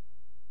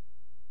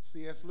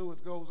 C.S.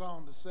 Lewis goes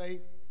on to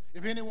say,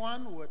 if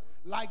anyone would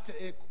like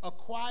to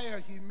acquire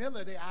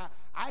humility,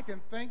 I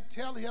can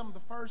tell him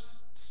the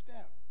first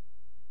step.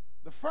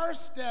 The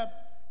first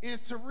step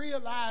is to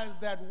realize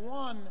that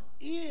one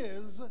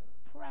is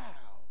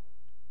proud.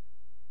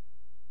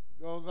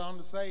 He goes on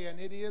to say, and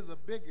it is a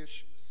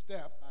biggish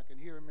step. I can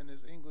hear him in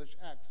his English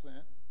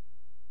accent,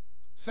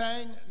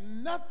 saying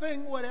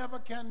nothing whatever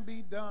can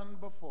be done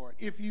before it.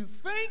 If you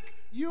think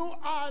you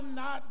are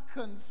not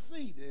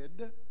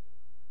conceited,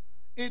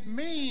 it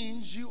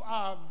means you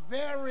are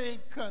very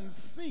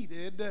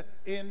conceited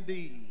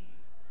indeed.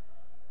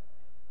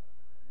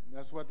 And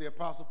that's what the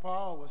Apostle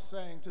Paul was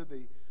saying to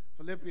the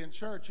Philippian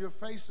church. You're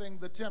facing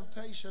the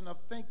temptation of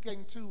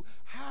thinking too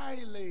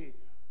highly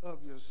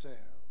of yourselves.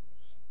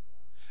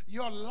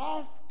 Your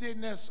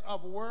loftiness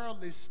of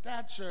worldly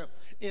stature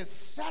is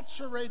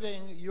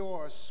saturating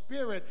your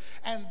spirit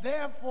and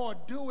therefore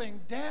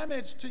doing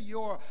damage to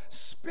your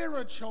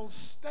spiritual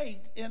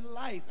state in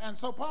life. And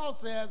so Paul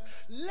says,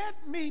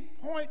 let me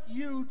point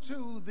you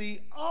to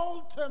the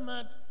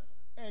ultimate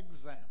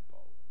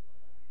example.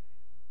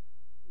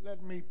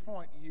 Let me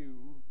point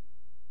you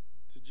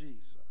to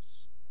Jesus,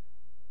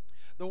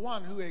 the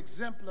one who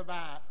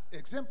exemplifies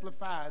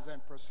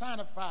and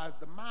personifies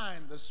the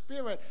mind, the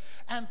spirit,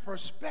 and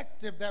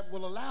perspective that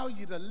will allow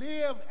you to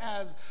live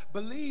as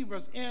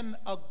believers in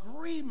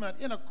agreement,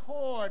 in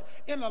accord,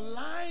 in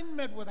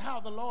alignment with how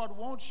the Lord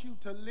wants you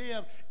to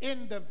live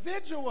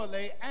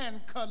individually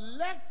and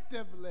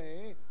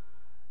collectively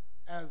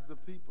as the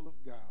people of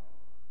God.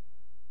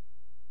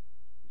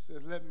 He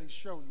says, let me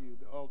show you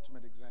the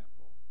ultimate example.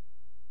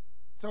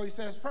 So he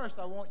says, first,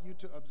 I want you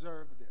to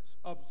observe this.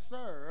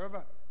 Observe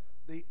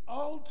the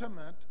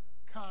ultimate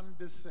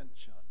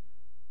condescension.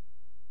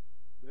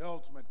 The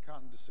ultimate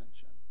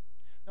condescension.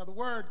 Now, the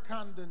word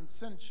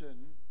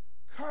condescension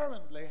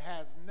currently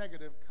has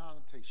negative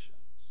connotations.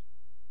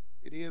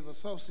 It is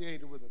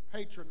associated with a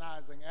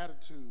patronizing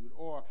attitude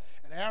or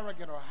an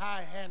arrogant or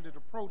high-handed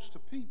approach to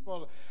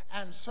people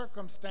and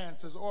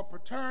circumstances, or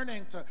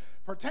pertaining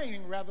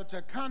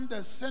to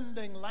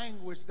condescending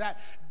language that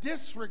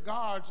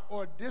disregards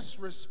or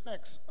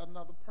disrespects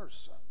another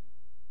person.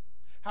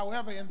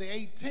 However, in the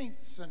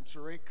 18th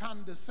century,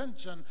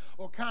 condescension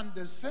or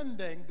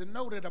condescending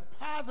denoted a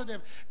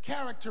positive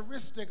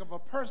characteristic of a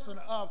person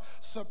of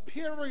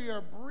superior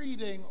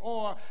breeding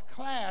or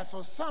class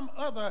or some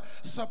other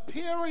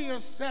superior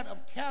set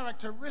of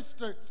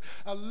characteristics,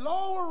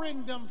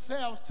 lowering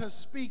themselves to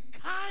speak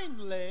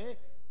kindly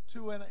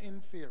to an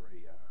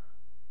inferior.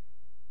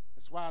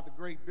 That's why the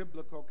great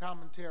biblical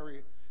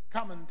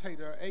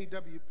commentator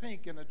A.W.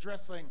 Pink, in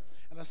addressing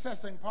and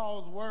assessing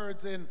Paul's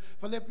words in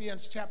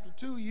Philippians chapter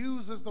 2,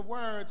 uses the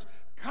words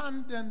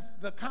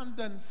the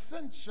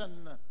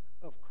condescension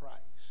of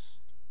Christ.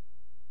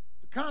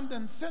 The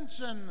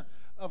condescension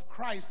of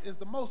Christ is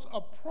the most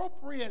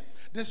appropriate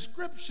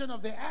description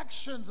of the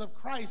actions of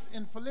Christ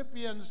in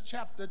Philippians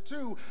chapter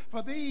 2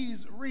 for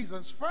these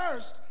reasons.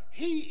 First,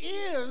 he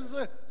is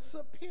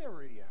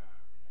superior.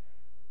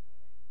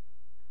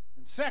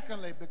 And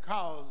secondly,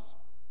 because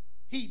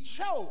he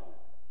chose.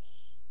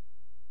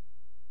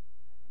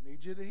 I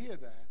need you to hear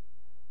that.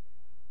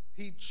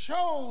 He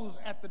chose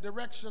at the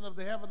direction of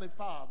the Heavenly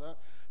Father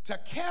to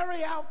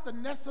carry out the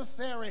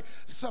necessary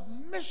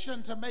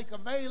submission to make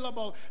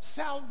available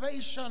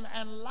salvation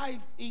and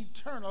life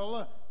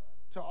eternal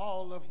to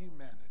all of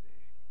humanity.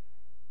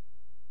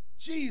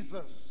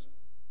 Jesus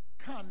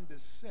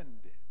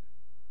condescended.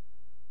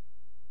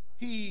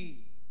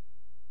 He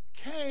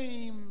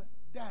came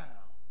down.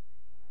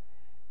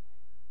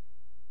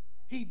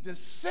 He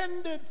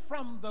descended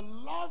from the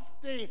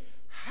lofty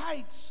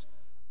heights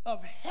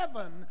of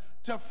heaven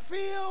to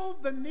fill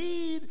the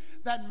need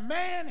that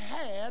man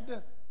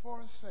had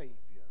for a Savior.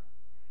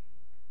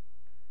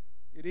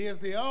 It is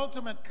the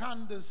ultimate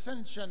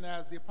condescension,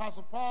 as the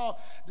Apostle Paul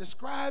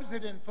describes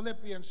it in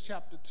Philippians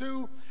chapter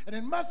 2, and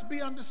it must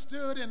be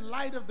understood in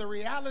light of the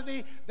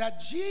reality that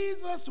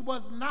Jesus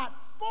was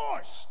not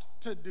forced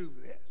to do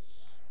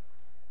this.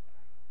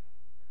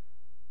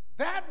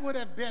 That would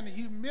have been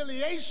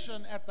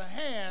humiliation at the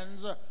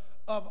hands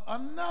of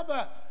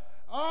another.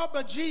 Oh,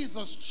 but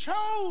Jesus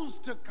chose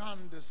to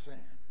condescend.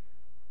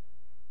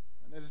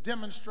 And it's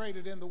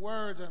demonstrated in the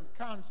words and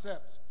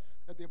concepts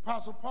that the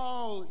Apostle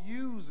Paul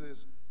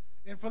uses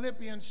in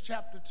Philippians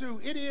chapter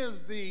 2. It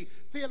is the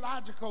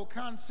theological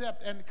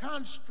concept and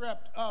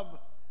construct of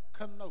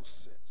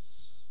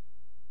kenosis.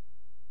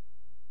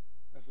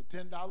 That's a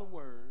 $10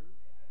 word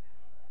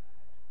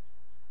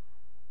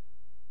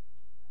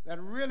that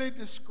really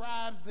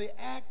describes the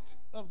act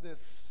of the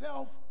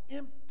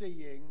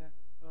self-emptying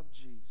of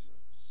Jesus.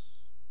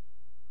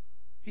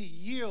 He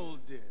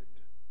yielded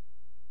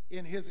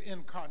in his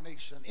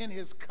incarnation, in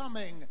his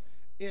coming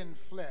in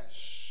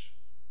flesh.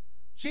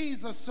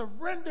 Jesus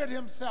surrendered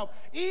himself,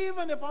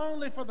 even if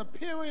only for the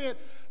period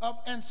of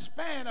and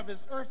span of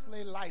his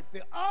earthly life.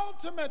 The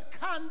ultimate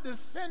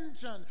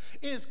condescension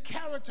is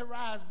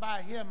characterized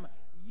by him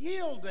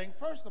yielding,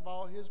 first of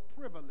all, his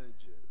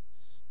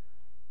privileges.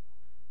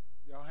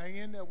 Y'all hang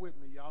in there with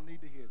me. Y'all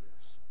need to hear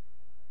this.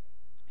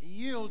 He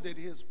yielded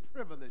his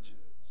privileges.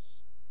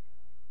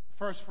 The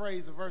first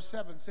phrase of verse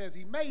 7 says,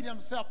 he made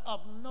himself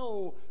of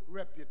no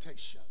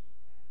reputation.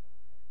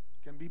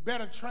 Can be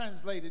better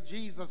translated,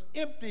 Jesus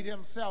emptied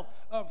himself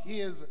of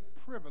his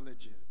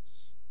privileges.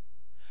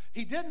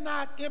 He did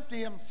not empty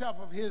himself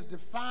of his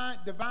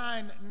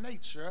divine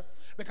nature,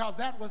 because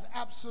that was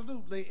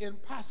absolutely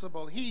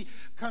impossible. He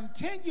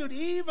continued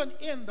even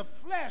in the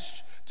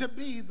flesh to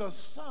be the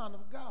Son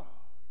of God.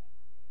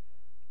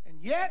 And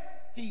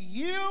yet he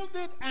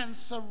yielded and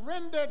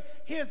surrendered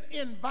his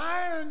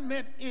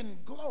environment in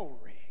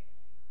glory.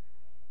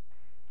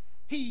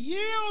 He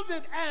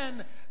yielded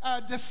and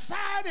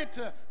decided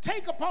to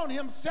take upon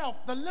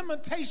himself the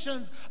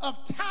limitations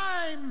of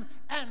time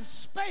and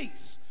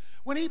space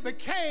when he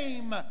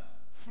became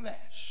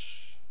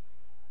flesh.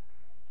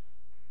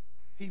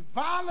 He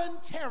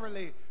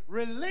voluntarily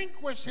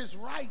relinquished his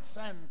rights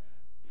and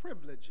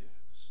privileges.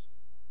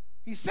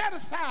 He set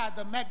aside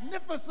the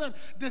magnificent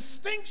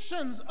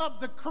distinctions of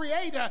the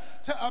Creator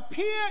to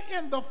appear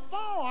in the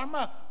form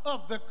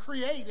of the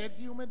created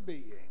human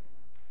being.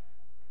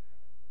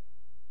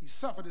 He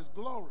suffered his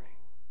glory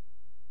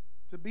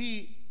to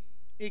be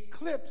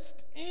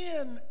eclipsed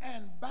in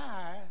and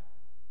by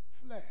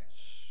flesh.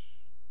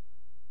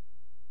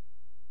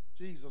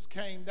 Jesus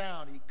came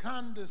down. He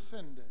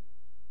condescended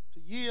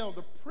to yield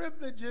the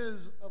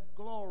privileges of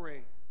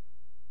glory.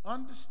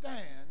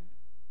 Understand,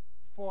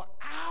 for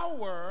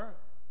our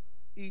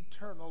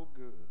eternal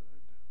good.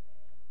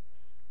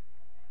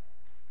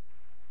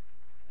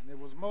 And it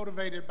was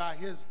motivated by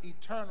his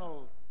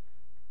eternal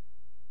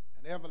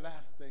and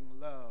everlasting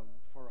love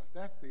for us.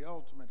 That's the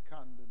ultimate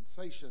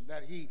condescension,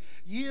 that he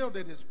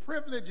yielded his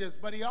privileges,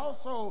 but he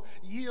also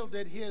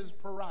yielded his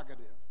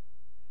prerogative.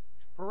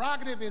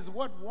 Prerogative is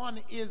what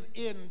one is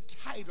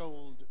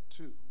entitled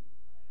to,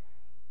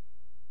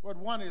 what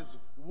one is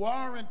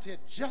warranted,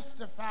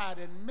 justified,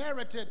 and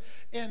merited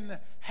in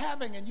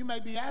having. And you may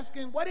be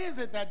asking, what is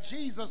it that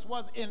Jesus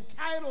was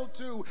entitled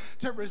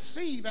to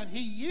receive and he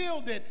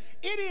yielded?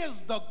 It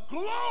is the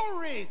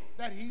glory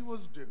that he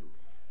was due,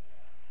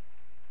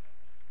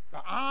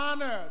 the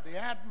honor, the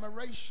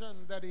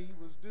admiration that he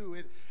was due.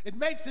 It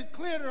makes it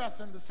clear to us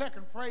in the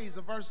second phrase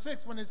of verse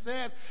 6 when it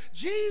says,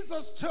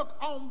 Jesus took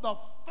on the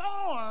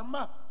form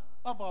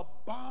of a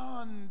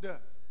bond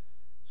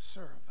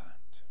servant.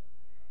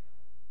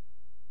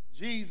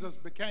 Jesus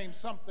became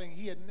something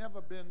he had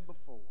never been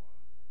before.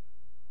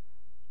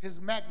 His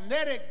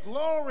magnetic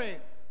glory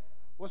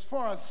was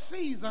for a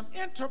season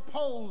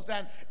interposed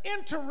and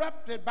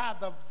interrupted by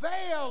the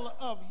veil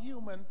of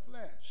human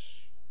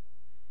flesh.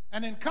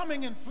 And in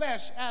coming in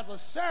flesh as a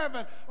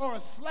servant or a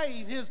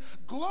slave, his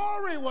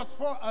glory was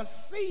for a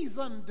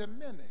season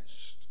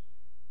diminished.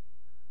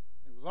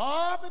 It was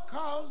all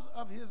because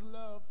of his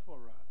love for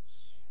us.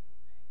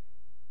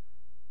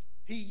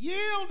 He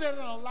yielded and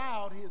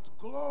allowed his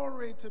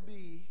glory to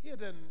be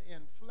hidden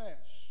in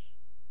flesh,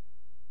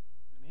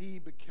 and he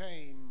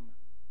became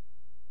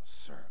a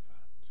servant.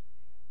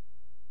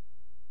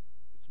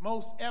 It's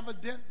most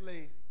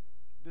evidently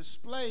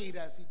displayed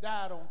as he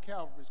died on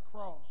Calvary's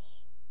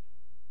cross,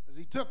 as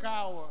he took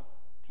our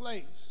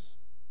place.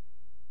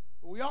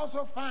 We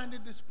also find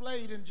it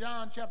displayed in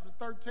John chapter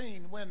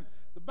 13 when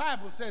the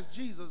Bible says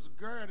Jesus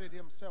girded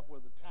himself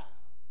with a towel,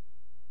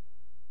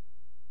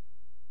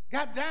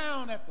 got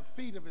down at the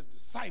feet of his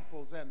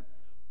disciples and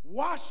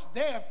washed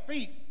their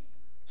feet,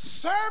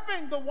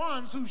 serving the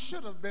ones who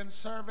should have been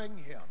serving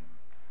him.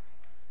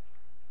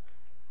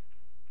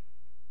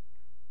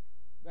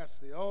 That's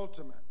the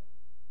ultimate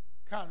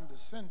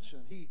condescension.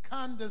 He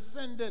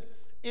condescended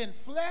in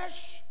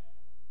flesh,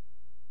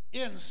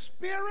 in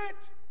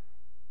spirit,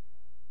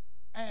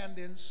 and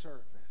in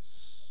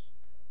service.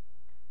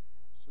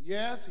 So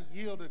yes,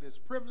 he yielded his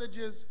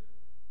privileges,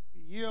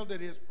 he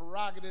yielded his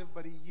prerogative,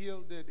 but he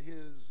yielded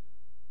his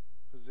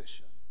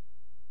position.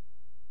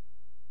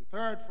 The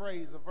third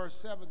phrase of verse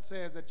 7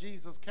 says that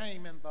Jesus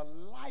came in the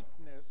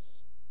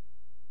likeness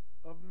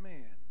of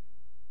men.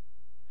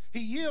 He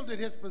yielded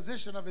his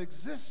position of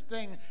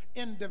existing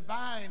in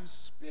divine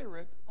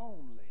spirit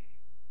only.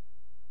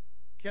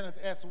 Kenneth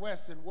S.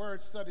 West, in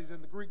Word Studies in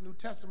the Greek New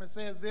Testament,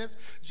 says this: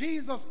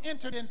 Jesus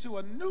entered into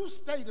a new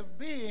state of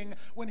being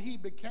when he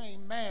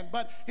became man,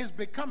 but his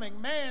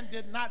becoming man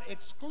did not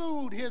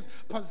exclude his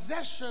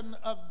possession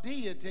of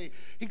deity.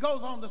 He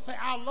goes on to say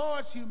our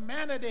Lord's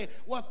humanity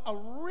was a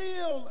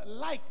real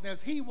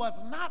likeness. He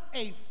was not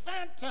a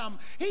phantom.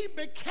 He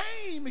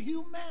became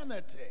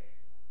humanity.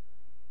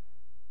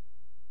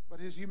 But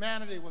his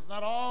humanity was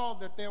not all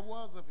that there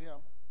was of him.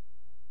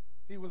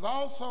 He was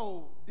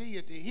also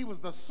deity. He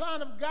was the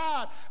Son of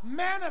God,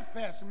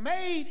 manifest,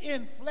 made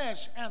in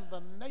flesh and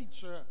the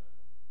nature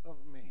of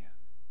men.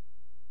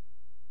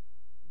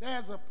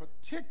 There's a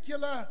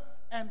particular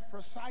and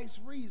precise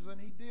reason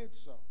he did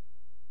so.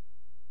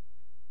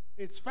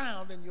 It's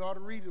found, and you ought to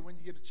read it when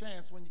you get a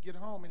chance, when you get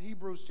home, in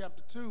Hebrews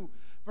chapter 2,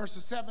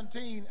 verses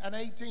 17 and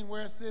 18,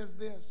 where it says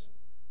this: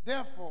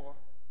 Therefore,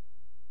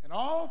 in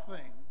all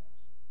things,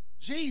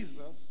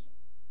 Jesus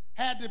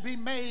had to be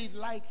made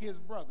like his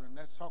brethren.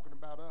 That's talking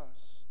about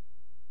us.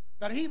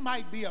 That he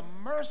might be a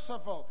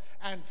merciful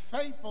and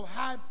faithful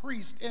high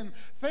priest in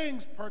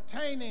things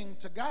pertaining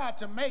to God,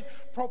 to make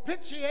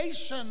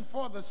propitiation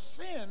for the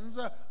sins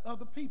of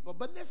the people.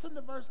 But listen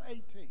to verse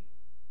 18.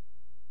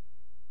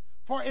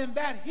 For in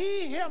that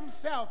he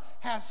himself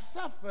has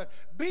suffered,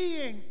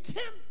 being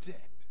tempted,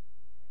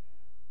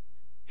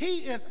 he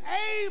is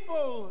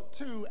able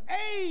to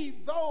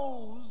aid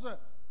those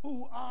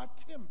who are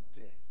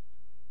tempted.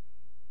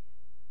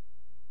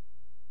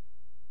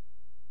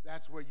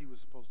 That's where you were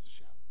supposed to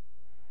shout.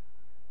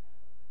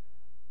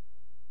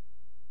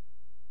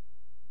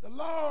 The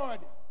Lord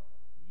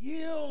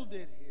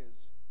yielded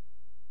his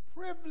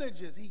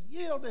privileges. He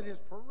yielded his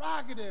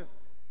prerogative.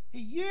 He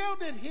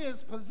yielded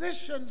his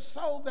position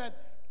so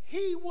that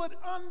he would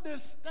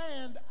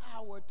understand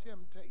our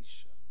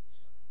temptations.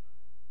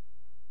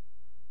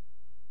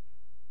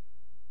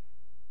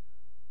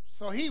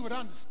 So he would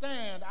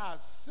understand our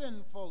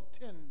sinful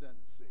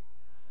tendencies.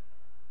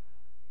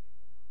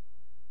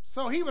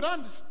 So he would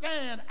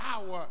understand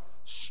our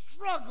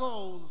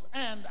struggles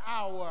and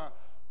our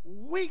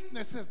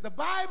weaknesses. The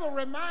Bible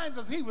reminds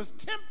us he was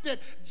tempted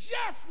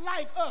just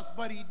like us,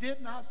 but he did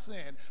not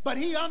sin. But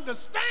he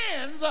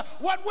understands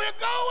what we're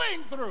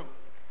going through.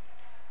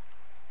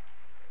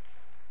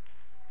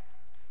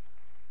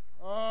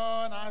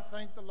 Oh, and I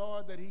thank the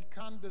Lord that he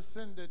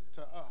condescended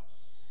to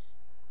us.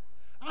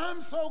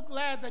 I'm so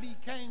glad that he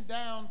came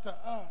down to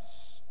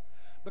us.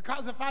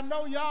 Because if I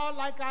know y'all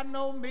like I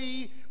know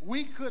me,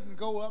 we couldn't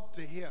go up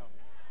to him.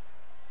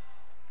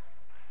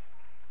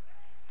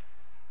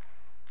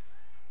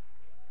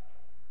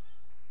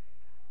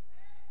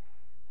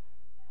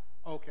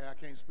 Okay, I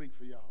can't speak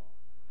for y'all.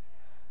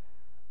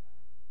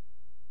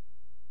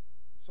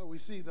 So we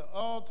see the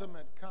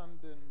ultimate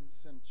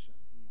condescension.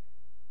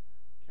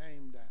 He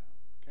came down,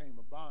 became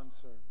a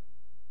bondservant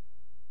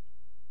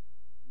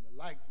in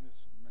the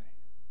likeness of man.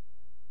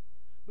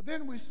 But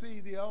then we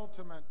see the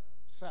ultimate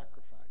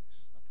sacrifice.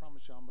 I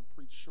promise you I'm going to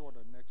preach shorter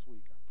next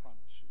week. I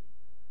promise you.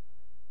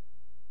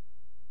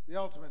 The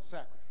ultimate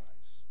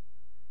sacrifice.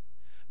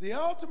 The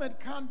ultimate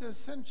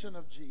condescension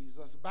of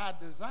Jesus, by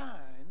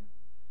design,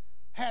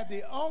 had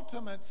the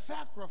ultimate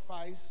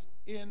sacrifice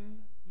in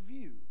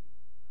view.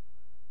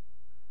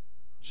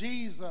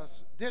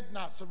 Jesus did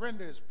not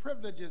surrender his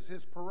privileges,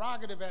 his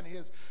prerogative, and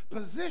his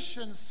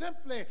position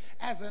simply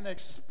as an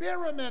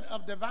experiment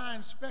of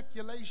divine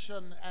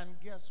speculation and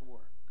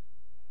guesswork.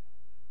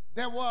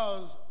 There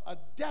was a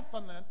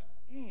definite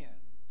end.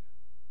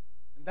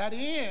 And that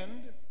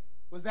end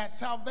was that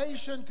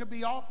salvation could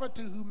be offered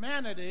to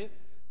humanity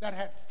that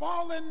had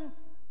fallen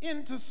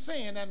into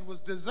sin and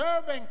was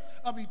deserving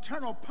of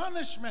eternal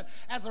punishment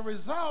as a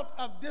result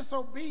of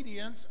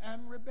disobedience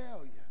and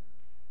rebellion.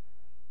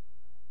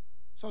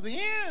 So the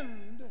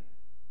end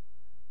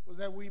was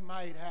that we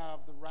might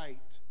have the right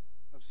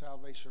of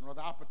salvation, or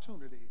the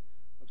opportunity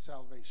of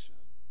salvation.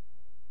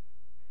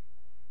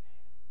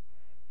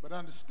 But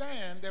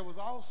understand, there was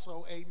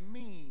also a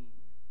means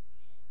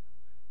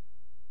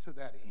to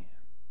that end.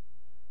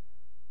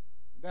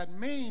 That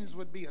means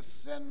would be a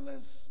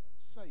sinless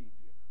Savior,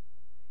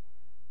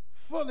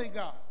 fully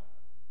God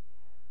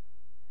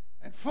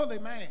and fully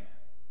man.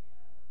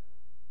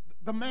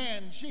 The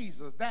man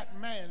Jesus, that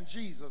man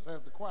Jesus,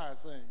 as the choir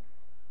sings,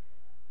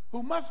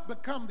 who must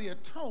become the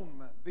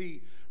atonement,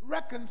 the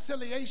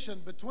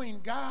reconciliation between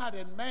God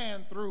and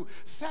man through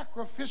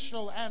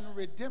sacrificial and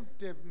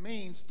redemptive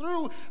means,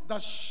 through the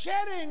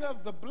shedding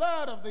of the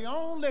blood of the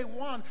only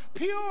one,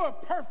 pure,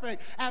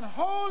 perfect, and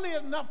holy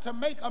enough to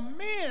make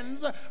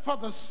amends for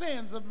the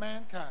sins of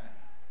mankind.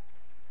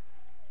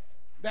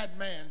 That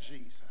man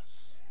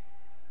Jesus.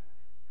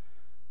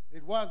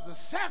 It was the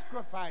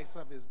sacrifice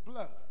of his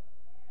blood.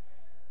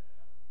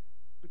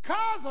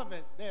 Because of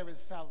it, there is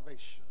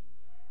salvation.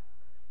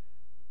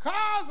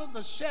 Because of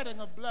the shedding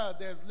of blood,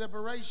 there's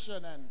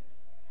liberation and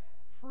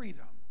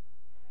freedom.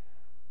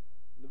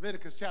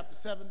 Leviticus chapter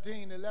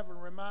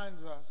 17:11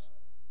 reminds us,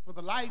 for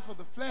the life of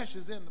the flesh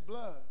is in the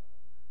blood.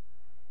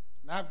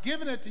 And I've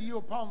given it to you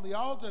upon the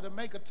altar to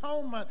make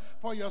atonement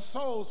for your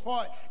souls,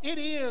 for it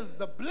is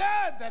the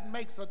blood that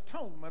makes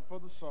atonement for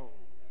the soul.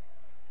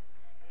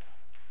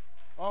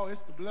 Oh,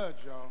 it's the blood,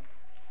 y'all.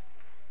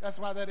 That's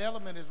why that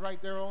element is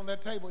right there on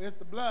that table. It's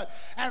the blood.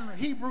 And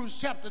Hebrews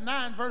chapter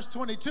 9, verse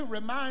 22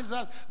 reminds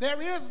us there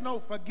is no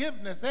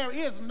forgiveness. There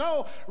is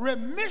no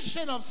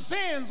remission of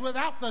sins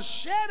without the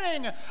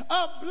shedding of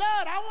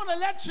blood. I want to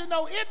let you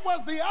know it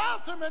was the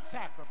ultimate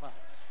sacrifice.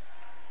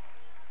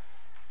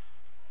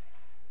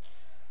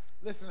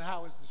 Listen to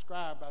how it's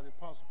described by the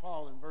Apostle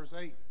Paul in verse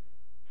 8,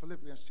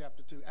 Philippians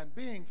chapter 2. And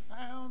being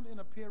found in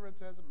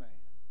appearance as a man,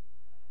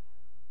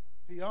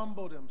 he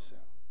humbled himself,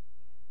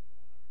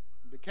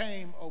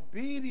 became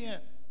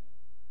obedient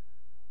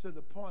to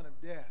the point of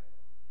death,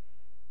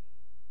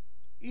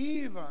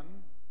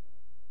 even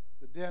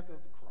the death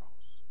of the cross.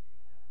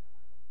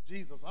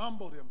 Jesus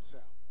humbled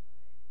himself.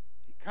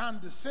 He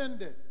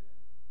condescended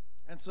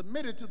and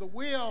submitted to the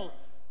will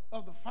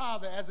of the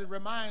Father, as it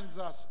reminds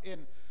us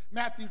in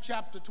Matthew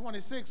chapter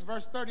 26,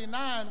 verse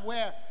 39,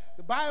 where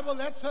the Bible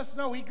lets us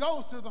know he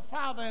goes to the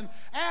Father and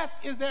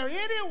asks, is there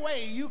any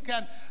way you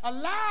can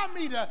allow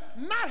me to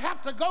not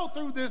have to go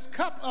through this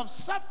cup of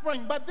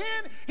suffering? But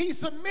then he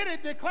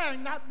submitted,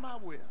 declaring, not my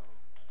will,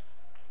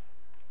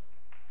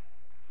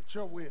 but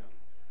your will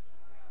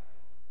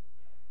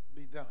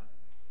be done.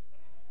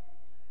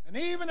 And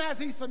even as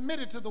he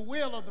submitted to the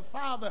will of the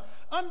Father,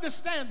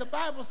 understand the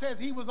Bible says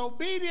he was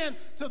obedient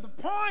to the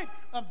point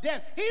of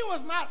death. He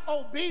was not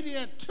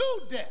obedient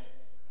to death.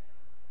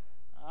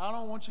 I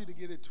don't want you to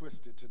get it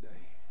twisted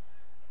today.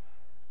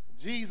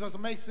 Jesus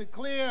makes it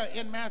clear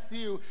in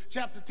Matthew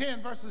chapter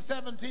 10, verses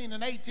 17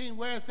 and 18,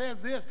 where it says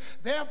this,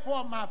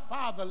 therefore my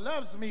Father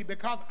loves me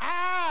because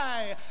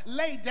I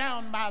lay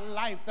down my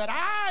life that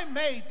I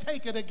may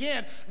take it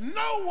again.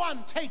 No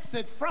one takes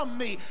it from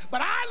me, but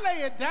I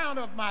lay it down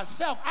of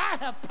myself. I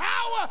have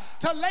power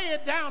to lay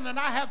it down and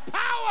I have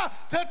power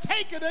to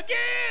take it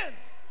again.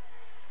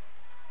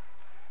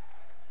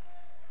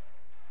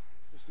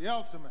 It's the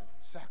ultimate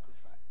sacrifice.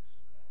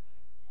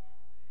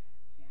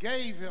 He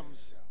gave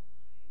himself.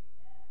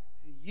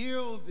 He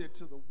yielded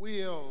to the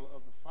will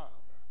of the Father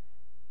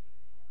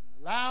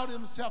and allowed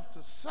himself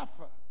to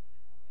suffer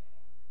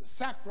the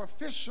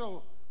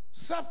sacrificial,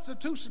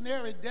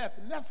 substitutionary death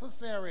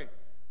necessary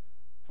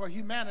for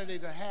humanity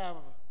to have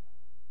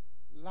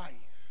life,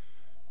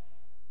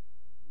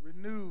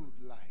 renewed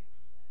life,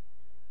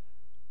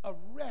 a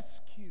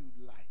rescued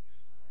life,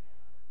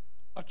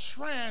 a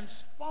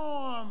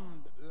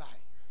transformed life,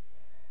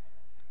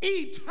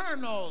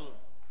 eternal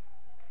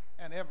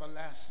and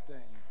everlasting.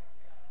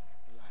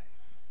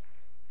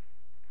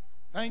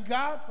 Thank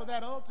God for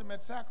that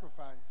ultimate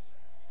sacrifice.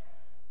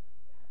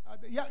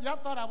 Y'all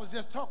thought I was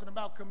just talking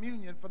about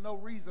communion for no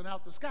reason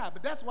out the sky,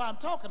 but that's why I'm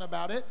talking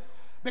about it,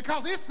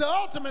 because it's the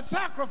ultimate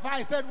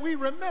sacrifice that we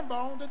remember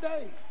on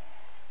today.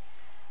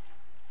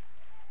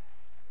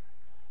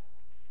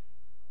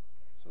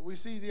 So we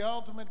see the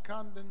ultimate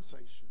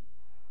condensation,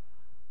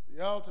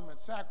 the ultimate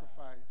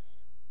sacrifice.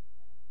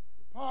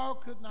 But Paul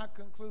could not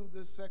conclude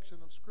this section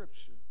of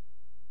Scripture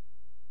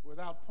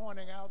without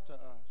pointing out to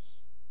us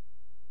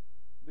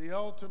the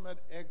ultimate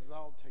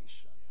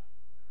exaltation.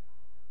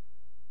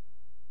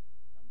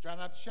 I'm trying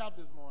not to shout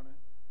this morning,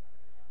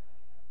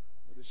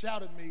 but it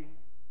shouted me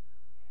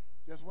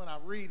just when I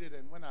read it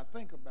and when I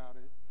think about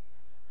it.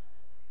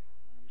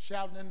 I'm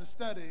shouting in the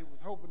study,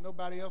 was hoping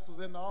nobody else was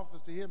in the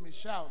office to hear me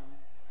shouting.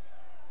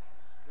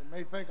 They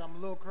may think I'm a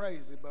little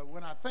crazy, but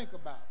when I think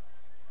about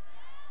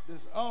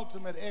this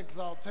ultimate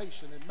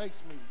exaltation, it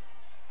makes me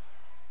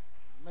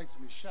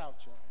shout,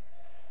 y'all.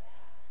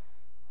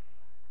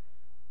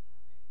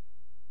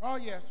 Oh,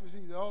 yes, we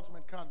see the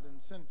ultimate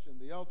condescension,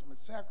 the ultimate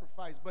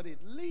sacrifice, but it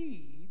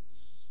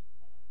leads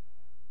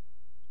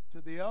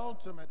to the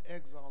ultimate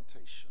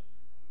exaltation.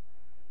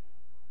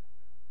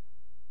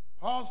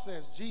 Paul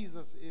says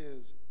Jesus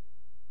is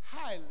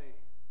highly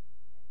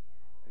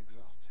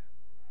exalted.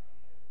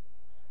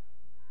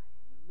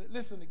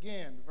 Listen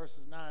again,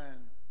 verses 9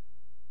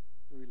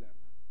 through 11.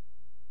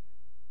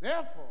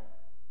 Therefore,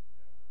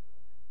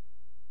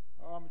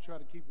 I'm going to try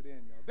to keep it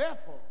in, y'all.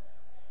 Therefore,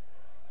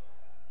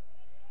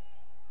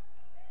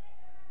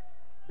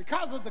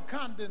 because of the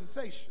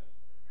condensation,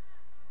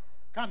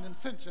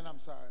 condescension,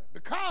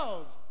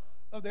 because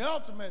of the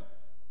ultimate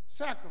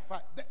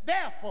sacrifice.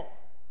 Therefore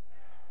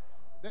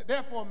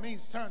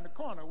means turn the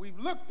corner. We've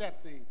looked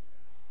at the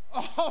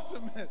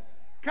ultimate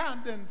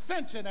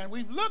condescension and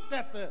we've looked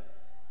at the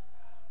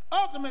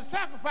ultimate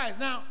sacrifice.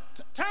 Now,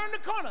 turn the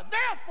corner.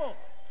 Therefore,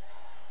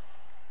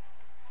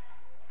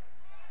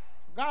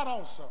 God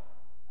also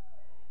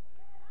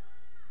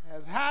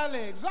has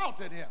highly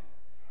exalted him,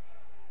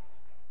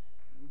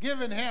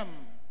 given him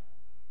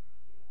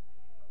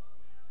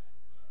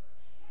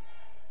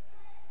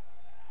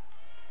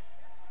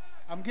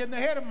I'm getting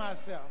ahead of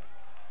myself.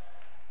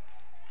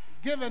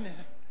 Given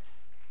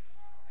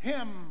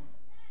him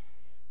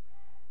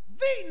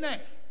the name.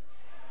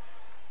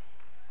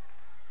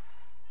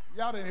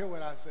 Y'all didn't hear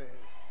what I said.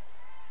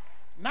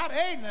 Not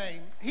a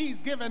name.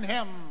 He's given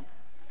him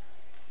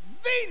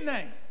the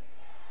name.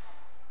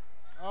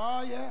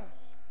 Oh, yes.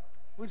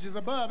 Which is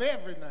above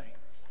every name.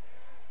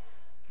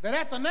 That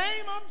at the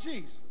name of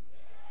Jesus,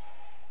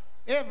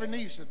 every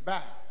knee should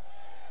bow.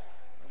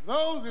 Of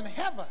those in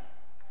heaven,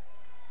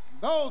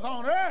 those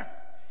on earth,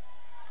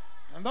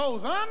 and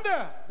those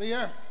under the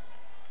earth,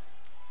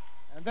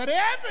 and that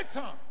every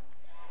tongue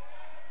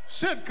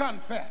should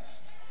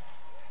confess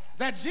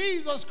that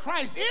Jesus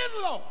Christ is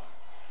Lord,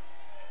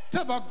 to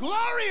the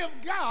glory of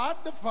God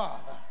the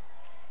Father.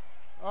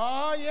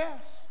 Oh,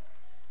 yes.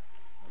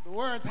 The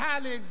words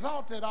highly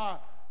exalted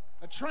are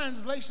a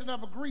translation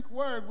of a Greek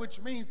word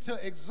which means to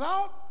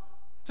exalt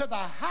to the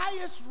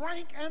highest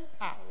rank and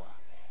power.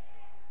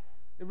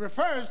 It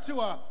refers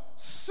to a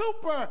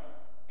super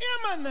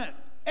eminent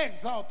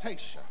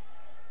exaltation.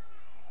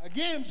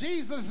 Again,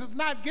 Jesus is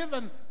not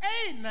given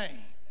a name,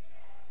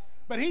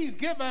 but he's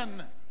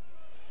given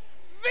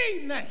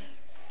the name.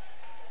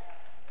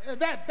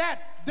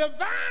 That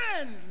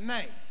divine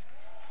name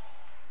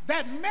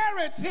that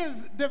merits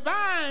his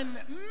divine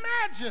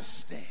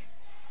majesty.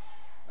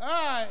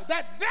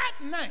 That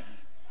name,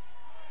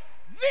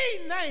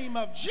 the name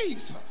of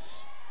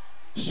Jesus,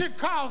 should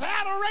cause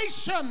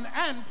adoration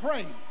and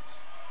praise.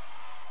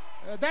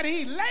 That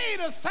he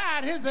laid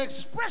aside his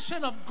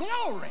expression of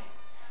glory.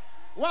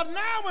 Well,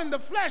 now in the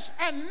flesh,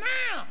 and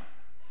now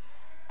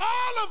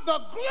all of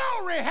the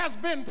glory has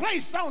been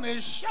placed on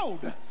his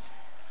shoulders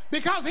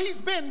because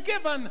he's been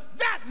given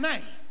that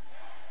name,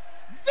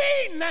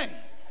 the name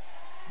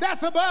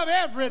that's above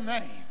every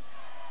name.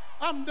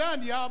 I'm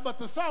done, y'all, but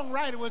the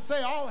songwriter would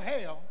say, all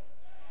hail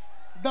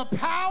the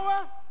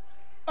power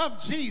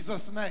of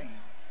Jesus' name.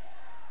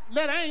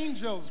 Let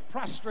angels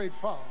prostrate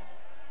fall.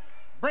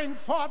 Bring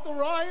forth the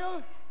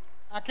royal,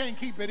 I can't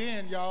keep it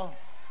in, y'all,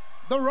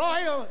 the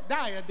royal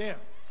diadem,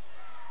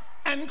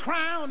 and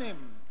crown him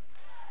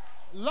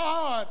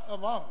Lord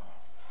of all.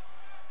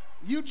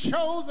 You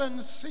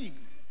chosen seed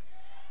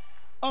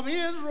of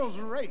Israel's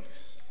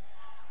race,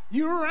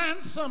 you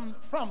ransomed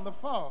from the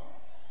fall.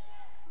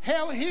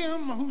 Hail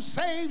him who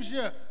saves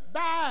you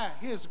by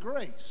his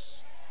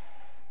grace,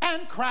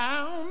 and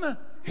crown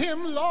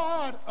him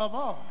Lord of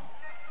all.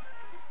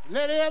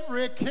 Let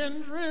every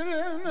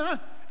kindred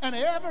and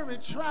every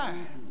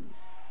tribe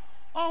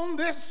on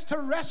this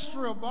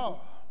terrestrial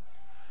ball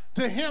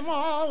to him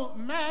all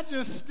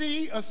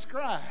majesty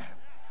ascribe,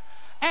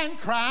 and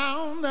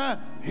crown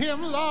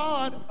him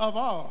Lord of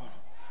all.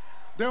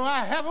 Do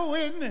I have a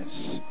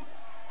witness?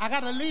 I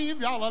got to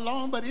leave y'all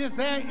alone, but is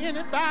there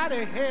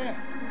anybody here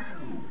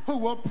who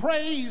will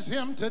praise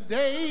him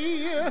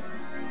today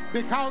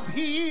because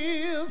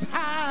he is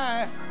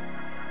high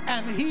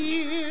and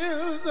he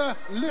is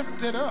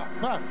lifted up?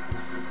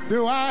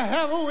 Do I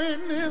have a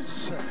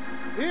witness?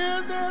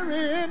 Is there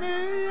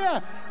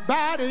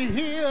anybody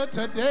here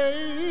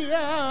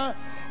today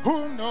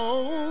who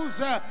knows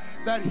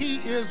that he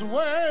is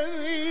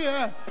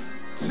worthy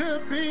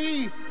to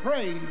be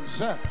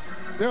praised?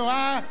 Do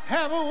I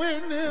have a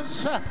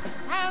witness?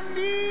 I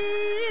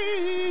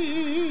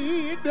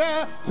need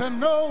to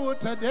know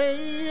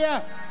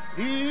today,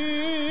 is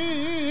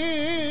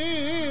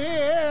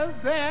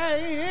there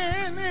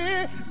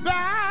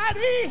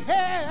anybody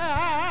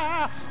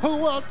here who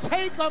will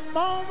take a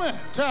moment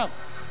to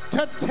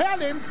tell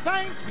him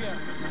thank you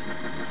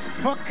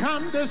for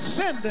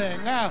condescending?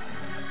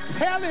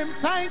 Tell him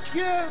thank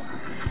you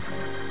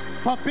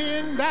for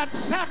being that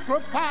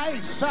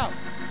sacrifice,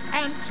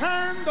 and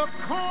turn the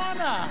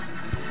corner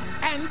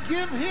and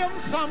give him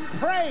some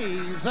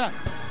praise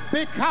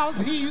because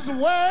he's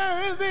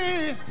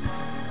worthy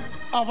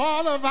of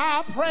all of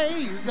our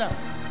praise.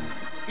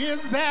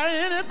 Is there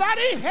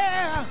anybody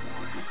here?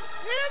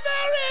 Is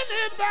there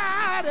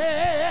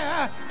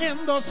anybody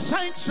in the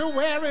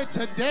sanctuary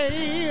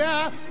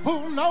today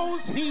who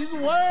knows he's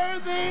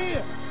worthy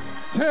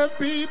to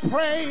be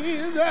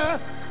praised?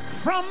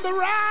 From the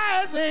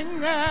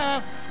rising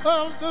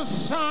of the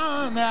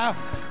sun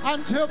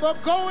until the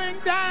going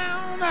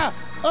down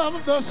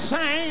of the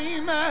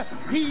same,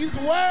 he's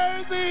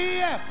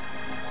worthy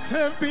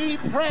to be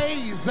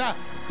praised.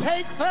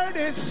 Take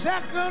 30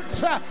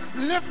 seconds,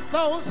 lift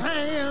those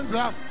hands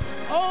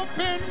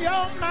Open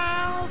your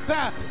mouth.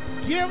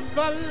 Give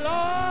the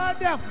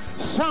Lord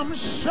some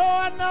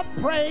short of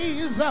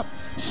praise.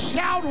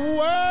 Shout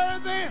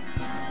worthy.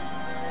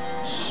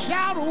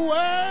 Shout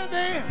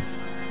worthy.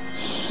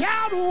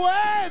 Shout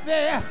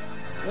worthy.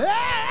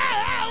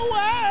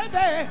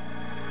 Worthy.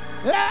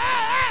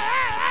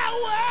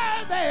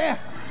 Worthy.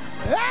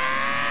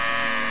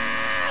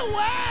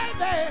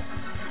 Worthy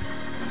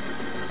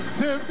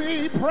to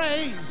be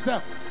praised.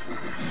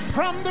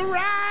 From the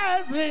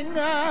rising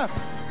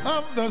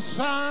of the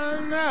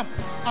sun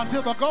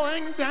until the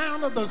going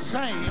down of the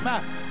same,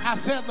 I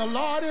said the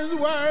Lord is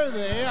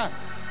worthy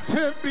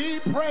to be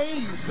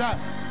praised.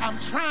 I'm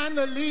trying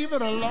to leave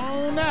it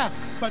alone,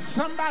 but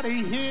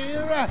somebody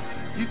here,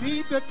 you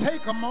need to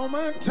take a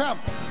moment to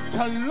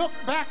look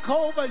back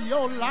over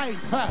your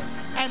life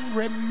and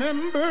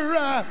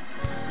remember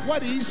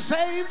what he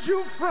saved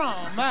you from.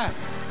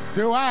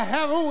 Do I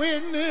have a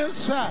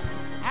witness?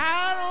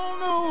 I don't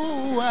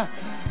know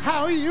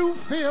how you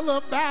feel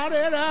about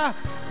it,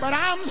 but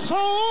I'm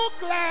so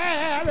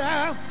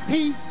glad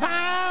he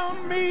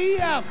found me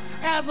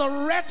as a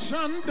wretch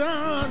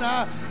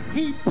undone.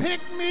 He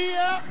picked me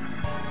up,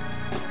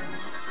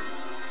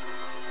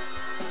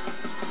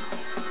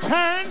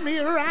 turned me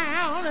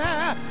around,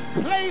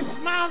 placed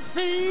my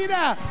feet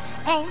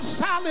on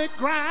solid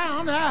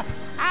ground.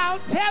 I'll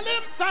tell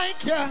him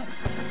thank you.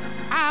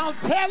 I'll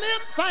tell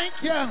him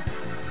thank you.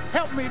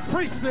 Help me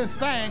preach this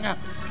thing.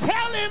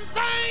 Tell him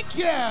thank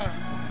you.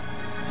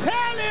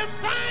 Tell him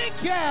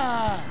thank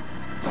you.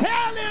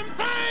 Tell him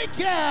thank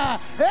you.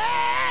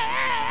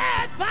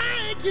 Hey,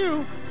 thank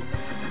you.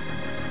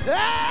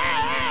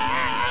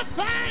 Hey,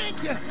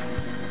 thank you.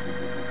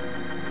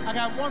 I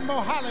got one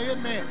more holler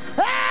in me.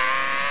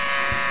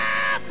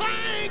 Hey,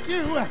 thank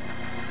you.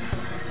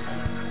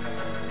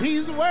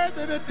 He's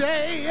worthy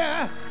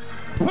today.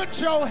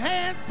 Put your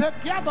hands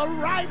together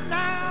right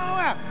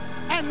now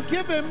and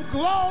give him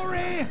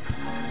glory.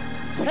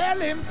 Tell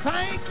him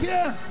thank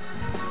you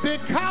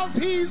because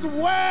he's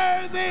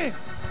worthy.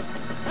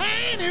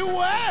 Ain't he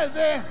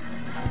worthy?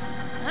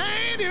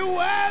 Ain't he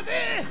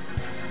worthy?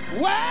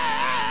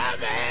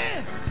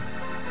 Worthy.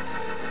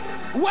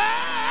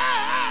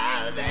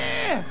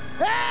 Worthy.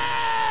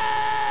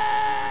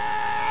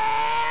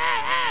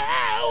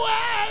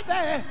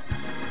 Worthy.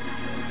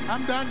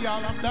 I'm done,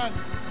 y'all. I'm done.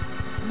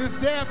 Miss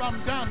Deb, I'm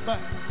done. But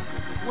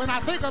when I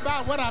think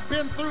about what I've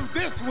been through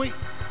this week,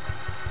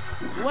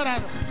 when I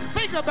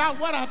think about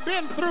what I've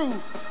been through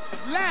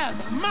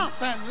last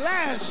month and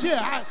last year,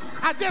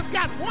 I just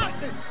got one.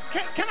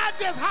 Can I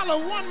just holler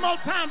one more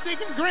time,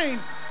 Deacon Green?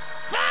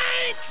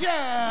 Thank you.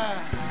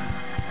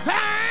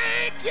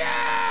 Thank you.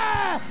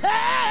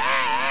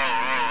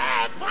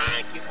 Hey,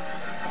 thank you.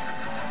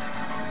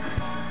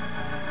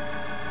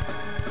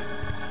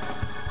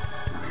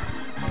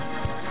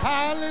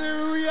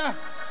 Hallelujah.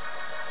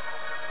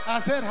 I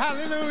said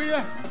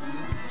hallelujah.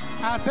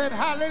 I said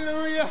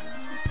hallelujah.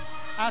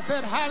 I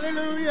said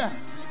hallelujah.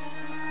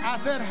 I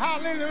said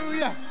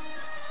hallelujah.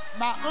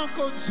 My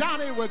Uncle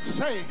Johnny would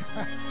say,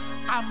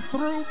 I'm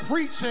through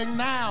preaching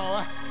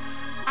now.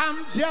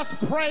 I'm just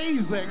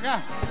praising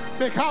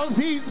because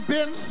he's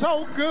been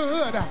so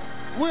good.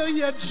 Will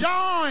you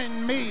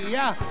join me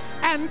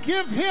and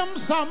give him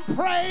some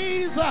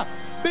praise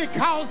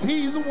because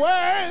he's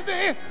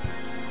worthy?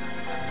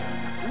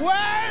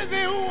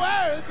 Worthy,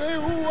 worthy,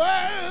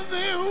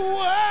 worthy,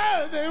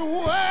 worthy,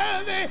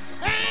 worthy,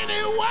 ain't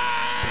he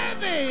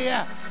worthy?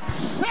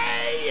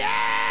 Say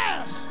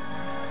yes.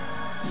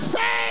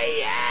 Say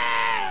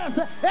yes.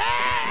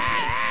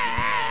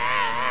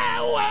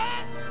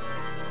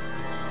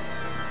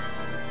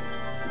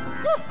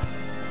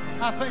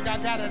 I think I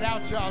got it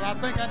out, y'all. I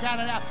think I got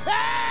it out.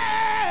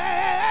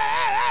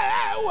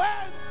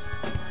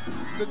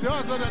 The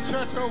doors of the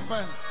church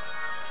open.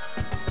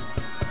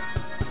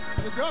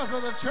 The doors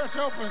of the church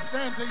open.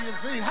 Stand to your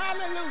feet.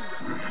 Hallelujah.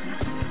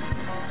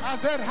 I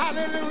said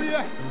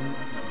hallelujah.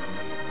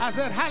 I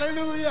said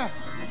hallelujah.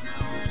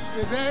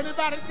 Is there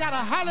anybody that's got a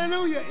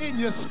hallelujah in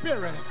your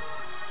spirit?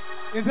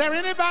 Is there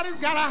anybody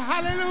that's got a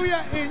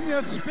hallelujah in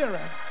your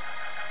spirit?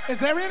 Is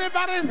there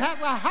anybody that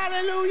has a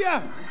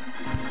hallelujah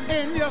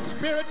in your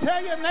spirit?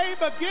 Tell your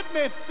neighbor, give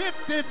me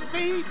 50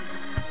 feet.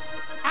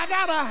 I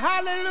got a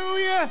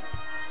hallelujah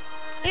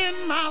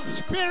in my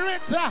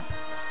spirit.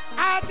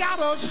 I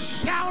gotta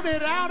shout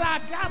it out. I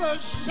gotta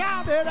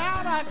shout it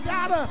out. I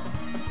gotta.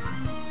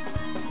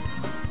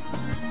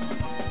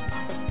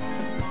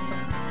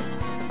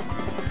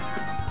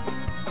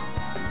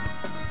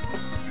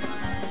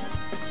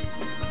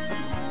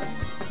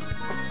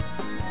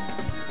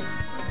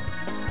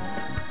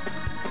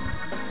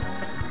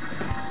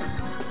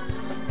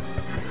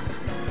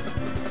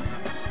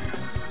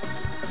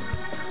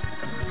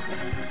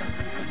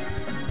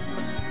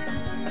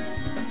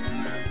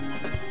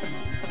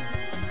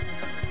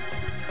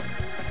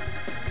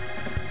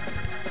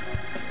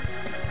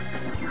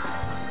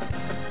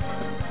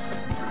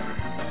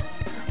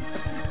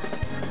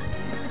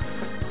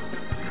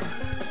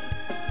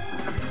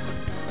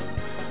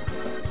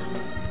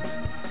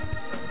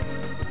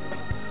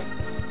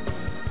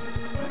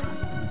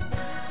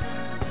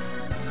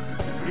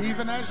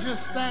 Even as you're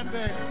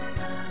standing,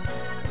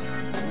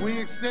 we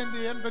extend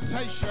the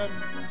invitation.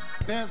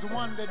 There's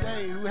one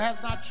today who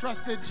has not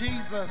trusted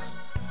Jesus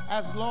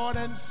as Lord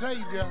and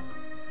Savior.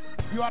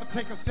 You ought to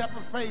take a step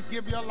of faith,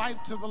 give your life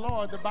to the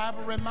Lord. The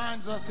Bible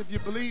reminds us, if you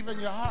believe in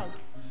your heart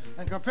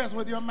and confess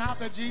with your mouth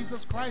that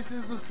Jesus Christ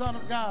is the Son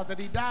of God, that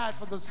he died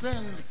for the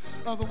sins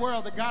of the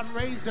world, that God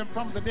raised him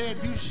from the dead,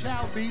 you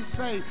shall be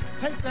saved.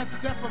 Take that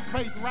step of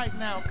faith right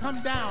now.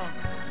 Come down,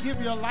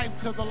 give your life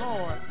to the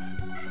Lord.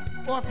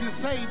 Or if you're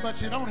saved but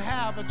you don't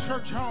have a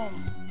church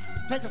home,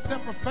 take a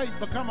step of faith,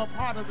 become a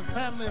part of the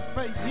family of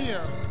faith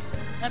here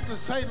at the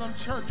Salem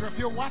Church. Or if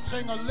you're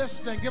watching or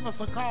listening, give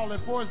us a call at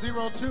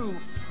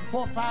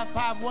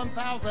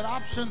 402-455-1000,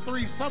 option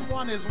 3.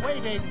 Someone is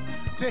waiting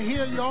to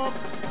hear your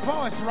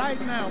voice right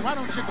now. Why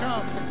don't you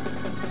come?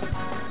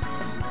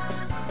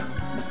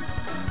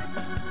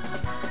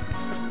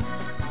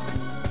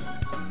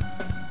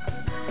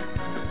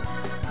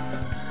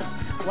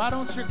 Why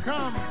don't you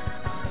come?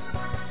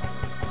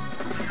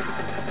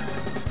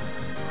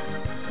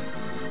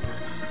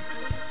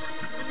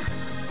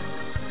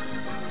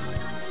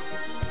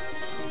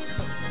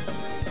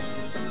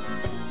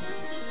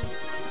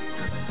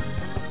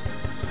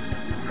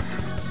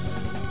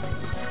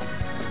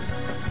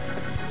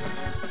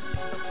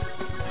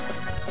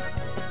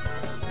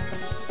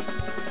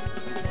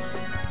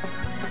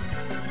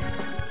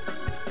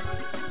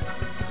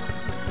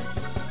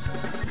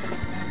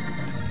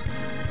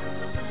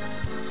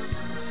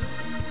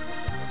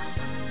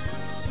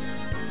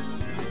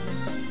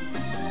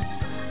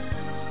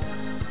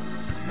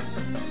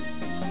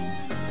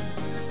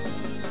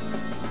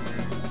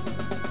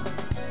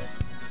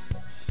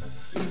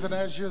 Even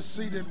as you're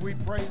seated, we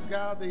praise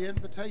God. The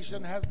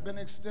invitation has been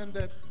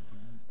extended,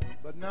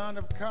 but none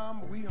have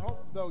come. We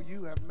hope, though,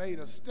 you have made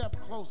a step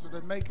closer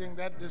to making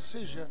that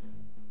decision.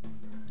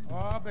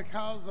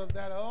 Because of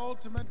that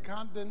ultimate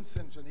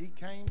condescension, he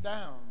came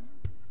down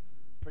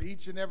for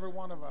each and every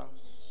one of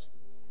us.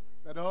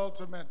 That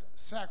ultimate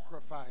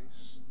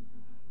sacrifice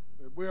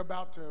that we're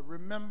about to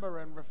remember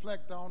and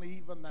reflect on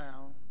even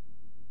now.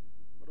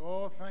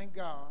 But thank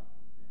God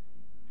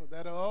for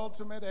that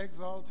ultimate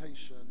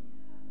exaltation,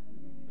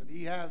 that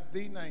he has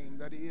the name,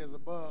 that he is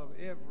above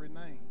every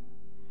name.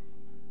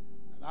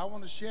 And I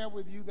want to share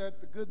with you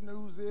that the good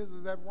news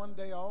is that one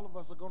day all of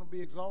us are going to be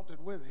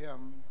exalted with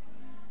him.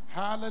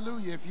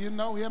 Hallelujah. If you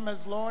know him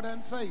as Lord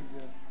and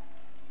Savior.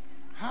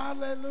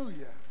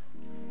 Hallelujah.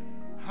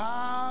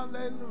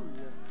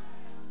 Hallelujah.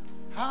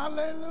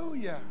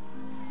 Hallelujah.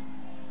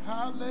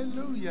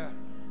 Hallelujah.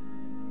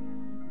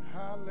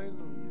 Hallelujah.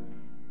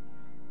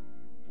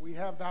 We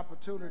have the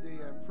opportunity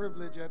and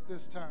privilege at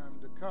this time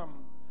to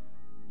come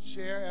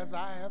share, as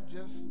I have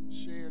just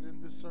shared in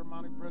this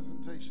sermonic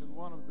presentation,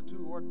 one of the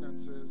two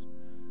ordinances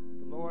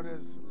the Lord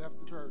has left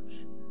the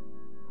church.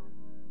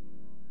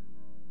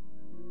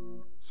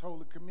 This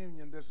Holy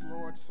Communion, this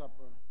Lord's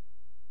Supper,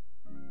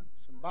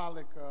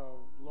 symbolic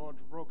of the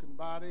Lord's broken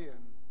body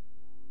and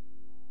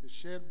his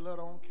shed blood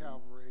on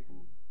Calvary.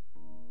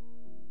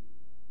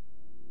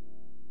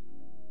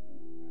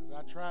 As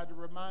I tried to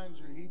remind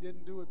you, he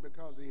didn't do it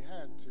because he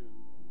had to.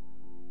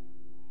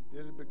 He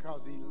did it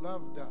because he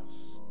loved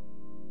us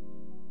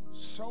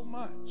so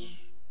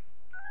much.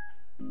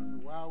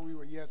 While we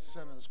were yet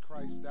sinners,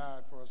 Christ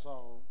died for us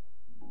all.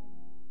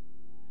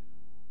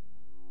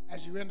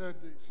 As you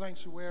entered the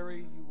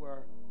sanctuary, you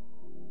were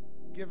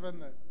given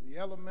the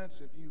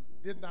elements. If you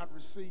did not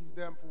receive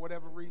them for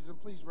whatever reason,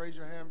 please raise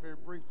your hand very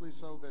briefly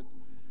so that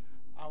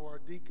our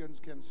deacons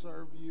can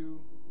serve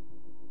you,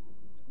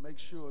 to make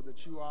sure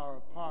that you are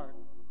a part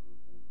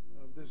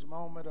of this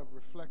moment of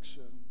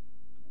reflection.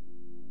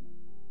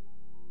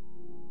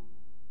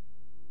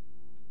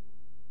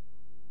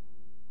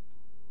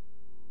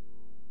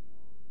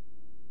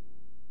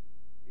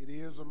 It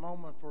is a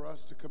moment for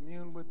us to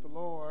commune with the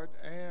Lord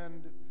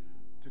and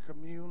to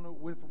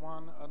commune with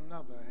one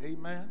another.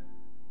 Amen.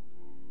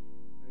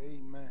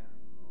 Amen.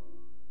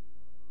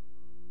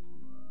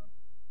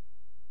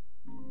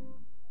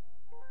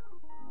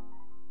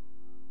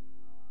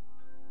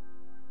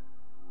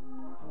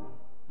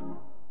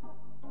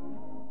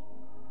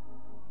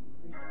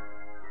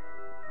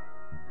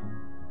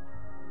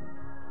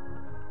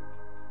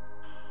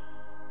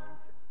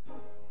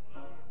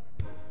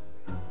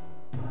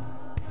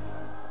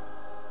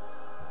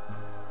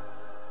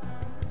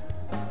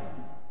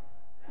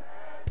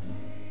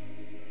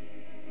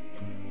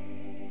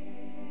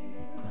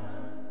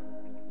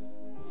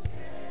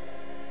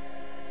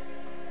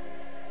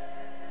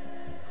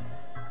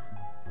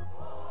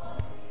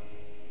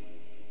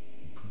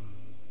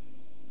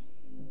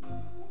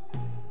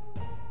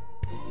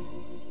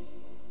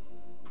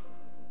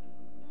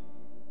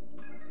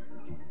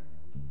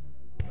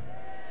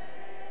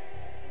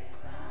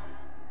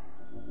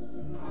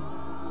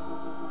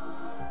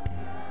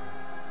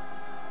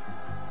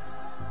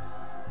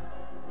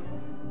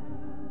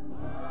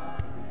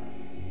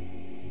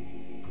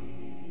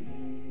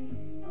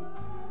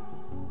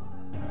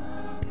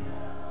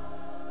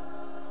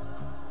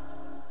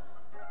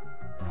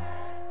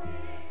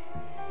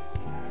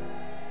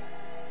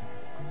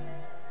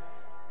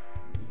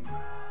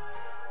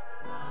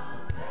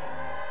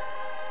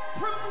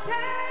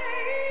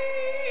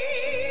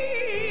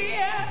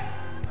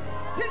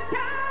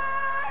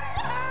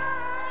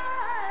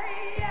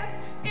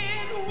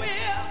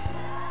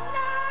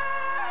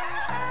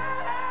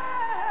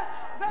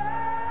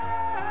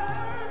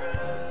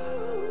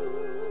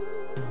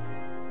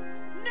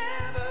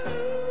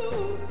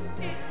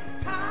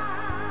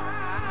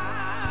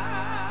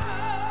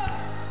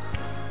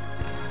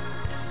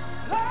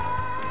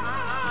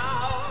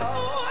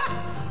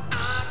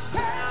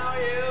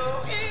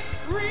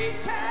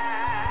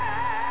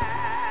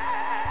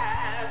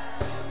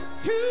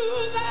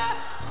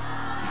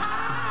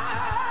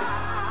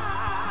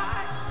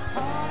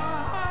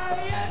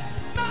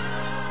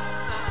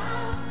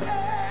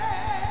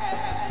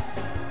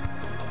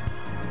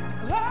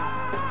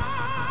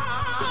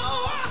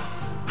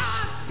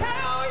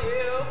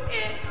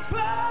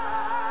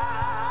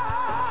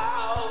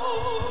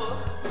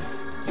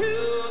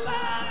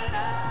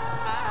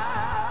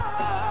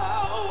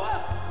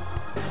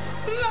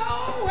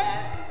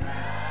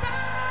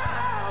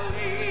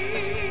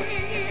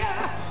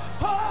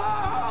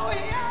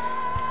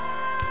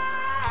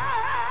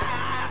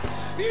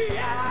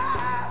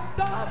 Yes,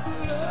 the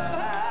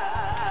blood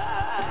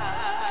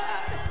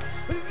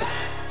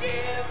that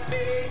gives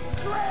me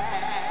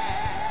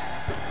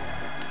strength.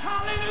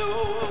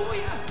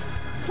 Hallelujah.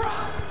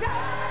 From day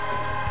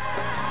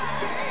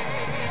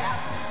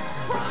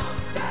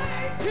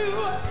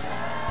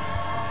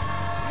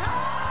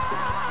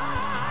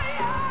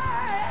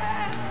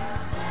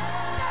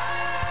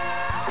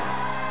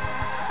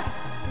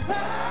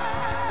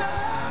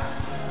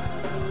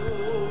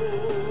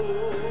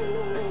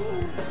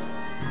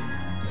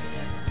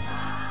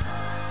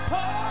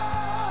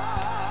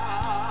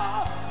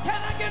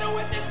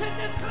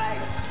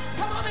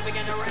to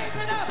begin to raise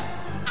it up.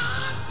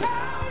 I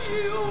tell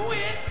you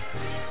it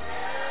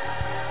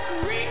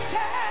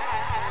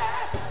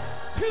reaches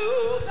to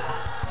the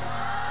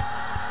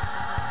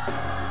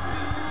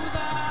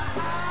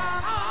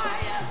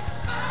highest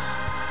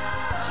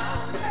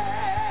mountain.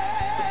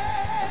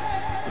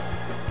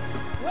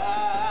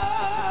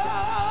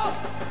 Oh,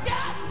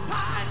 yes, I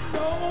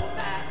know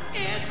that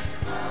it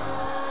flows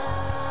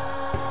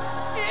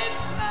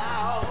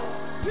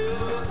to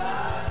the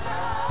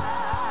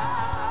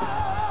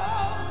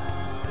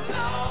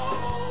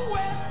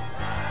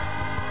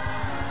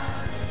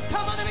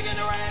begin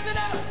to raise it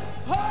up.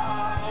 Oh,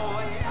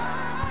 yeah.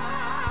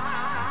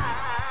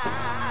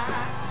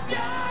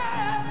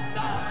 Yes,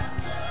 the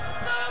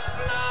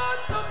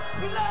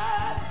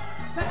blood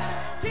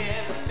that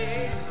gives me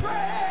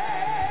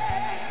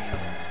strength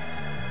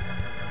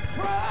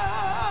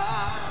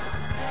from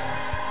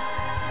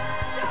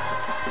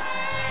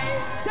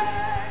day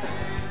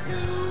to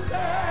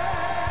day.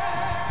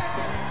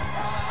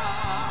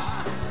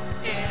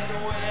 It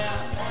will.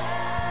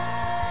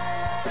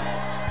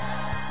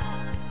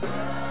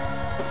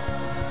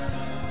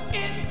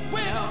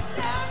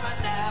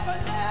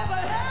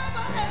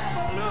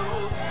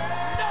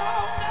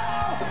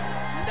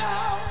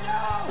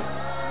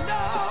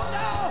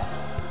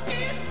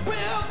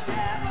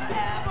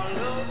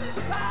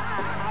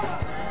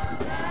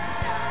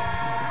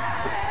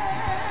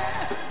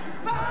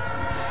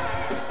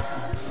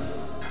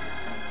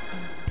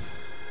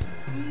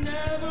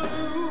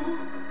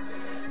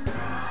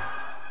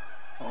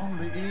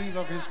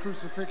 Of his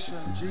crucifixion,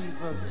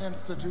 Jesus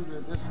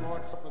instituted this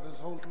Lord's Supper, this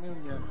Holy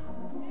Communion.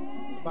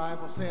 The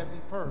Bible says he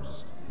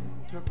first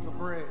took the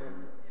bread,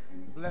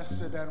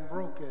 blessed it and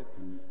broke it,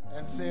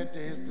 and said to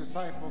his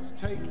disciples,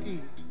 "Take,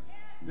 eat,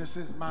 this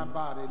is my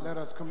body, let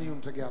us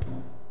commune together."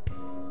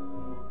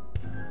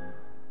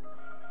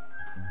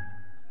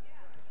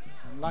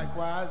 And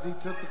likewise he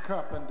took the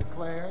cup and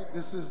declared,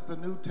 "This is the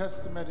New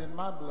Testament in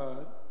my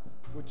blood,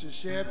 which is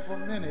shed for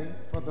many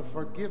for the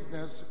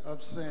forgiveness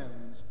of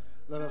sins.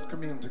 Let us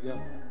commune together."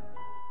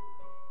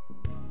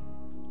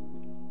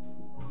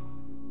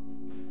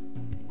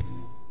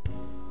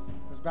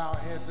 Let's bow our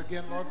heads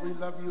again. Lord, we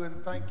love you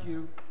and thank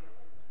you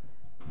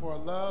for a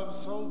love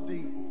so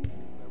deep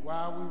that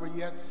while we were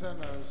yet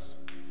sinners,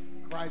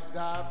 Christ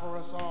died for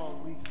us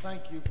all. We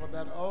thank you for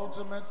that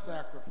ultimate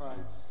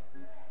sacrifice.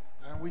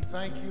 And we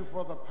thank you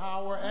for the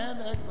power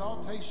and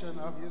exaltation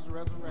of his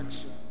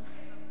resurrection.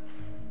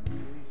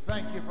 We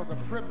thank you for the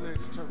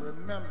privilege to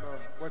remember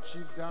what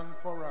you've done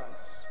for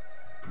us.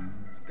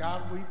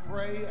 God, we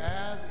pray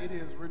as it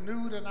is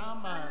renewed in our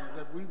minds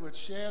that we would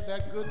share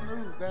that good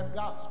news, that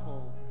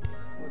gospel,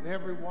 with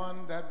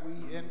everyone that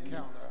we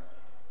encounter.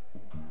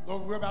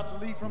 Lord, we're about to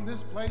leave from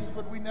this place,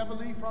 but we never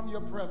leave from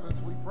your presence.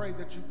 We pray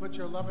that you put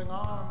your loving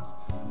arms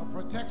of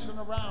protection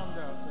around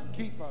us and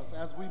keep us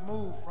as we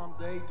move from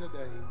day to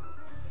day.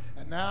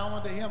 And now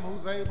unto him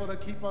who's able to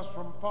keep us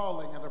from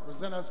falling and to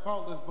present us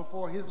faultless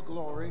before his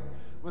glory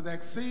with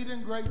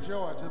exceeding great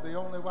joy, to the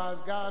only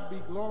wise God be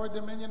glory,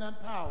 dominion, and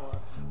power,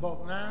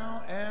 both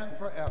now and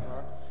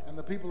forever. And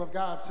the people of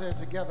God said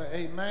together,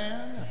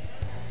 amen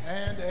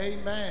and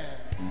amen.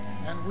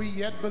 And we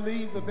yet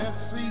believe the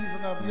best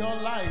season of your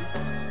life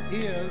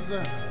is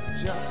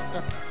just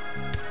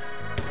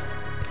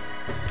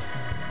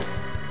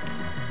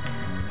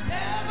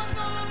never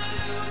gonna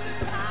lose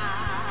its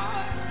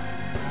power.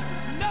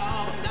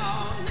 No,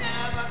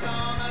 never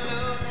gonna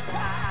lose its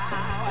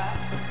power.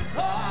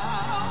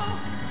 Oh,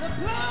 the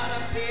blood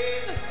of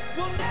Jesus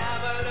will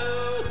never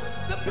lose.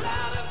 The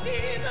blood of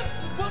Jesus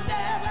will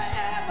never,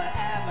 ever,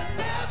 ever,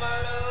 never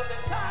lose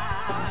its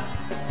power.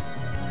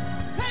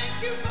 Thank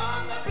you for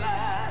the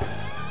blood.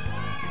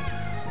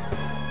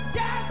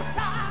 Yes, I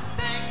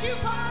thank you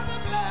for the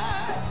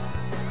blood.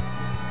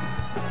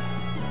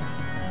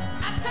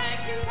 I thank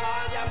you for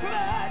your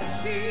blood,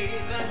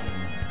 Jesus.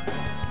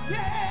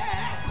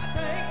 Yes, I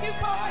thank you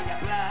for your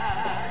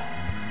blood.